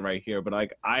can't see it right here, but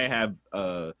like I have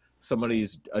a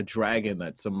dragon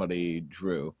that somebody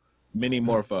drew. Mini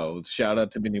Morpho, shout out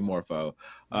to Mini Morpho.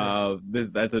 Nice.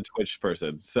 That's a Twitch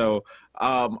person. So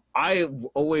I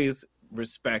always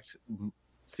respect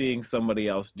seeing somebody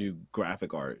else do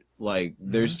graphic art. Like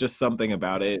there's just something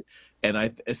about it.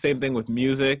 And same thing with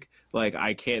music. Like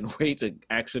I can't wait to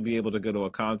actually be able to go to a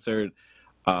concert.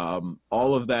 All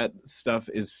of that stuff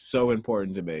is so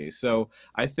important to me. So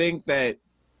I think that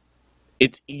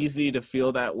it's easy to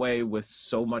feel that way with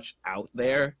so much out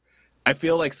there. I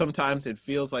feel like sometimes it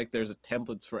feels like there's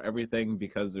templates for everything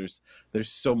because there's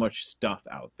so much stuff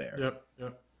out there.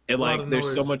 Yep. And like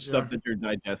there's so much stuff that you're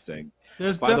digesting.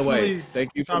 There's By the way, thank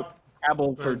you for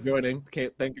Cabell for joining.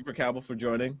 Thank you for Cabell for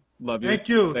joining. Love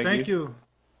you. Thank you.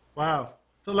 Wow.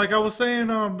 So like I was saying,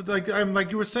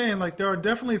 like you were saying, like there are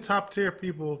definitely top tier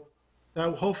people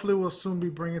that hopefully will soon be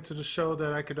bringing to the show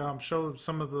that I could show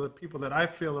some of the people that I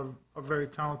feel are very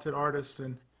talented artists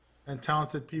and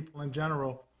talented people in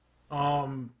general,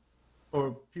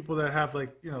 or people that have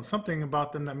like something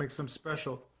about them that makes them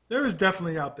special. There is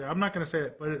definitely out there. I'm not going to say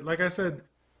it, but like I said,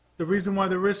 the reason why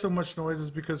there is so much noise is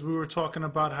because we were talking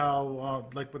about how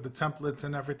like with the templates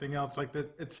and everything else, like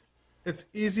that it's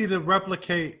easy to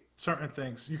replicate certain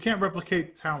things. You can't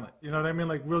replicate talent. You know what I mean?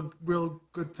 Like real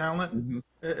good talent. Mm-hmm.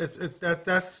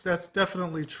 That's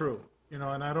definitely true.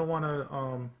 And I don't want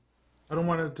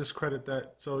to discredit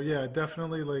that. So yeah,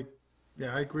 definitely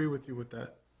I agree with you with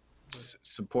that.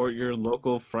 Support your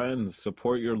local friends,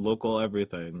 support your local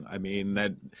everything. I mean,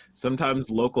 that sometimes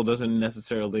local doesn't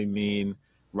necessarily mean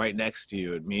right next to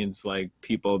you. It means like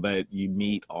people that you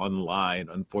meet online,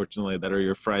 unfortunately, that are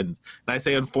your friends. And I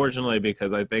say unfortunately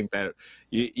because I think that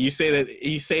you say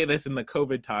this in the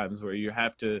COVID times where you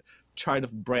have to try to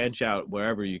branch out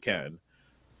wherever you can.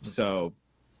 So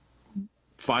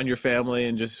find your family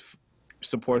and just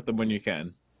support them when you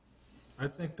can. I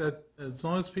think that as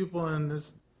long as people in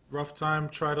this rough time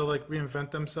try to like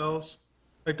reinvent themselves,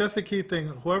 like that's the key thing.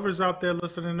 Whoever's out there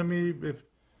listening to me,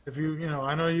 if you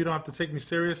I know you don't have to take me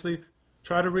seriously,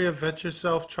 try to reinvent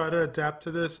yourself, try to adapt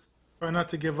to this, try not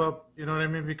to give up, you know what I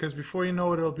mean? Because before you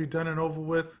know it, it'll be done and over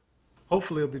with.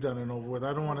 Hopefully it'll be done and over with.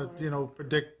 I don't want to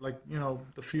predict like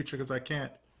the future because I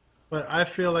can't, but I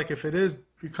feel like if it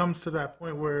becomes to that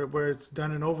point where it's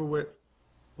done and over with,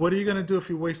 what are you going to do if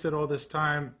you wasted all this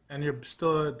time and you're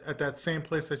still at that same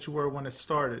place that you were when it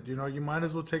started? You might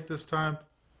as well take this time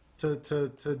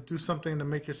to do something to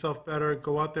make yourself better,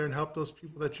 go out there and help those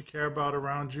people that you care about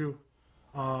around you,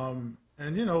 and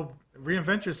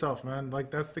reinvent yourself, man. Like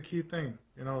that's the key thing.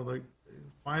 Like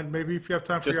find, maybe if you have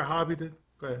time for your hobby, go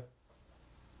ahead.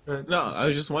 No, I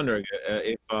was just wondering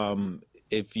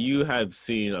if you have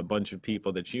seen a bunch of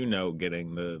people that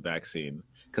getting the vaccine,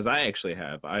 because I actually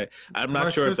have. I'm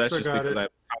not sure if that's just because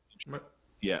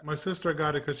My sister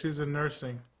got it because she's in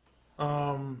nursing,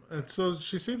 and so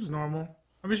she seems normal.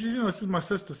 I mean, she's my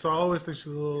sister, so I always think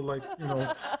she's a little like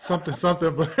something,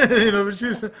 but but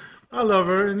I love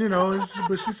her, and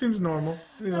but she seems normal,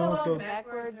 so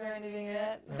backwards or anything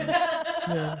yet.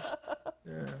 Yeah.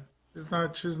 She's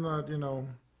not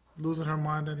losing her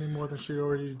mind any more than she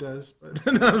already does, but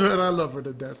I love her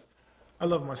to death. I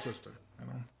love my sister.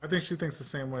 I think she thinks the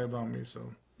same way about me.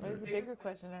 So there's a bigger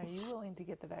question: are you willing to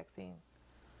get the vaccine?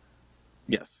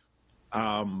 Yes,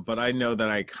 but I know that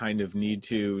I kind of need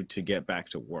to get back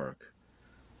to work.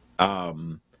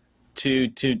 I'm still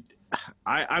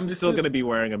going to be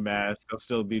wearing a mask. I'll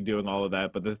still be doing all of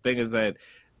that. But the thing is that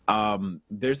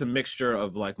there's a mixture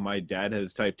of like my dad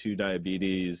has type 2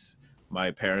 diabetes.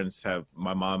 My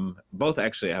mom both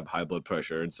actually have high blood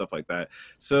pressure and stuff like that.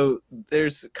 So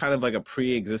there's kind of like a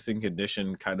pre-existing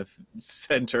condition kind of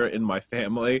center in my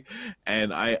family.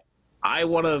 And I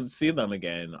want to see them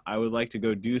again. I would like to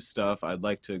go do stuff. I'd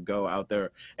like to go out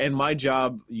there. And my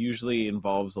job usually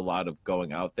involves a lot of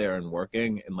going out there and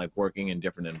working in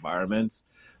different environments.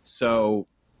 So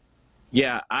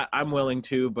yeah, I'm willing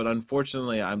to, but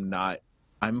unfortunately I'm not.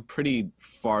 I'm pretty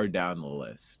far down the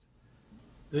list.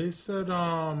 They said,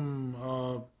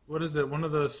 what is it? One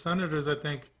of the senators, I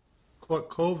think, caught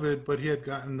COVID, but he had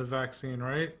gotten the vaccine,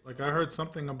 right? Like I heard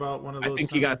something about one of those. I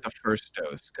think he got the first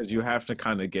dose because you have to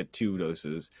kind of get 2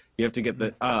 doses. You have to get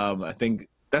the. I think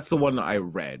that's the one I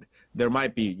read. There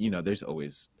might be,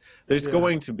 there's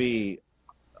going to be.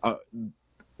 I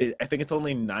think it's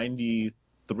only 93%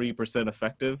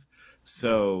 effective.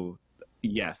 So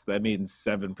yes, that means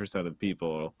 7% of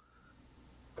people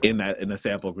in a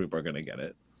sample group are going to get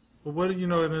it. But what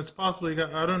and it's possible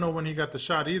I don't know when he got the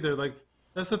shot either. Like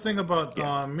that's the thing about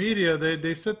media.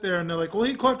 They sit there and they're like, well,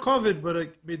 he caught COVID,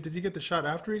 but did he get the shot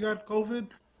after he got COVID?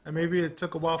 And maybe it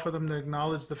took a while for them to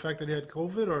acknowledge the fact that he had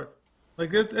COVID, or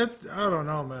like it I don't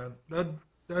know, man. That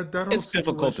whole it's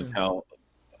difficult to tell.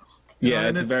 Yeah,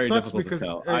 it's very difficult to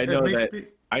tell.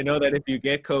 I know that if you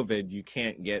get COVID, you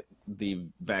can't get the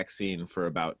vaccine for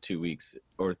about 2 weeks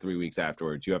or 3 weeks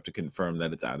afterwards. You have to confirm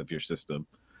that it's out of your system,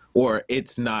 or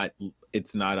it's not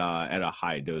at a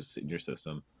high dose in your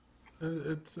system.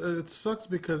 It sucks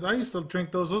because I used to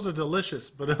drink those. Those are delicious.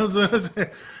 But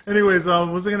anyways, what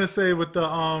was I gonna say with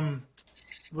the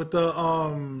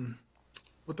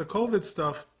COVID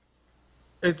stuff?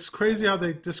 It's crazy how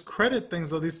they discredit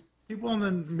things. Though these people on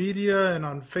the media and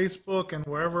on Facebook and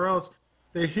wherever else,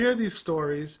 they hear these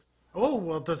stories. Oh,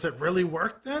 well, does it really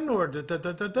work then? Or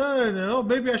oh,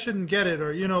 maybe I shouldn't get it.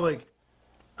 Or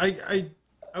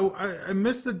I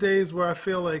miss the days where I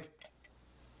feel like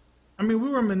I mean, we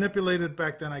were manipulated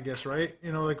back then, I guess, right?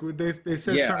 You know, like they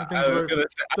said Yeah, certain things I was were gonna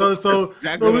say, so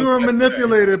exactly so what we I were was gonna say.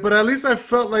 manipulated, but at least I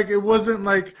felt like it wasn't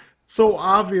like so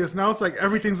obvious. Now it's like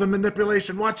everything's a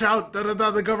manipulation. Watch out, da da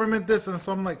da. The government this, and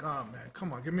so I'm like, oh man,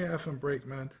 come on, give me an effing break,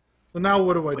 man. So now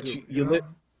what do I But do?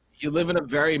 you live in a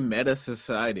very meta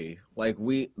society. Like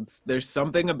there's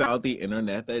something about the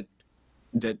internet that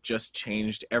just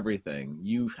changed everything.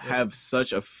 You have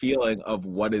such a feeling of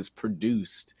what is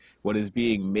produced, what is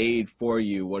being made for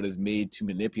you, what is made to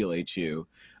manipulate you.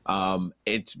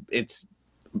 It's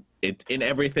in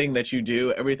everything that you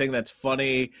do. Everything that's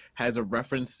funny has a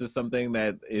reference to something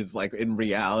that is like in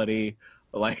reality,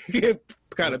 like it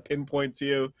kind of pinpoints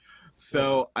you.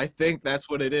 So I think that's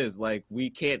what it is. Like you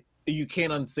can't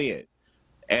unsee it,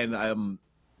 and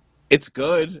it's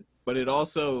good, but it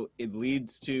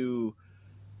leads to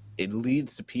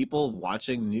people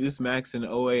watching Newsmax and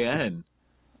OAN.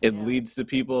 It leads to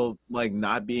people like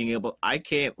not being able. I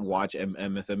can't watch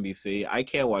MSNBC. I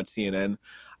can't watch CNN.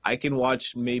 I can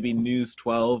watch maybe News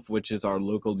 12, which is our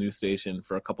local news station,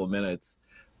 for a couple minutes.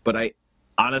 But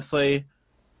honestly,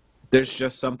 there's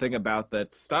just something about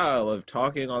that style of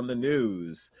talking on the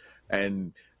news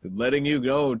and letting you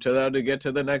know to get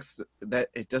to the next, that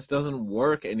it just doesn't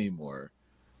work anymore.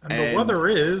 And the weather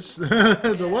is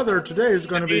the weather today is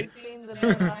going to be. Seen the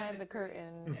man behind the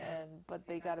curtain, but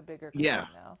they got a bigger curtain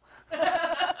now.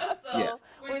 So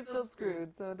we're still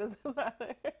screwed. So it doesn't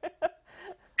matter.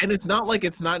 And it's not like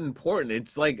it's not important.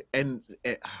 It's like,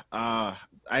 I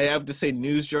have to say,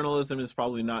 news journalism is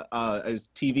probably not as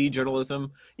TV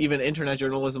journalism, even internet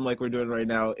journalism, like we're doing right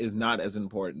now, is not as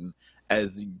important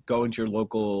as going to your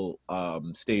local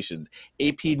stations.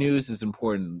 AP News is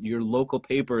important. Your local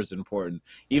paper is important.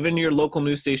 Even your local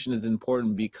news station is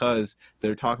important because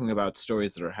they're talking about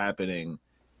stories that are happening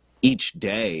each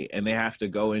day, and they have to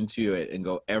go into it and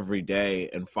go every day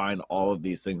and find all of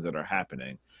these things that are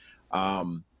happening.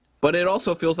 But it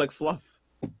also feels like fluff.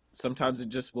 Sometimes it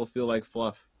just will feel like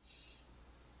fluff.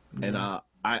 And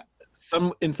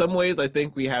in some ways I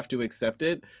think we have to accept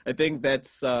it. I think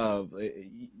that's I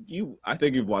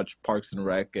think you've watched Parks and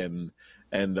Rec, and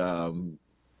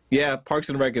Parks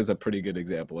and Rec is a pretty good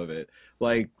example of it.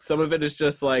 Like, some of it is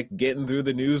just like getting through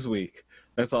the news week.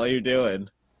 That's all you're doing.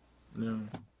 Yeah.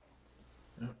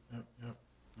 Yep.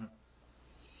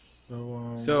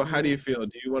 So how do you feel?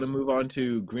 Do you want to move on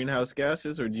to greenhouse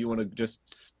gases, or do you want to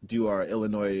just do our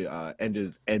Illinois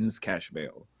ends cash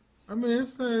bail? I mean,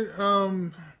 it's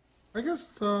I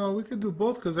guess we could do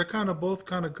both because they're both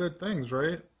kind of good things,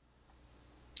 right?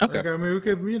 Okay. Like, I mean, we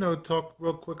could talk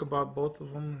real quick about both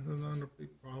of them. It's not a big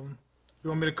problem.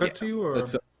 You want me to cut to you, or?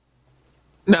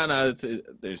 No,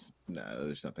 there's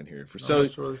nothing here.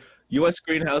 U.S.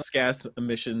 greenhouse gas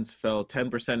emissions fell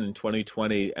 10% in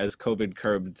 2020 as COVID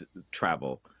curbed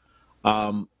travel.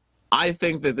 I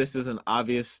think that this is an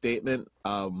obvious statement.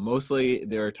 Mostly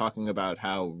they're talking about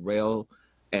how rail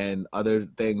and other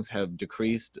things have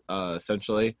decreased,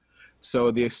 essentially.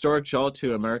 So the historic jolt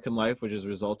to American life, which has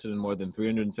resulted in more than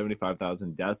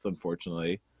 375,000 deaths,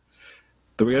 unfortunately.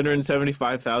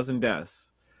 375,000 deaths.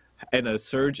 And a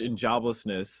surge in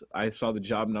joblessness. I saw the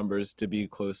job numbers to be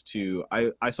close to,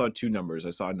 I saw two numbers.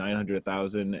 I saw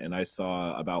 900,000 and I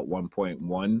saw about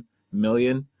 1.1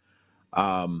 million.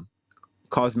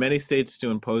 Caused many states to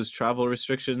impose travel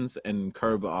restrictions and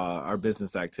curb our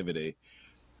business activity.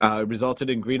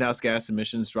 Resulted in greenhouse gas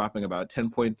emissions dropping about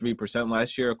 10.3%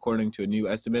 last year, according to a new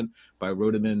estimate by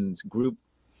Rodeman's group.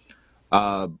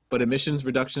 But emissions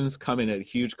reductions come in at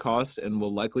huge cost and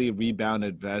will likely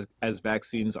rebound as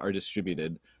vaccines are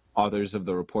distributed, authors of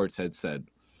the reports had said.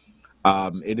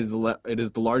 It is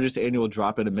the largest annual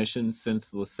drop in emissions since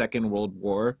the Second World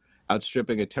War,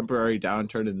 outstripping a temporary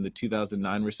downturn in the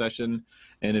 2009 recession,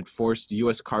 and it forced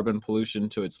U.S. carbon pollution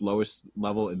to its lowest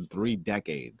level in 3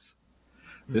 decades.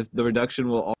 The reduction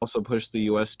will also push the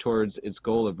U.S. towards its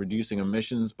goal of reducing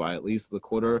emissions by at least the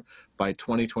quarter by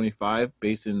 2025,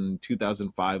 based in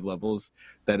 2005 levels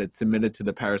that it submitted to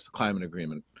the Paris Climate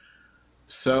Agreement.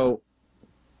 So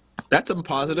that's a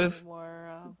positive.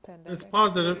 It's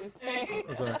positive.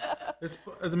 I'm sorry.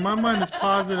 In my mind, it's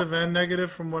positive and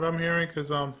negative from what I'm hearing,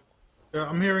 because I'm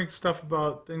hearing stuff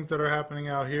about things that are happening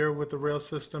out here with the rail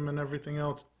system and everything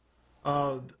else.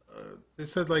 They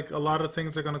said like a lot of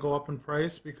things are going to go up in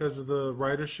price because of the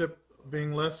ridership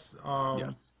being less.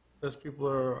 Yes. Less people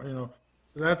are,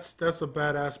 that's a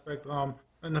bad aspect.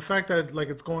 And the fact that like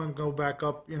it's going to go back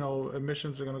up,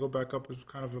 emissions are going to go back up is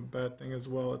kind of a bad thing as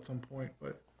well at some point.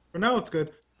 But for now, it's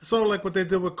good. So like what they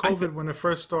did with COVID when it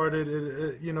first started,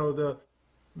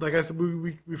 like I said,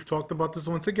 we've talked about this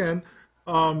once again.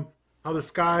 how the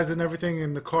skies and everything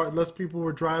in the car, less people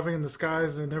were driving in the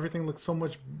skies and everything looked so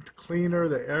much cleaner.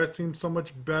 The air seemed so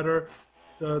much better.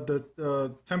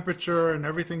 The temperature and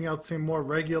everything else seemed more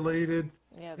regulated.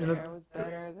 Yeah, the air was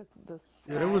better. The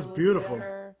Yeah, it was sky beautiful.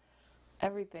 better,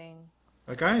 everything.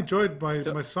 Like I enjoyed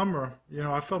my summer. You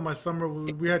know, I felt my summer.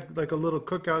 We had like a little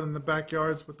cookout in the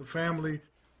backyards with the family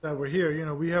that were here. You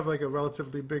know, we have like a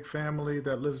relatively big family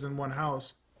that lives in one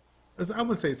house. I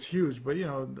wouldn't say it's huge, but you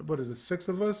know, what is it? 6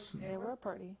 of us? Yeah, we're a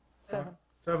party. 7.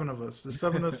 7 of us. There's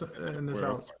 7 of us in this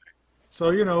house. So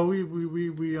you know,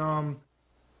 we'd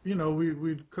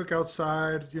cook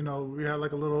outside. You know, we had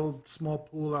like a little small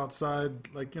pool outside,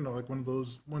 like you know, like one of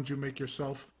those ones you make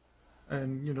yourself,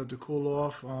 and you know, to cool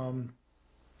off.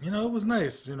 You know, it was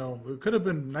nice. You know, it could have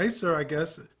been nicer, I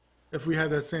guess, if we had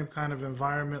that same kind of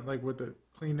environment, like with the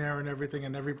clean air and everything,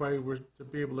 and everybody were to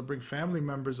be able to bring family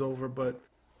members over. But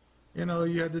you know,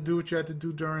 you had to do what you had to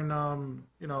do during,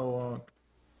 you know,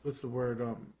 what's the word?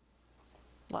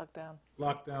 Lockdown.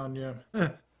 Lockdown. Yeah.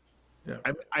 Yeah.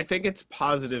 I think it's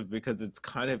positive because it's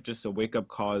kind of just a wake-up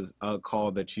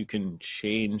call that you can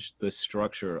change the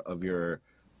structure of your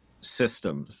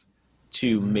systems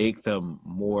to make them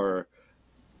more,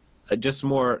 just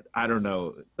more, I don't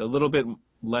know, a little bit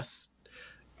less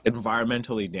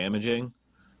environmentally damaging.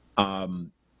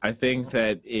 I think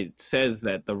that it says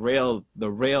that the rail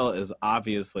is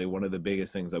obviously one of the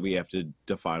biggest things that we have to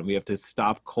define. We have to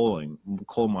stop coal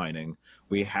mining.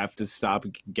 We have to stop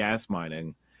gas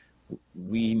mining.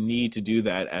 We need to do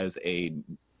that I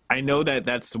know that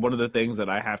that's one of the things that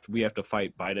we have to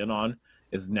fight Biden on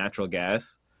is natural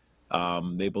gas.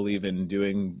 They believe in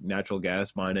doing natural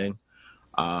gas mining.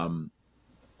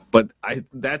 But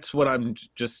that's what I'm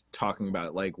just talking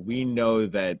about. Like, we know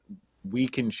that we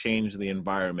can change the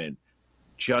environment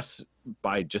just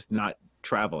by just not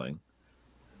traveling.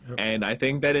 Yep. And I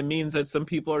think that it means that some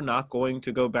people are not going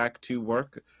to go back to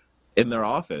work in their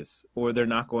office, or they're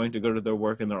not going to go to their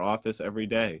work in their office every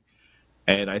day.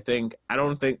 And I think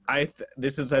Robert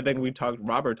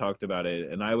talked about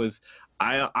it, and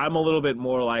I'm a little bit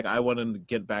more like, I want to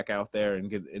get back out there and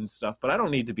get in stuff, but I don't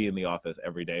need to be in the office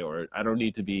every day, or I don't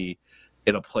need to be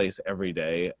in a place every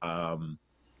day.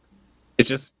 It's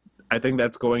just, I think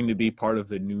that's going to be part of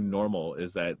the new normal,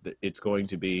 is that it's going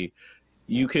to be,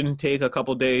 you can take a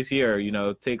couple days here, you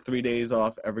know, take 3 days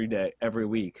off every day, every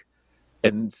week,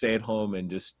 and stay at home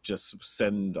and just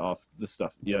send off the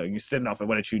stuff. You know, you send off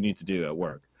what you need to do at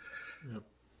work. Yep.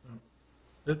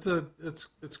 It's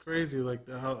crazy, like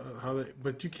how they,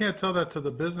 but you can't tell that to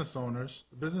the business owners.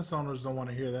 The business owners don't want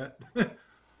to hear that.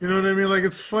 You know what I mean? Like,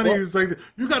 it's funny. Well, it's like,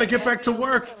 you got to get back to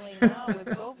work. Now with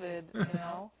COVID, you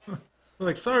know.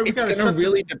 Like, sorry, we got to shut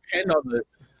this.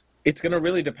 It's going to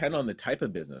really depend on the type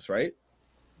of business, right?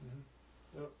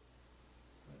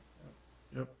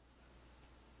 Yep.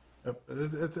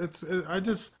 I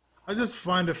just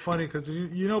find it funny because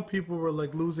you know, people were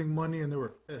like losing money and they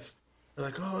were pissed. They're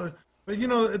like, oh, but you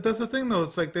know, that's the thing though.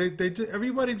 It's like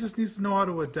everybody just needs to know how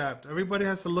to adapt. Everybody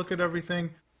has to look at everything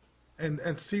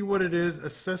and see what it is,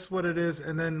 assess what it is,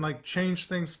 and then like change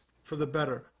things for the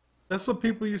better. That's what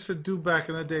people used to do back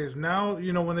in the days. Now,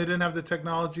 you know, when they didn't have the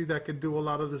technology that could do a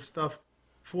lot of this stuff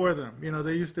for them, you know,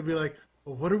 they used to be like,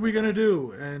 well, what are we gonna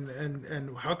do,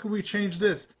 and how can we change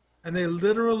this? And they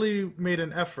literally made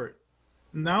an effort.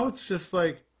 Now it's just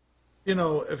like, you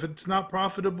know, if it's not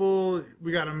profitable,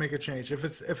 we got to make a change.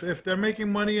 If they're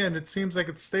making money and it seems like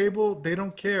it's stable, they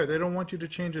don't care. They don't want you to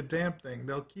change a damn thing.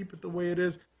 They'll keep it the way it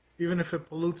is, even if it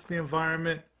pollutes the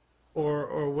environment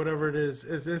or whatever it is.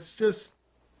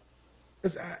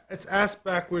 It's ass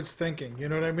backwards thinking. You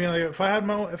know what I mean? Like, if I had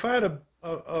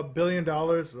 $1 billion,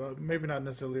 maybe not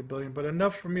necessarily a billion, but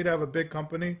enough for me to have a big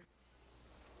company,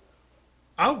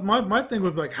 my thing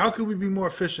would be like, how could we be more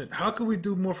efficient? How could we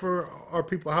do more for our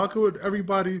people? How could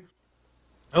everybody?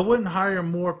 I wouldn't hire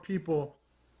more people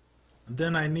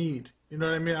than I need. You know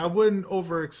what I mean? I wouldn't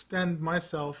overextend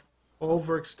myself or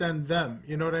overextend them.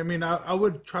 You know what I mean? I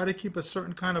would try to keep a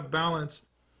certain kind of balance,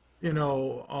 you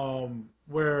know,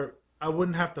 where I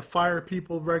wouldn't have to fire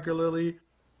people regularly,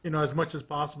 you know, as much as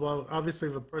possible. Obviously,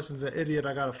 if a person's an idiot,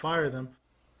 I got to fire them.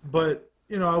 But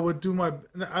you know, I would do I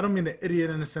don't mean an idiot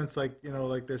in a sense like, you know,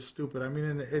 like they're stupid. I mean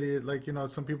an idiot like, you know,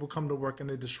 some people come to work and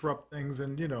they disrupt things,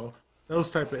 and, you know,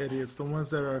 those type of idiots, the ones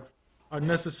that aren't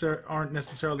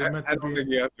necessarily meant to be. I don't think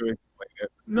you have to explain it.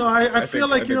 No, I feel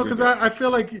like, you know, because I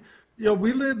feel like, you know,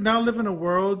 we live in a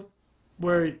world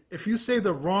where if you say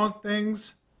the wrong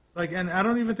things, like, and I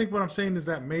don't even think what I'm saying is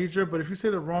that major, but if you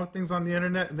say the wrong things on the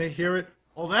internet and they hear it,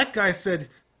 oh, that guy said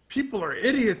people are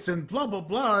idiots and blah, blah,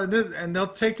 blah, and they'll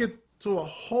take it to a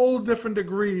whole different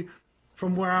degree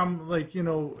from where I'm like,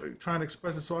 trying to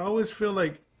express it. So I always feel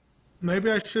like maybe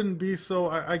I shouldn't be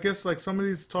so. I guess like some of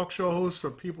these talk show hosts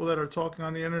or people that are talking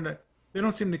on the internet, they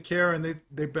don't seem to care and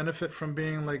they benefit from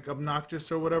being like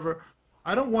obnoxious or whatever.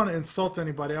 I don't want to insult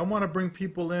anybody. I want to bring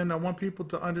people in. I want people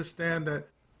to understand that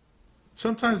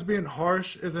sometimes being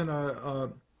harsh isn't a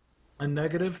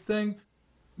negative thing,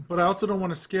 but I also don't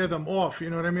want to scare them off. You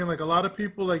know what I mean? Like a lot of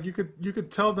people, like you could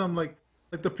tell them like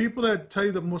the people that tell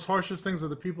you the most harshest things are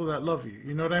the people that love you.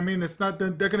 You know what I mean? It's not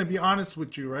that they're going to be honest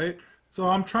with you, right? So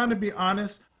I'm trying to be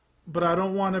honest, but I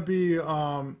don't want to be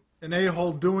an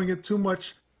a-hole doing it too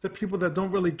much to people that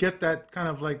don't really get that kind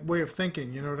of like way of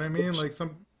thinking. You know what I mean? Like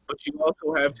some. But you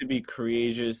also have to be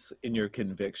courageous in your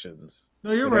convictions.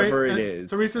 No, you're whatever right. It And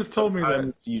is. Teresa's told me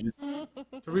that. You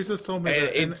just, Teresa's told me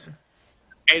that.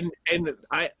 and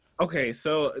I okay,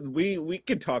 so we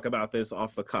could talk about this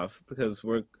off the cuff because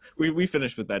we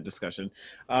finished with that discussion.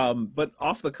 But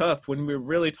off the cuff, when we're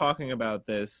really talking about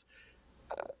this,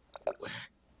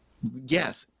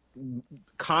 yes,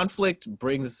 conflict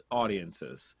brings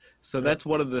audiences. So that's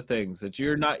one of the things that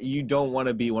you don't want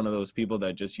to be one of those people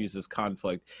that just uses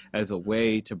conflict as a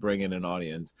way to bring in an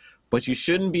audience. But you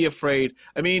shouldn't be afraid.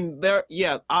 I mean,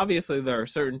 obviously there are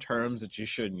certain terms that you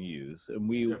shouldn't use,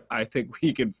 and I think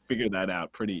we can figure that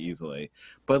out pretty easily.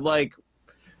 But like,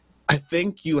 I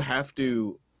think you have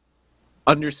to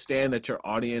understand that your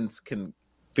audience can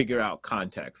figure out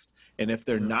context, and if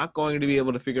they're not going to be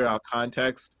able to figure out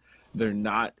context, they're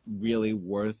not really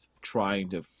worth trying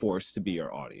to force to be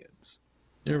your audience.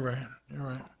 You're right. You're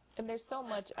right. And there's so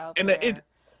much out And there.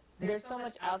 There's so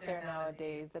much out there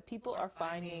nowadays that people are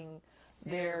finding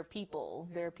their people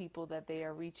that they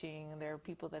are reaching, their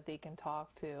people that they can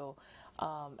talk to.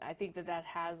 I think that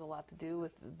has a lot to do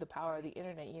with the power of the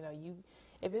internet.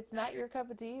 If it's not your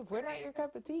cup of tea, if we're not your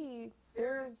cup of tea,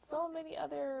 there's so many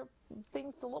other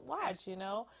things to watch,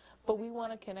 But we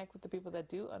want to connect with the people that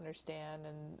do understand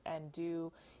and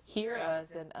do hear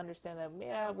us and understand that,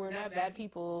 we're not bad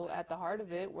people at the heart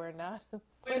of it. We're not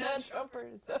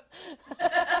Trumpers.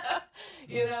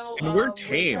 And we're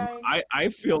tame. I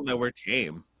feel that we're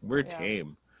tame. We're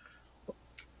tame.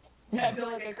 I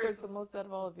feel like I curse the most out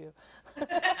of all of you.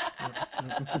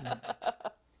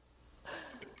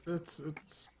 It's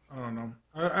I don't know.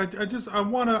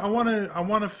 I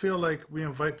wanna feel like we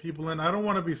invite people in. I don't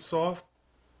want to be soft.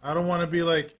 I don't want to be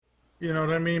like, you know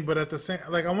what I mean. But at the same,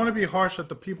 like I want to be harsh at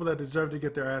the people that deserve to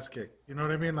get their ass kicked. You know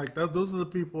what I mean? Like those are the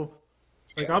people.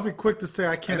 Like I'll be quick to say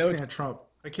I can't stand Trump.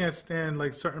 I can't stand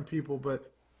like certain people,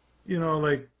 but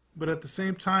but at the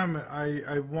same time,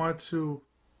 I want to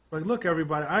like look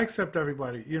everybody. I accept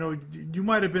everybody. You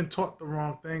might have been taught the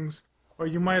wrong things, or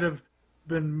you might have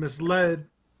been misled.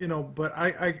 But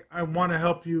I want to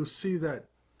help you see that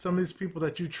some of these people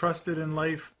that you trusted in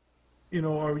life,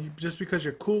 or just because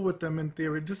you're cool with them in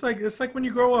theory, just like it's like when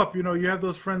you grow up, you have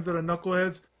those friends that are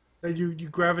knuckleheads that you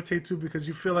gravitate to because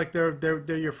you feel like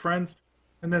they're your friends.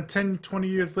 And then 10, 20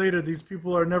 years later, these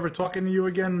people are never talking to you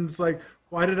again. And it's like,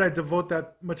 why did I devote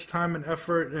that much time and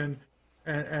effort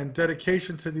and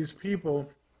dedication to these people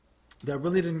that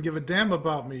really didn't give a damn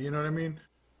about me? You know what I mean?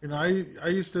 I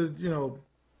used to,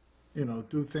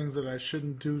 do things that I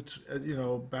shouldn't do,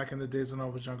 back in the days when I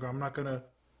was younger. I'm not going to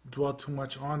dwell too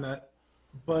much on that.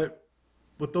 But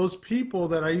with those people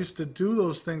that I used to do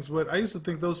those things with, I used to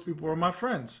think those people were my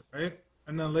friends, right?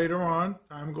 And then later on,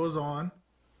 time goes on,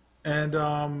 and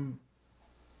I'm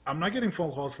not getting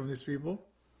phone calls from these people.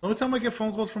 The only time I get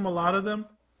phone calls from a lot of them,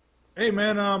 hey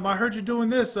man, I heard you doing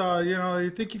this. You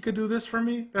think you could do this for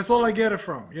me? That's all I get it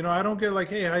from. I don't get like,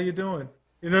 hey, how you doing?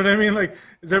 You know what I mean? Like,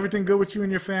 is everything good with you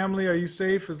and your family? Are you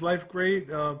safe? Is life great?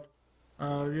 Like,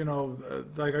 are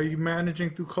you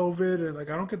managing through COVID? Like,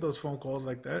 I don't get those phone calls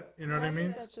like that. You know what I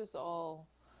mean? That's just all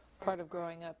part of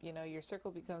growing up. Your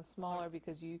circle becomes smaller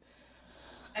because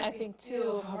I think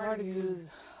too, a part of you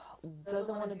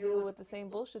doesn't want to deal with the same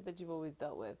bullshit that you've always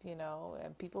dealt with,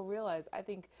 and people realize, I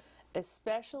think,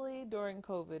 especially during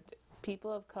COVID,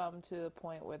 people have come to a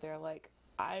point where they're like,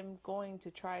 I'm going to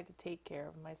try to take care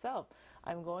of myself.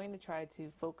 I'm going to try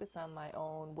to focus on my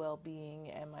own well-being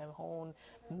and my own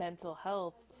mental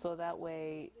health so that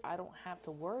way I don't have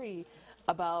to worry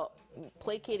about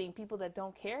placating people that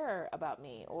don't care about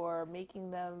me or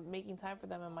making time for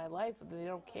them in my life that they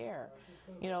don't care.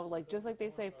 Like just like they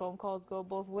say, phone calls go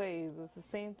both ways. It's the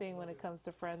same thing when it comes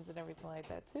to friends and everything like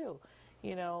that too.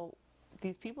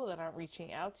 These people that aren't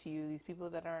reaching out to you, these people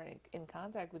that aren't in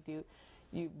contact with you,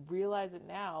 you realize it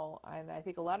now, and I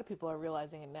think a lot of people are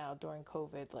realizing it now during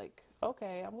COVID, like,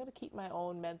 okay, I'm going to keep my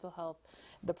own mental health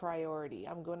the priority.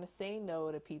 I'm going to say no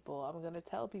to people. I'm going to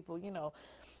tell people,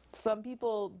 some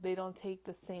people, they don't take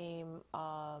the same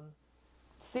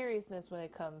seriousness when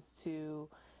it comes to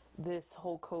this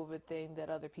whole COVID thing that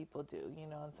other people do, you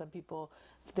know. And some people,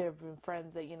 there have been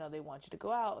friends that, you know, they want you to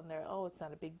go out and they're, oh, it's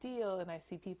not a big deal. And I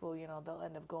see people, you know, they'll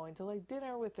end up going to like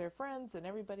dinner with their friends and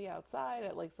everybody outside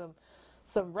at like some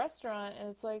restaurant, and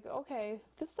it's like, okay,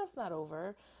 this stuff's not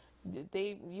over.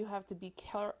 You have to be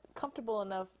comfortable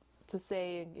enough to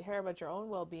say and care about your own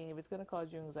well-being. If it's going to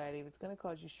cause you anxiety, if it's going to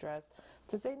cause you stress,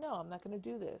 to say, no, I'm not going to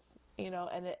do this, you know.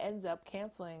 And it ends up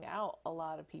canceling out a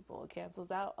lot of people. It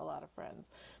cancels out a lot of friends,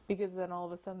 because then all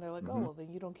of a sudden they're like, oh, well,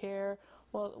 then you don't care.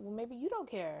 Well, maybe you don't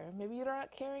care. Maybe you're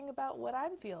not caring about what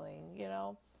I'm feeling, you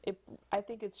know. I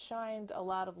think it's shined a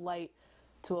lot of light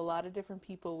to a lot of different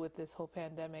people with this whole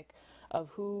pandemic, of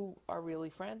who are really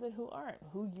friends and who aren't,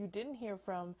 who you didn't hear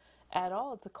from at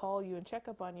all to call you and check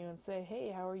up on you and say,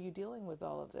 hey, how are you dealing with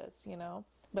all of this, you know?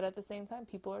 But at the same time,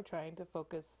 people are trying to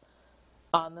focus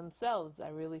on themselves. I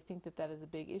really think that is a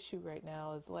big issue right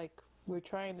now, is like, we're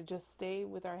trying to just stay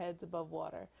with our heads above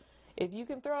water. If you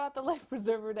can throw out the life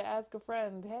preserver to ask a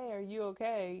friend, hey, are you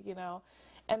okay, you know?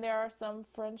 And there are some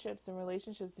friendships and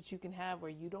relationships that you can have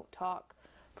where you don't talk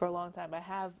for a long time.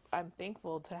 I'm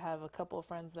thankful to have a couple of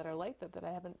friends that are like that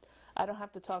I don't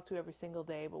have to talk to every single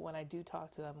day, but when I do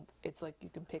talk to them, it's like you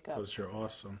can pick up. Because you're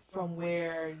awesome. From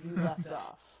where you left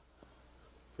off.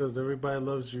 Because everybody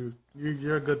loves you.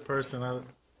 You're a good person.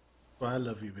 I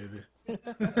love you, baby.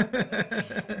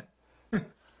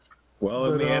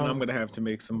 Well, in the end, I'm gonna have to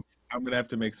make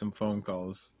some phone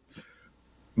calls.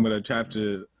 I'm gonna have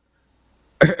to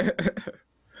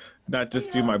not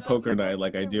just do my poker night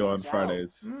like I do on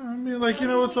Fridays. I mean, like, you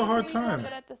know, it's a hard time.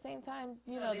 But at the same time,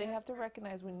 you know, they have to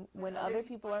recognize when other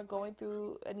people aren't going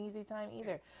through an easy time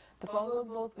either. The phone goes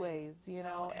both ways, you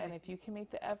know, and if you can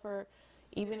make the effort,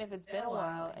 even if it's been a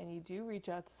while, and you do reach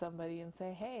out to somebody and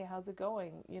say, hey, how's it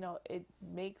going? You know, it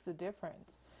makes a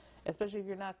difference, especially if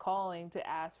you're not calling to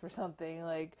ask for something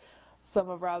like some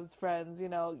of Rob's friends, you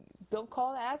know. Don't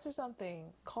call to ask for something.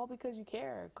 Call because you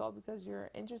care. Call because you're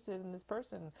interested in this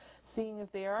person, seeing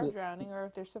if they are drowning or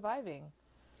if they're surviving.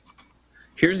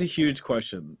 Here's a huge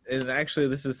question, and actually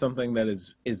this is something that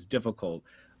is difficult.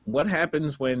 What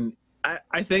happens when,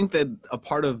 I think that a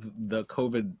part of the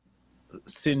COVID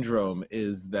syndrome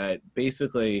is that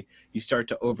basically you start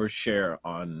to overshare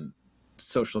on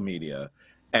social media.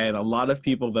 And a lot of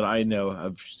people that I know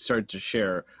have started to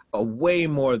share way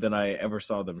more than I ever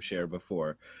saw them share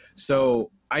before.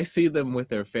 So I see them with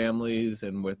their families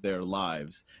and with their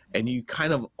lives, and you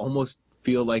kind of almost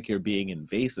feel like you're being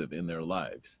invasive in their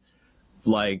lives.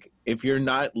 Like, if you're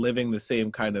not living the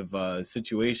same kind of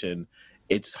situation,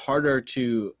 it's harder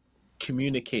to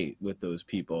communicate with those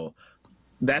people.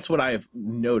 That's what I've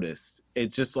noticed.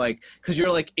 It's just like, because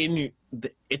you're like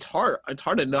it's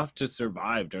hard enough to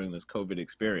survive during this COVID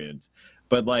experience,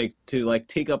 but like to like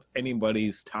take up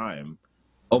anybody's time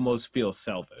almost feels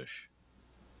selfish.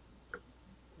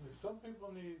 Some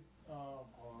people need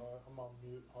I'm on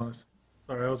mute.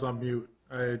 Sorry, I was on mute.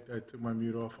 I took my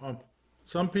mute off.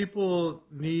 Some people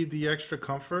need the extra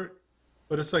comfort,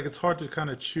 but it's like, it's hard to kind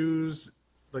of choose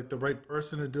like the right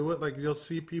person to do it. Like, you'll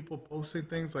see people posting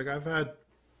things, like I've had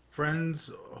friends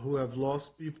who have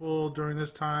lost people during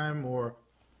this time, or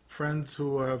friends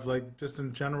who have, like, just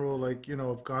in general, like, you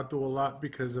know, have gone through a lot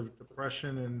because of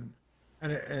depression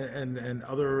and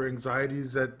other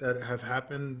anxieties that have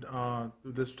happened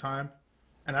through this time.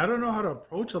 And I don't know how to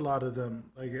approach a lot of them.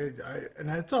 Like, and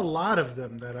it's a lot of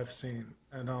them that I've seen.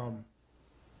 And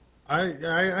I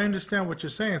understand what you're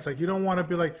saying. It's like, you don't want to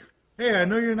be like, hey, I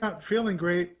know you're not feeling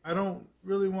great. I don't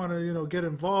really want to, you know, get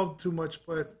involved too much,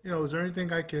 but, you know, is there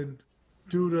anything I can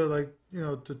do to, like, you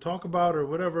know, to talk about or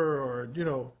whatever, or, you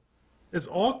know, it's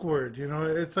awkward, you know.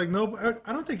 It's like, no,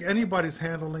 I don't think anybody's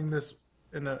handling this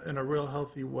in a real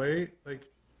healthy way. Like,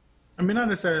 I mean, not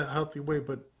necessarily a healthy way,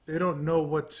 but they don't know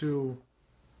what to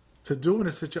do in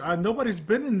a situation. Nobody's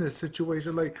been in this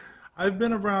situation. Like, I've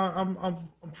been around, I'm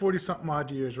 40 something odd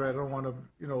years, right? I don't want to,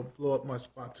 you know, blow up my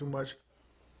spot too much.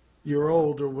 You're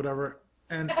old or whatever.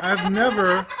 And I've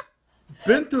never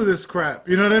been through this crap.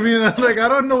 You know what I mean? Like, I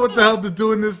don't know what the hell to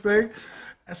do in this thing.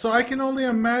 So I can only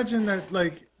imagine that,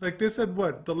 like they said,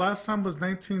 what, the last time was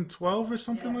 1912 or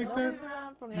something like that?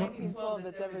 From 1912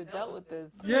 that's ever dealt with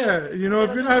this. Yeah, you know,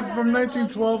 if you're not from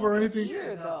 1912 or anything.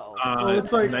 So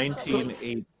it's like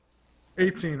 1918,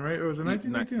 right? It was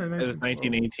 1918 or 1912? It was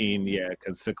 1918, yeah,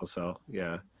 because sickle cell,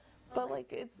 yeah. But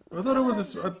like, it's, I thought it was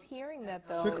just hearing that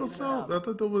though. Sickle cell? I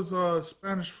thought there was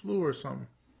Spanish flu or something.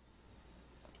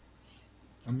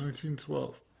 In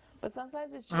 1912. But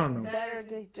sometimes it's just better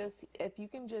to just, if you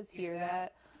can just hear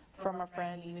that, from a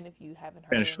friend, even if you haven't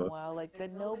heard Spanish in a flu. while, like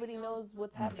that nobody knows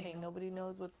what's happening. Nobody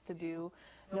knows what to do.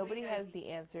 Nobody has the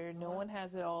answer. No one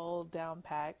has it all down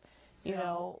packed. You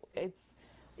know,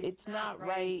 it's not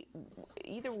right.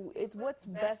 Either it's what's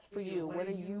best for you. What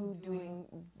are you doing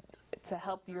to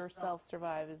help yourself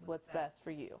survive is what's best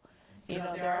for you. You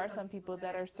know, there are some people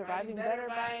that are surviving better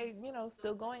by, you know,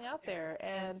 still going out there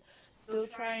and still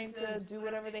trying to do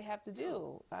whatever they have to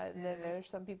do. And then there's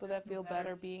some people that feel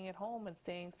better being at home and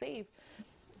staying safe.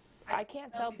 I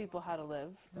can't tell people how to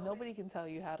live. Nobody can tell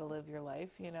you how to live your life,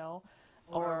 you know,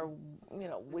 or, you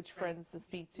know, which friends to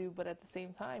speak to. But at the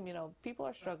same time, you know, people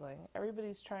are struggling.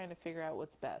 Everybody's trying to figure out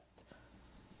what's best.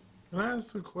 Can I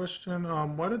ask a question?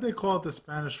 Why did they call it the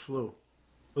Spanish flu?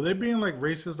 Were they being like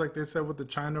racist, like they said with the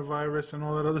China virus and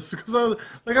all that other stuff?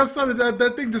 Because I'm sorry,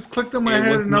 that thing just clicked in my It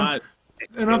head, was and not.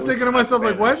 I'm thinking to myself,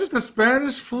 like, why is it the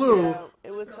Spanish flu? Yeah,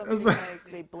 it was something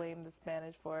like they blamed the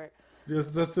Spanish for it. Yeah,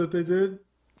 that's what they did.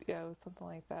 Yeah, it was something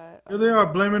like that. Yeah, they are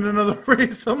blaming another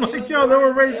race. I'm like, yo, they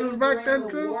were racist back then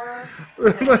too.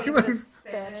 The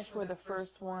Spanish were the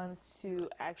first ones to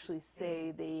actually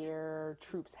say their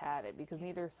troops had it, because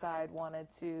neither side wanted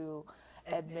to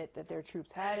admit that their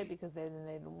troops had it, because then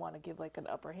they didn't want to give like an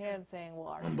upper hand saying, well,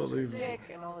 our troops are sick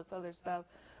and all this other stuff.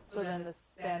 So then the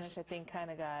Spanish, I think, kind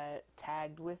of got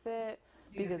tagged with it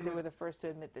because they were the first to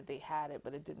admit that they had it,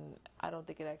 but it didn't, I don't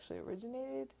think it actually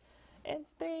originated in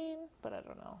Spain, but I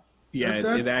don't know.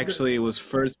 Yeah, it actually was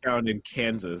first found in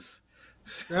Kansas.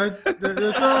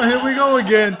 That's all. Here we go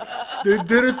again. They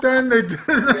did it then. They did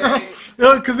it.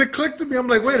 Because it clicked to me. I'm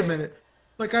like, wait a minute.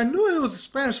 Like, I knew it was a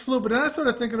Spanish flu, but then I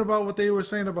started thinking about what they were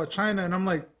saying about China, and I'm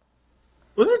like,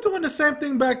 well, they're doing the same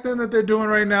thing back then that they're doing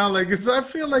right now. Like, I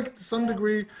feel like to some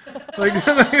degree, like,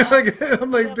 I'm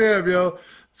like, damn, yo,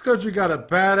 this country got a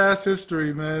badass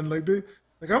history, man. Like,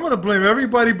 I'm gonna blame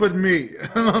everybody but me.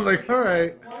 And I'm like, all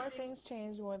right. More things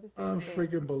change, more the stay safe.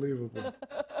 Unfreaking believable.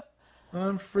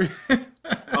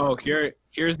 Oh,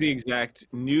 here's the exact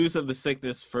news of the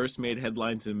sickness first made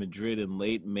headlines in Madrid in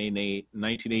late May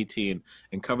 1918,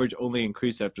 and coverage only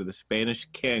increased after the Spanish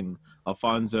king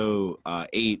Alfonso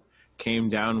VIII came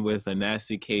down with a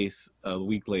nasty case a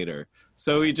week later.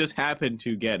 So he just happened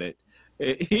to get it.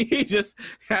 He just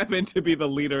happened to be the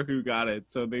leader who got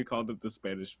it, so they called it the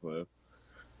Spanish flu.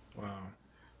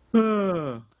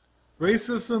 Wow.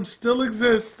 Racism still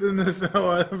exists in this,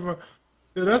 however.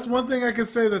 Yeah, that's one thing I can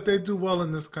say that they do well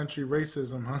in this country,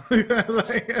 racism, huh?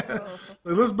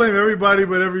 Let's blame everybody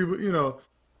but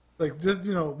like, just,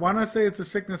 why not say it's a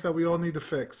sickness that we all need to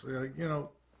fix? Like,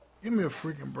 give me a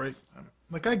freaking break, man.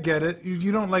 Like, I get it.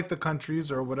 You don't like the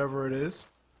countries or whatever it is,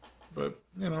 but,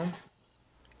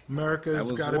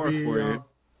 America's got to be, like,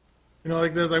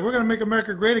 we're going to make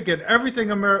America great again.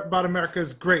 Everything about America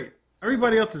is great.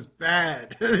 Everybody else is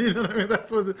bad. You know what I mean?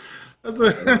 That's what.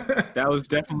 That was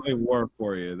definitely war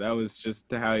for you. That was just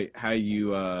how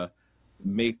you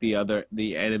make the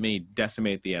enemy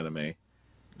decimate the enemy.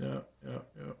 Yeah.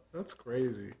 That's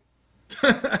crazy.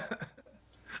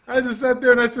 I just sat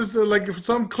there and I just like, if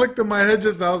something clicked in my head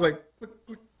just now, I was like,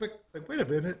 click, like, wait a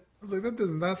minute. I was like, that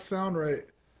does not sound right.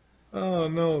 Oh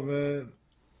no, man.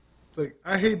 Like,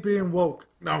 I hate being woke.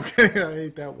 No, I'm kidding. I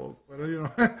hate that woke. But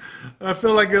I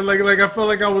feel like I felt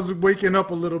like I was waking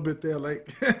up a little bit there.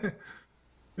 Like,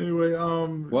 anyway,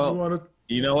 well,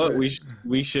 you know what?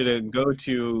 We should go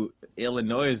to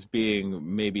Illinois as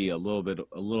being maybe a little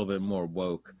bit more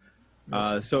woke.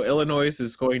 So Illinois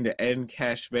is going to end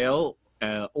cash bail,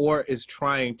 or is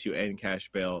trying to end cash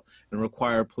bail and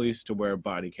require police to wear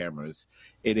body cameras.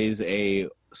 It is a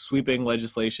sweeping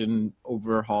legislation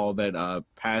overhaul that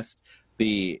passed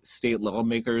the state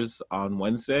lawmakers on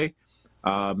Wednesday.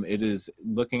 It is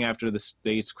looking after the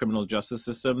state's criminal justice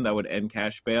system that would end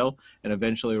cash bail and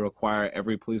eventually require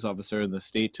every police officer in the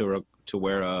state to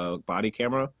wear a body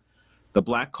camera. The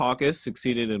Black Caucus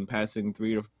succeeded in passing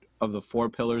 3 of the 4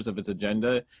 pillars of its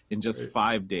agenda in just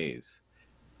 5 days.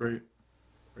 Great.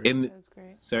 That was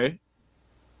great. Sorry?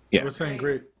 Yeah. We're saying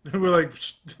great. We're like...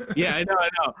 Yeah, I know.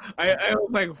 I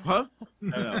was like, huh?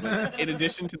 No. But in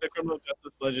addition to the criminal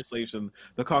justice legislation,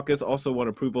 the caucus also won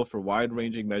approval for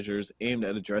wide-ranging measures aimed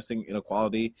at addressing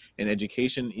inequality in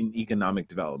education and economic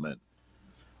development.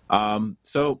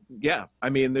 So, yeah, I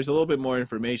mean, there's a little bit more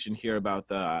information here about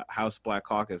the House Black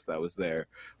Caucus that was there,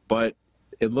 but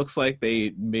it looks like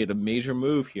they made a major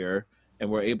move here and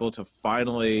were able to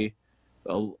finally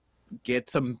get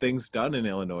some things done in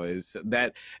Illinois.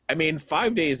 That, I mean,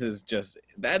 5 days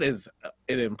that is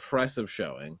an impressive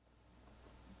showing.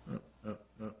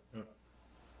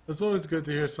 It's always good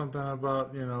to hear something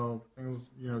about,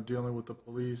 things, dealing with the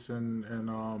police and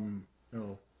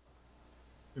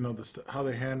how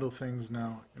they handle things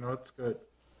now. It's good.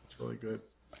 It's really good.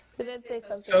 They did say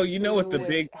something So you know too what the with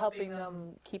big helping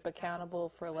them keep accountable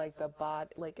for like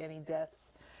like any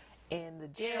deaths in the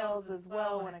jails as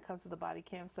well. When it comes to the body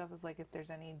cam stuff, is like if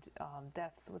there's any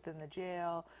deaths within the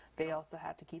jail, they also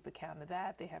have to keep account of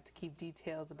that. They have to keep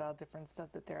details about different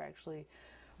stuff that they're actually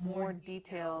more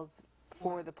details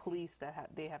for the police that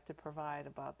they have to provide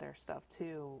about their stuff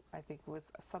too. I think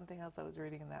was something else I was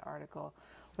reading in that article,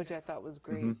 which I thought was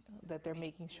great, that they're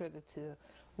making sure that to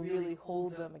really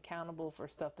hold them accountable for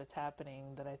stuff that's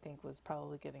happening that I think was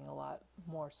probably getting a lot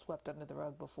more swept under the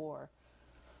rug before.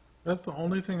 That's the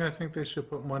only thing I think they should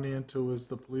put money into is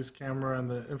the police camera and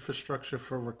the infrastructure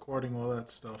for recording all that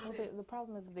stuff. Well, the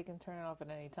problem is that they can turn it off at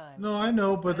any time. No, I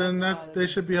know, but then they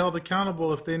should be held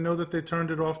accountable if they know that they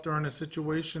turned it off during a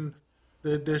situation.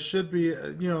 There should be,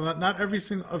 not every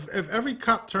single. If every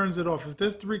cop turns it off, if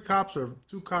there's 3 cops or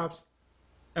 2 cops,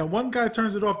 and one guy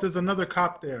turns it off, there's another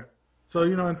cop there. So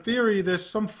in theory, there's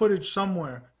some footage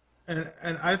somewhere.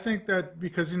 And I think that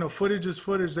because, footage is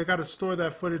footage, they got to store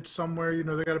that footage somewhere.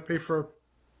 They got to pay for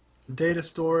data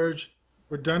storage,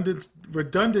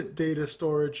 redundant data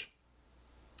storage,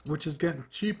 which is getting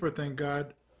cheaper, thank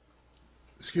God.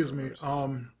 Excuse me.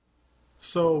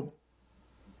 So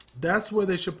that's where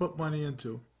they should put money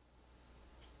into.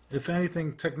 If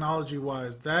anything,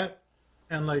 technology-wise, that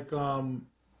and like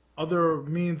other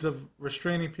means of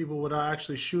restraining people without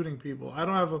actually shooting people. I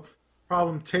don't have a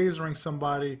problem tasering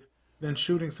somebody than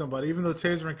shooting somebody, even though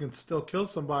tasering can still kill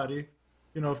somebody,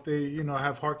 if they,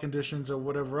 have heart conditions or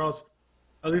whatever else.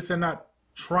 At least they're not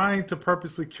trying to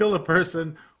purposely kill a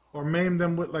person or maim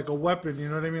them with like a weapon, you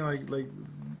know what I mean? Like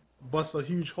bust a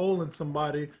huge hole in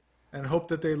somebody and hope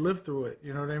that they live through it,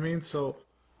 you know what I mean? So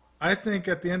I think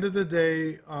at the end of the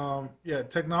day,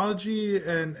 technology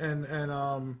and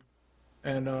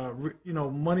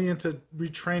money into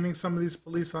retraining some of these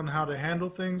police on how to handle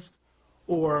things,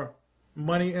 or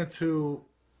money into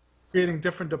creating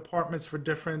different departments for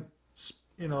different,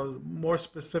 more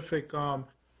specific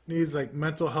needs like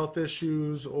mental health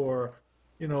issues or,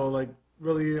 like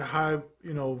really high,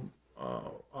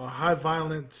 high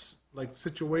violence like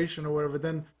situation or whatever.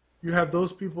 Then you have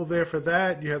those people there for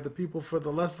that. You have the people for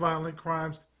the less violent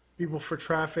crimes, people for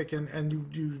traffic, and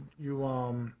you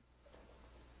hold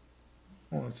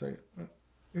on a second.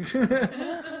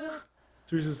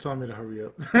 Teresa's telling me to hurry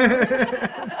up.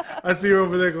 I see her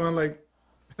over there going like,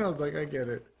 I was like, I get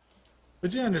it.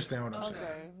 But you understand what I'm saying.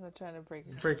 Okay, I'm not trying to break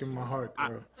it. Breaking my heart,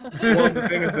 girl. Well, the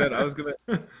thing is that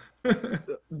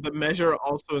the measure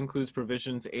also includes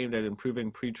provisions aimed at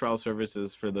improving pretrial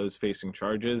services for those facing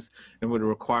charges and would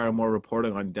require more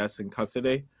reporting on deaths in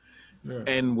custody. Yeah.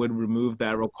 And would remove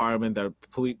that requirement that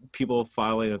people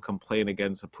filing a complaint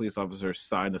against a police officer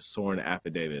sign a sworn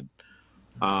affidavit.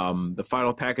 The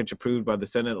final package approved by the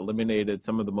Senate eliminated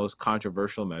some of the most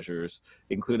controversial measures,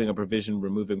 including a provision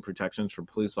removing protections for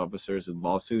police officers in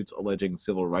lawsuits alleging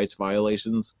civil rights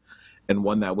violations, and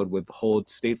one that would withhold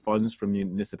state funds from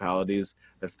municipalities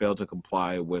that fail to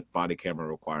comply with body camera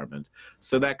requirements.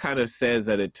 So that kind of says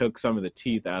that it took some of the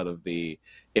teeth out of the,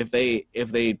 if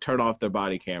they turn off their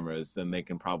body cameras, then they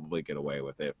can probably get away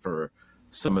with it for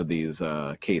some of these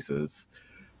cases.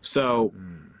 So,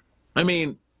 I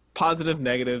mean, positive,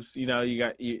 negatives,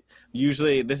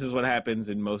 usually this is what happens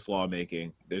in most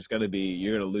lawmaking. You're going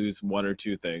to lose 1 or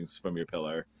 2 things from your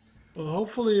pillar. Well,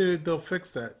 hopefully they'll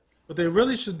fix that. What they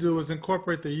really should do is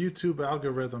incorporate the YouTube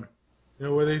algorithm,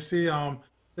 where they see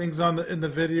things in the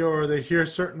video, or they hear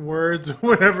certain words or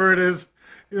whatever it is,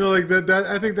 like that.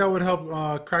 I think that would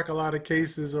help crack a lot of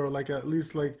cases, or like at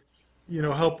least like,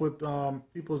 help with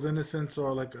people's innocence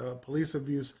or like police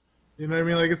abuse. You know what I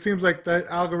mean? Like, it seems like that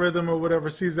algorithm or whatever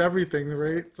sees everything,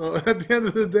 right? So at the end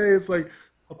of the day, it's like,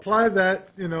 apply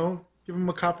that, give them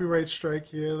a copyright strike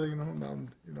here, if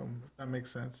that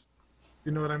makes sense.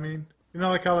 You know what I mean?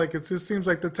 Like how like it just seems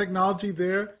like the technology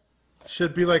there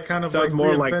should be like kind of sounds like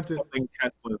more like reinvented. Something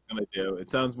Tesla's going to do. It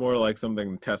sounds more like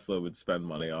something Tesla would spend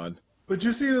money on. But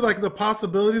you see like the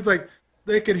possibilities, like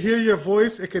they could hear your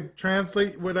voice, it could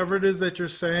translate whatever it is that you're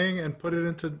saying and put it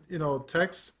into,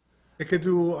 text. It could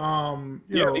do,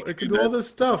 it could do all this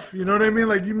stuff. You know what I mean?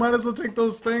 Like, you might as well take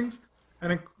those things and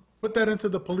then put that into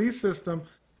the police system,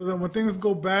 so that when things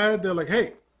go bad, they're like,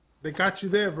 hey, they got you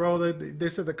there, bro. They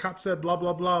said the cop said blah,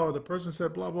 blah, blah, or the person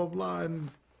said blah, blah, blah.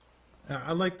 And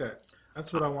I like that.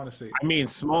 That's what I want to see. I mean,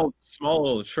 small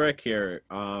little trick here.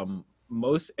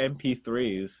 Most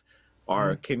MP3s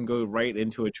can go right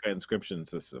into a transcription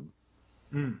system.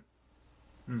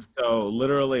 So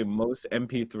literally most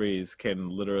MP3s can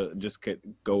literally just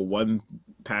go one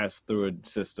pass through a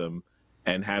system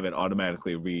and have it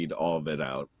automatically read all of it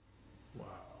out.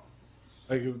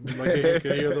 Like you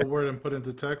can hear the word and put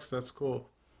into text. That's cool.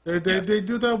 They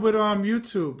do that with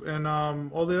YouTube and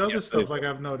all the other stuff. Like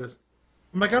I've noticed.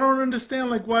 I'm like, I don't understand.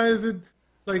 Like, why is it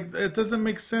like it doesn't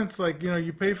make sense? Like,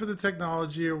 you pay for the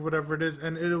technology or whatever it is,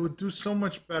 and it would do so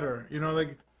much better.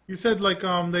 Like you said, like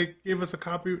they gave us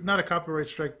not a copyright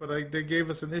strike, but like they gave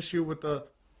us an issue with the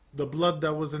blood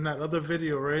that was in that other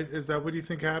video, right? Is that what you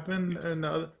think happened?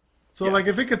 And so, like,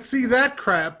 if it could see that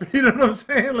crap, you know what I'm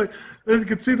saying? Like, it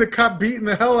could see the cop beating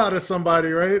the hell out of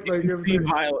somebody, right? Like, if see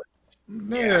violence.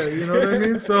 Yeah, you know what I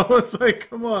mean? So it's like,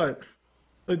 come on.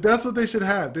 Like, that's what they should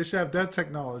have. They should have that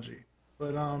technology.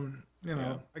 But,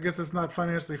 I guess it's not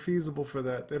financially feasible for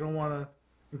that. They don't want to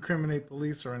incriminate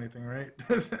police or anything, right?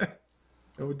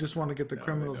 They would just want to get the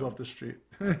criminals off the street.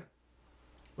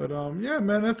 But, yeah,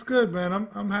 man, that's good, man.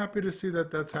 I'm happy to see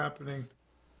that that's happening.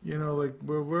 Like,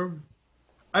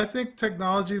 I think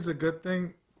technology is a good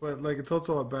thing, but like it's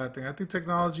also a bad thing. I think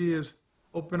technology is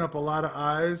open up a lot of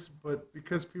eyes, but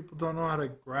because people don't know how to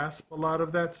grasp a lot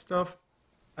of that stuff,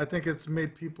 I think it's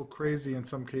made people crazy in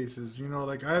some cases.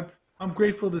 Like I'm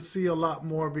grateful to see a lot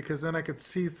more because then I could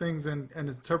see things and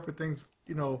interpret things,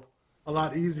 a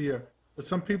lot easier. But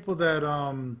some people that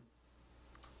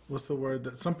what's the word?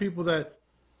 That some people that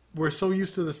were so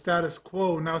used to the status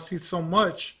quo now see so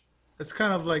much, it's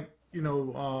kind of like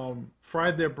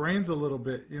fried their brains a little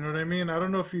bit. You know what I mean? I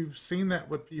don't know if you've seen that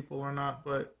with people or not,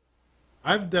 but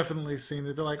I've definitely seen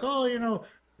it. They're like, oh,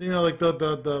 like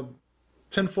the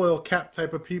tinfoil cap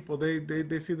type of people.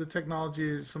 They see the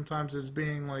technology sometimes as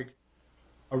being like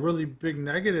a really big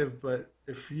negative, but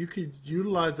if you could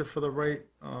utilize it for the right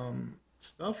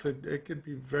stuff, it could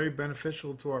be very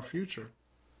beneficial to our future.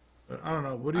 But I don't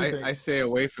know. What do you think? I just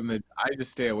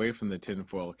stay away from the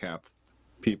tinfoil cap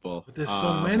people. But there's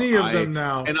so many of them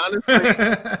now. And honestly,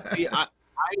 see,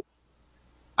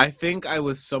 I think I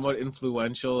was somewhat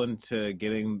influential into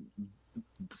getting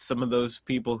some of those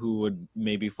people who would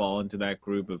maybe fall into that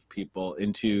group of people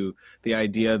into the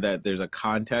idea that there's a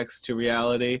context to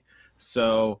reality.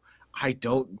 So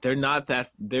they're not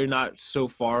so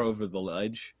far over the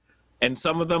ledge. And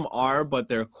some of them are, but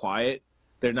they're quiet.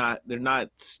 They're not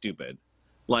stupid.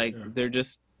 Like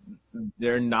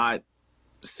they're not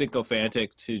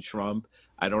sycophantic to Trump.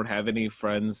 I don't have any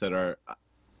friends that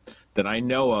I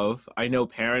know of. I know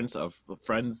parents of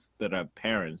friends that have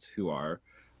parents who are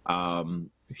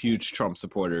huge Trump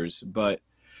supporters, but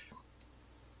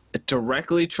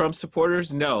directly Trump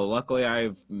supporters, no. Luckily,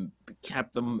 I've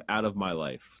kept them out of my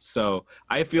life, so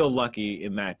I feel lucky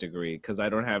in that degree because I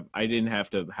didn't have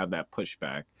to have that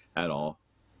pushback at all.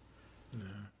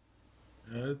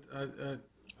 Yeah,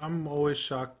 I'm always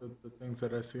shocked at the things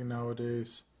that I see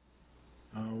nowadays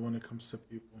when it comes to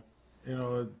people.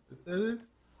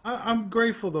 I'm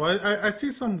grateful though. I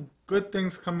see some good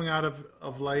things coming out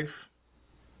of life,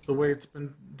 the way it's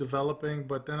been developing.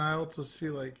 But then I also see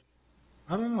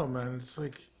I don't know, man. It's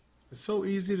like it's so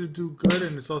easy to do good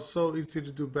and it's also so easy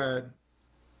to do bad.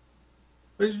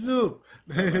 What did you do?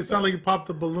 It sounded like you popped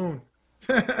a balloon.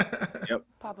 Yep.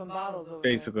 Popping bottles over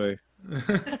Basically.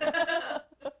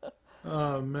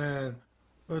 Oh man.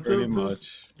 But there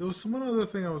was one other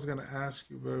thing I was going to ask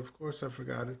you, but of course I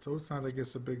forgot it. So it's not, I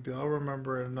guess, a big deal. I'll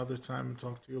remember it another time and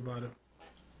talk to you about it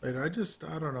later. I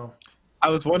don't know. I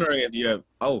was wondering if you have.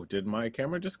 Oh, did my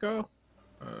camera just go?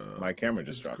 My camera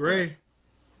just dropped. Gray.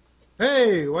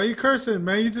 Hey, why are you cursing,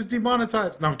 man? You just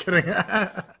demonetized. No, I'm kidding. Right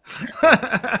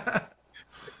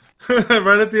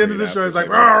at the end of the show, it's like,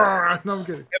 Rawr! No, I'm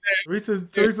kidding.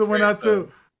 Teresa went out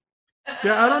too.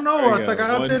 Yeah, I don't know. It's like I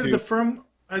updated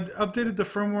the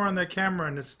firmware on that camera,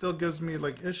 and it still gives me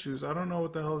issues. I don't know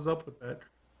what the hell is up with that.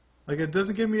 It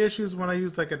doesn't give me issues when I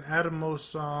use an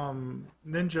Atomos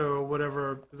Ninja or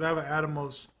whatever, because I have an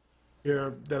Atomos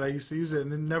here that I used to use it,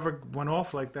 and it never went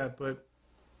off like that. But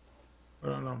I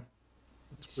don't know.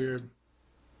 It's weird.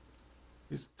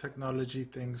 These technology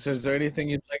things. So, is there anything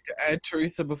you'd like to add,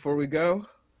 Teresa, before we go?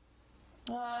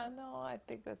 No, I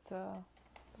think that's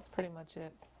pretty much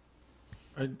it.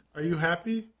 Are you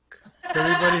happy? Is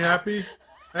everybody happy?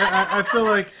 I feel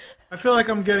like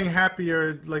I'm getting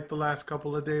happier the last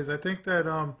couple of days. I think that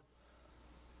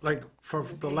for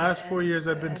the last 4 years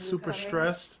I've been super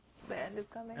stressed. The end is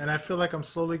coming. And I feel like I'm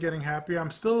slowly getting happier.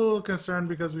 I'm still a little concerned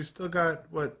because we still got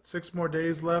 6 more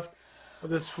days left of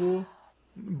this fool.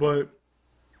 But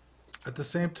at the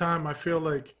same time I feel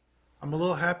like I'm a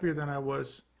little happier than I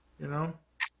was,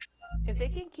 If they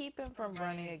can keep him from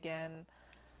running again,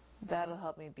 that'll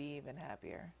help me be even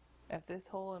happier. If this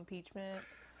whole impeachment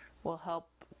will help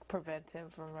prevent him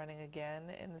from running again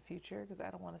in the future, because I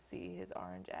don't want to see his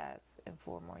orange ass in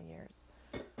 4 more years.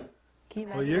 Can you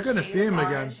Well, imagine you're what gonna shade see of him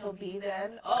orange again. he'll be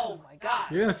then? Oh my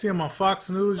God. You're gonna see him on Fox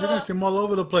News. You're gonna see him all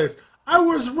over the place. I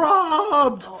was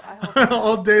robbed Oh, I hope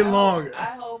all day long.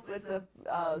 I hope it's a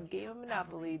game of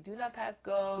Monopoly. Do not pass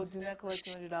go. Do not collect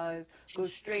 $200. Go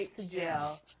straight to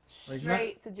jail.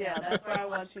 Straight to jail. That's where I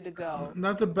want you to go.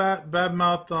 Not to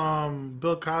badmouth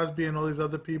Bill Cosby and all these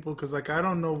other people, because like I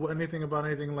don't know anything about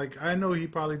anything. Like I know he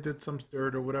probably did some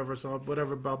dirt or whatever, so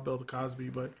whatever about Bill Cosby,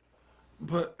 but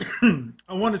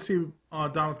I want to see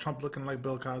Donald Trump looking like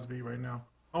Bill Cosby right now.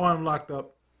 I want him locked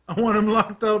up. I want him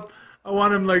locked up. I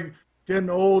want him like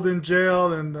getting old in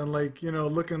jail and like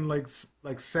looking like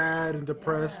sad and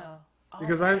depressed. Yeah. Oh,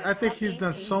 Because man, I think how he's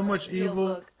done easy so much he'll evil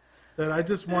look. that I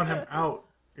just want him out.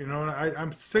 And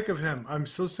I'm sick of him. I'm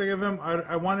so sick of him.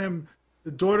 I want him,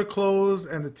 the door to close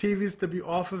and the TVs to be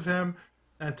off of him,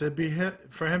 and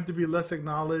for him to be less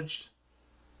acknowledged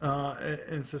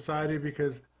in society,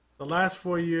 because the last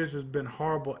 4 years has been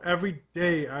horrible. Every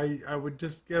day I would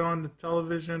just get on the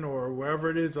television or wherever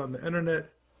it is on the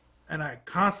internet, and I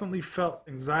constantly felt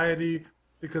anxiety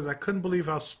because I couldn't believe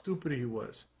how stupid he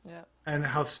was. Yeah. And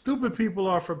how stupid people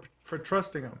are for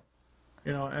trusting him.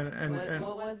 And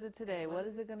what was it today? What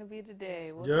is it going to be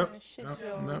today? What Yep. kind of shit Yep.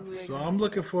 show Yep. we So gonna I'm see?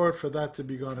 looking forward for that to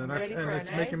be gone, and Ready for it's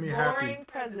a making nice, me happy. boring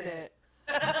president.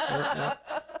 Yep, yep.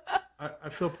 I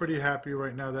feel pretty happy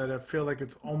right now that I feel like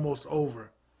it's almost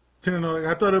over. Like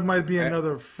I thought it might be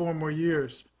another 4 more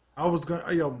years. I was gonna,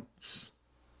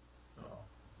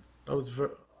 that was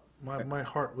my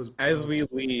heart was. As we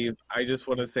leave, I just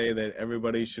want to say that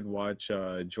everybody should watch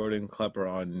Jordan Klepper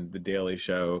on The Daily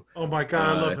Show. Oh my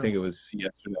God, I love him. I think it was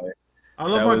yesterday. I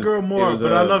love my girl more,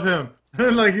 but I love him.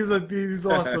 Like he's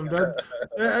awesome.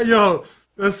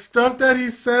 The stuff that he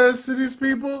says to these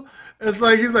people, it's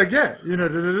like he's like, yeah, da, da,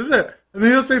 da, da. And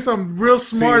then he'll say something real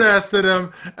smart ass to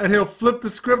them, and he'll flip the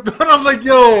script on. I'm like,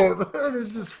 yo,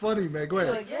 it's just funny, man. Go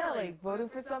ahead. Like, yeah, like voting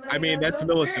for somebody. I mean, that's that's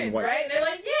no militant experience, white. right? They're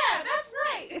like, yeah, that's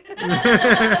right.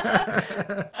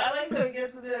 I like how he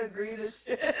gets them to agree to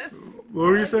shit. What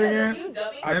were you saying, Yeah, Ann? you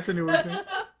dummy. Anthony, what were you saying?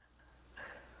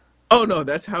 Oh no,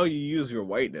 that's how you use your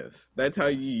whiteness. That's how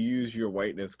you use your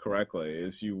whiteness correctly.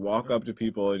 Is you walk up to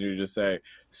people and you just say,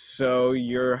 "So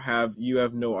you have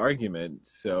no argument."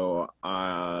 So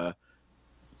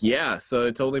yeah, so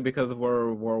it's only because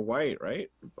we're white,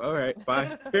 right? All right,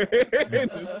 bye.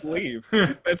 Just leave.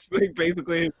 That's like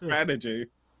basically his strategy.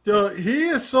 Yo, he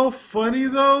is so funny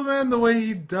though, man. The way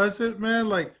he does it, man.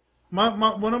 Like my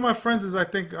one of my friends is, I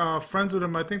think, friends with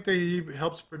him. I think that he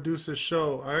helps produce his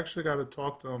show. I actually got to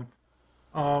talk to him.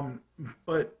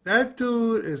 But that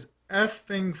dude is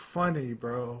effing funny,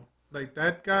 bro. Like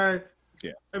that guy.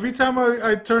 Yeah. Every time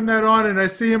I turn that on and I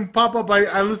see him pop up,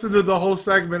 I listen to the whole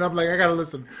segment. I'm like, I gotta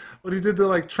listen. When he did the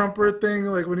like Trumper thing,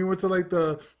 like when he went to like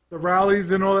the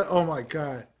rallies and all that. Oh my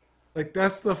God. Like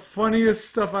that's the funniest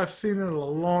stuff I've seen in a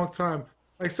long time.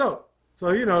 Like so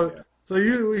he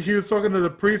was talking to the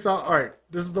priest. All right,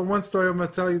 this is the one story I'm gonna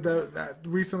tell you that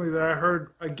recently that I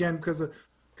heard again, because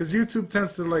YouTube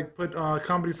tends to like put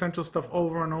Comedy Central stuff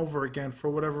over and over again for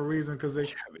whatever reason, because they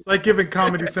like giving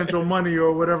Comedy Central money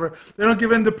or whatever. They don't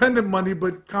give independent money,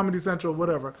 but Comedy Central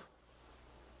whatever.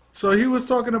 So he was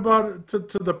talking about to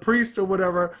the priest or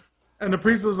whatever, and the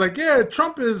priest was like, "Yeah,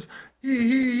 Trump is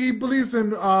he believes in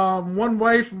one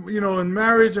wife, in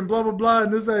marriage and blah blah blah."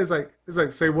 And this guy is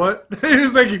like, "Say what?"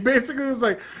 He basically was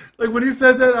like when he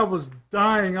said that, I was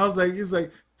dying. I was like, he's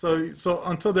like, so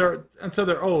until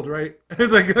they're old, right?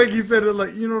 like he said it,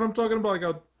 like, you know what I'm talking about?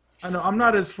 Like I know I'm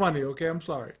not as funny, okay? I'm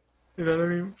sorry. You know what I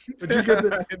mean? But you get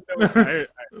the.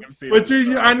 I've seen But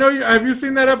it. I know you. Have you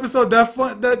seen that episode?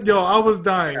 Yo, I was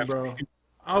dying, bro.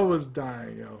 I was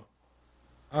dying, yo.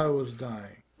 I was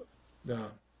dying. Yeah,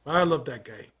 I love that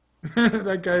guy.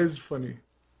 That guy is funny.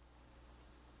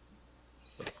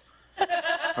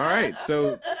 All right,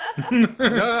 so no,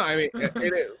 I mean,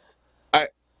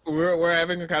 we're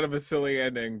having a kind of a silly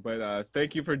ending, but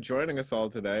thank you for joining us all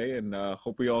today, and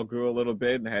hope we all grew a little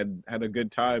bit and had a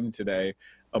good time today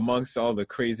amongst all the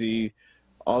crazy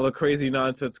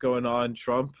nonsense going on,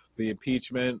 Trump, the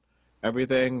impeachment,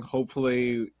 everything.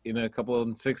 Hopefully,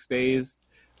 in 6 days,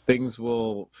 things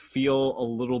will feel a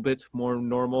little bit more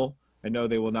normal. I know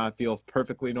they will not feel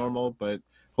perfectly normal, but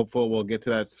hopefully we'll get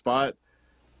to that spot.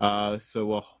 So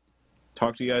we'll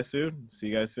talk to you guys soon. See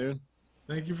you guys soon.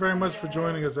 Thank you very much for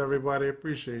joining us, everybody.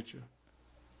 Appreciate you.